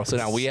going viral. So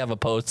now we have a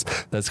post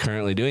that's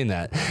currently doing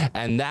that,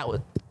 and that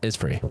is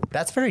free.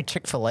 That's very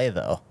Chick-fil-A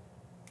though.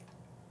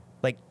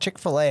 Like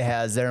Chick-fil-A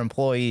has their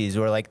employees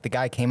where like the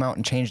guy came out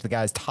and changed the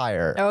guy's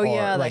tire. Oh, or,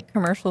 yeah, like that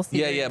commercial scene.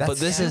 Yeah, that's but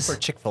this is for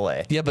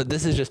Chick-fil-A. Yeah, but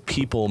this is just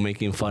people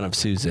making fun of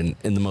Susan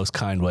in the most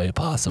kind way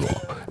possible,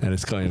 and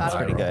it's going That's viral.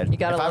 pretty good. You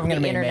gotta if I'm love gonna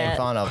the be made internet.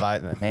 fun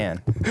of,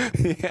 man,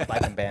 I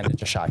can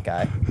bandage a shot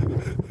guy.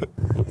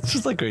 It's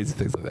just like crazy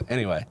things like that.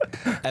 Anyway,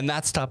 and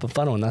that's top of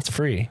funnel, and that's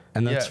free,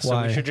 and that's So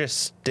why we should just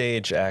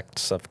stage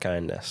acts of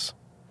kindness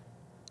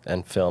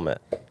and film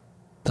it.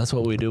 that's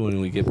what we do when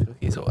we give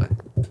cookies away.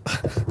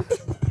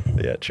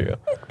 Yeah, true.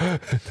 All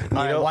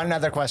right, one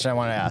other question I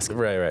want to ask.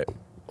 Right.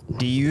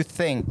 Do you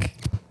think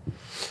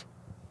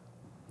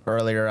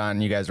earlier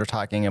on you guys were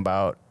talking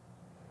about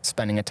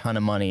spending a ton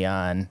of money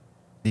on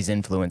these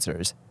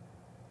influencers?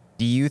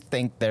 Do you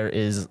think there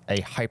is a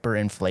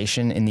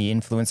hyperinflation in the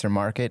influencer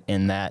market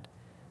in that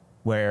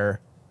where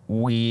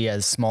we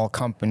as small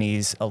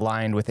companies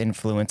aligned with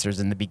influencers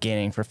in the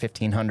beginning for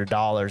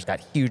 $1,500 got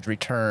huge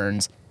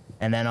returns,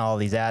 and then all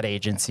these ad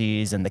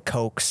agencies and the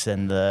Cokes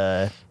and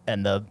the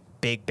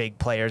big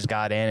players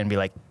got in and be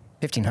like,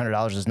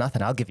 $1,500 is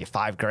nothing. I'll give you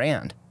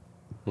 $5,000.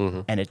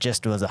 Mm-hmm. And it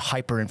just was a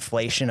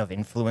hyperinflation of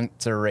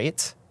influencer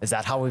rates. Is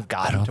that how we've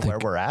gotten to where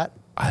we're at?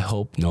 I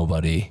hope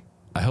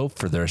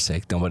for their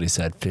sake, nobody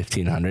said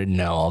 1,500.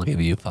 No, I'll give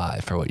you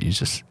 5 for what you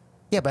just.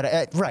 Yeah,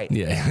 but right.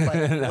 Yeah.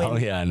 But No,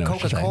 when yeah, I know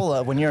what you're saying.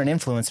 Coca-Cola, when you're an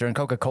influencer and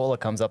Coca-Cola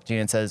comes up to you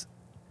and says,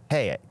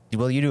 "Hey,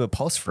 will you do a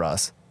post for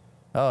us?"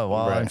 Oh,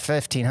 well, Right. on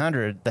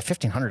 $1,500, the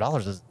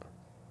 $1,500 is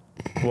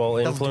Well,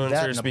 They'll do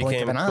that in influencers a blink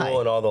became of cool, an eye.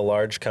 and all the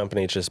large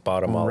companies just bought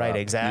them all right. up.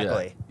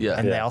 Exactly. Yeah,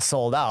 And yeah. they all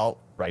sold out,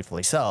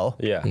 rightfully so.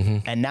 Yeah,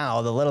 And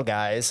now the little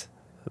guys,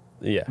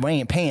 yeah. we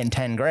ain't paying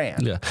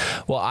 $10,000. Yeah.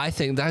 Well, I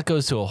think that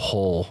goes to a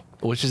whole,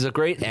 which is a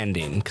great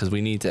ending because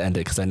we need to end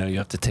it because I know you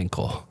have to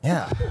tinkle.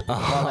 Yeah. Well,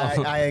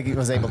 I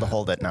was able to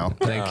hold it now.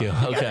 Thank you.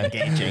 Okay.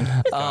 Engaging.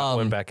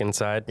 Went back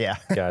inside. Yeah.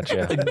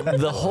 Gotcha.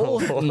 The whole,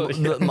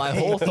 my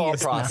whole thought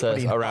He's not process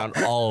putting- around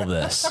all of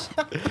this.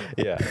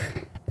 Yeah.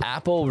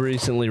 Apple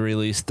recently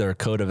released their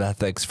code of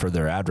ethics for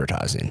their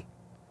advertising.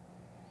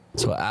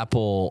 So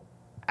Apple's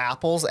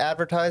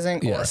advertising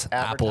yes, or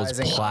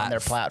advertising on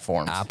their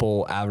platforms?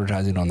 Apple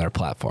advertising on their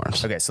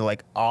platforms. Okay, so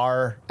like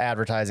our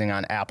advertising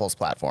on Apple's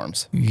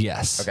platforms.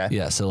 Yes. Okay.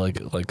 Yeah. So like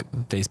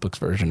Facebook's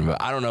version of it.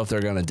 I don't know if they're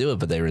gonna do it,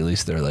 but they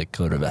released their like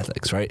code of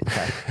ethics, right?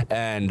 Okay.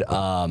 And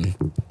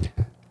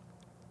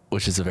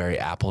which is a very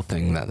Apple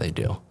thing that they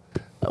do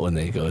when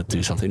they go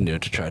do something new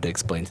to try to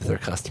explain to their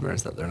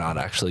customers that they're not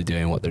actually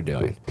doing what they're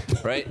doing,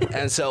 right?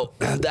 And so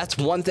that's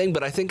one thing,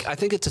 but I think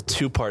it's a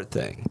two-part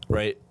thing,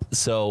 right?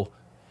 So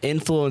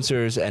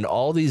influencers and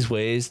all these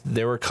ways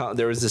there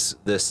was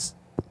this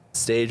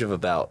stage of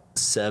about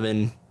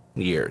 7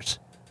 years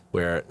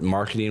where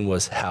marketing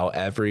was how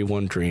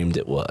everyone dreamed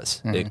it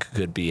was. It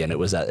could be, and it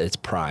was at its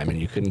prime, and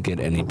you couldn't get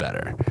any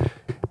better.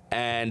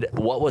 And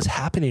what was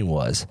happening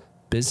was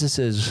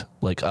businesses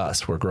like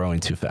us were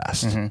growing too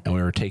fast, and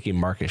we were taking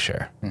market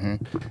share.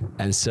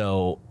 And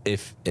so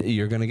if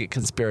you're going to get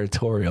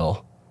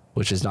conspiratorial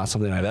which is not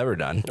something I've ever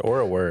done. Or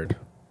a word.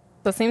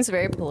 That seems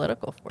very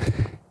political for you.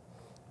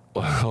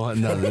 Well,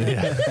 no,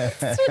 yeah.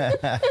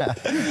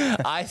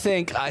 I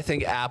think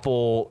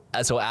Apple.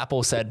 So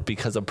Apple said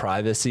because of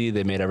privacy,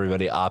 they made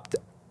everybody opt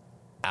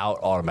out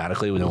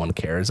automatically. No one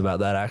cares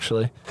about that.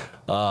 Actually,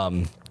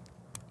 I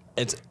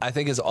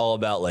think it's all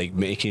about like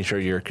making sure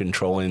you're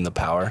controlling the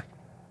power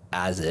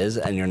as is,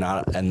 and you're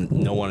not, and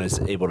no one is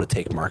able to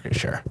take market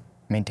share.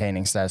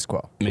 Maintaining status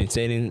quo.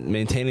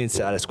 Maintaining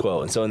status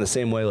quo. And so in the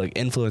same way, like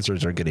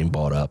influencers are getting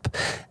bought up,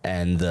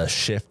 and the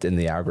shift in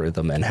the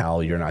algorithm and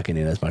how you're not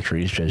getting as much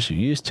reach as you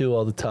used to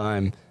all the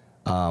time.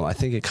 I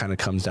think it kind of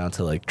comes down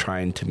to like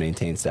trying to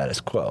maintain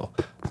status quo.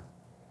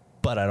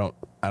 But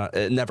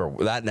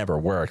that never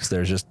works.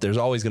 There's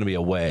always going to be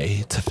a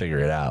way to figure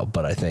it out.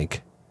 But I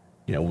think,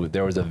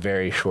 there was a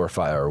very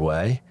surefire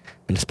way.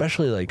 And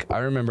especially like, I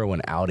remember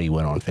when Audi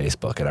went on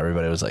Facebook and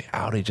everybody was like,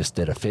 Audi just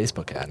did a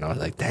Facebook ad. And I was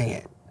like, dang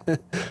it.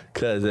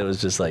 Because it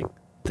was just like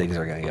things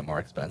are going to get more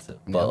expensive.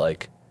 But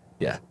like,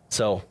 yeah.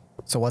 So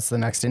what's the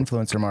next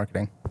influencer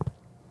marketing?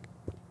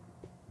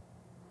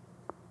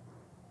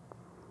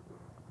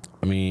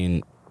 I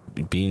mean,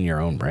 being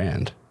your own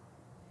brand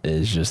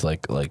is just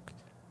like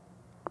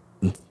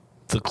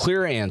the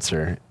clear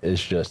answer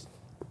is just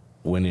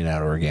winning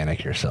out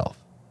organic yourself.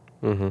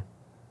 Mm-hmm.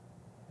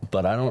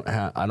 But I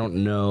don't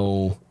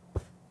know.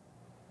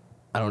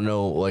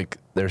 Like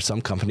there's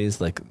some companies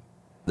that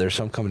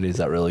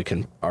really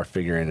are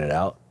figuring it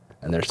out,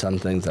 and there's some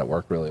things that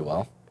work really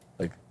well.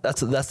 Like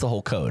that's the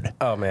whole code.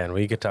 Oh man,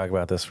 we could talk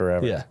about this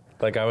forever. Yeah.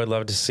 Like I would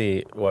love to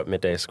see what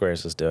Midday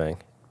Squares is doing,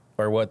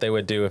 or what they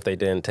would do if they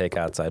didn't take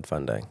outside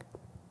funding.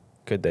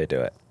 Could they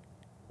do it?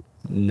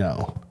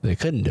 No, they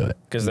couldn't do it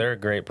because they're a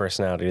great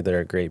personality.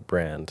 They're a great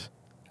brand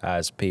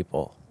as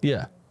people.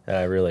 Yeah. And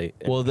I really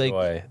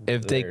enjoy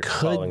if they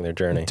following their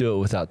journey. Do it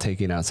without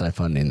taking outside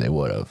funding, they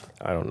would have.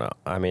 I don't know.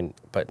 I mean,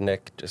 but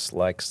Nick just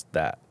likes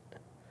that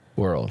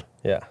world.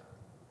 Yeah.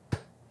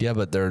 Yeah,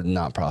 but they're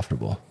not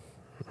profitable.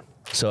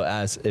 So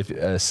as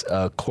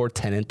a core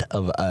tenet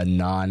of a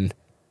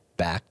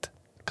non-backed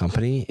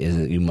company is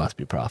that you must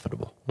be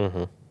profitable.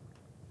 Mm-hmm.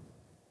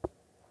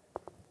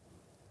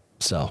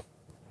 So,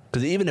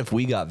 because even if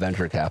we got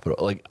venture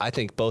capital, like I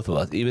think both of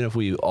us, even if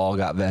we all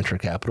got venture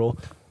capital,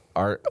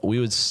 we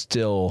would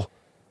still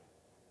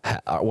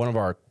one of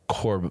our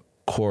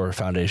core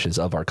foundations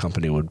of our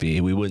company would be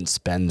we wouldn't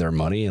spend their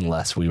money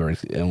unless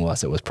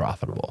it was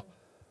profitable,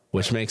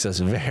 which makes us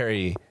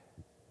very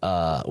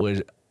but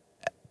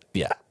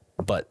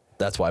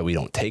that's why we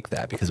don't take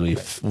that, because we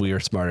are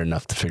smart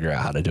enough to figure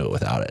out how to do it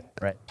without it.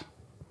 Right.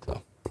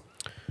 So,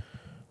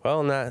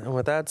 well, and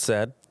with that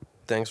said,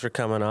 thanks for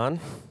coming on.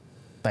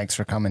 Thanks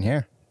for coming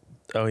here.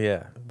 Oh,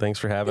 yeah. Thanks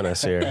for having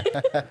us here.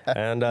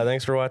 And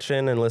thanks for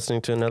watching and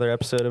listening to another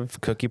episode of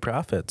Cookie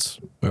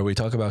Profits. Where we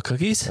talk about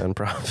cookies and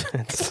profits.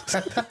 It's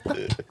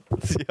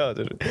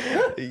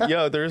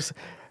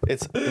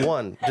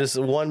just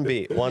one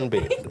beat.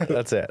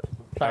 That's it.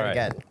 Try it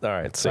again. All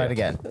right. Try it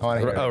again. I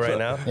want to hear it. Right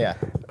now? Yeah.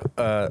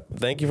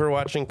 Thank you for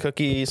watching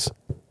Cookies.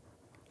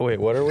 Wait,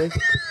 what are we?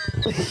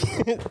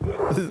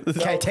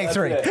 Okay, take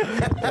 3.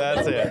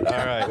 That's it.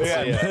 All right.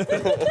 See ya.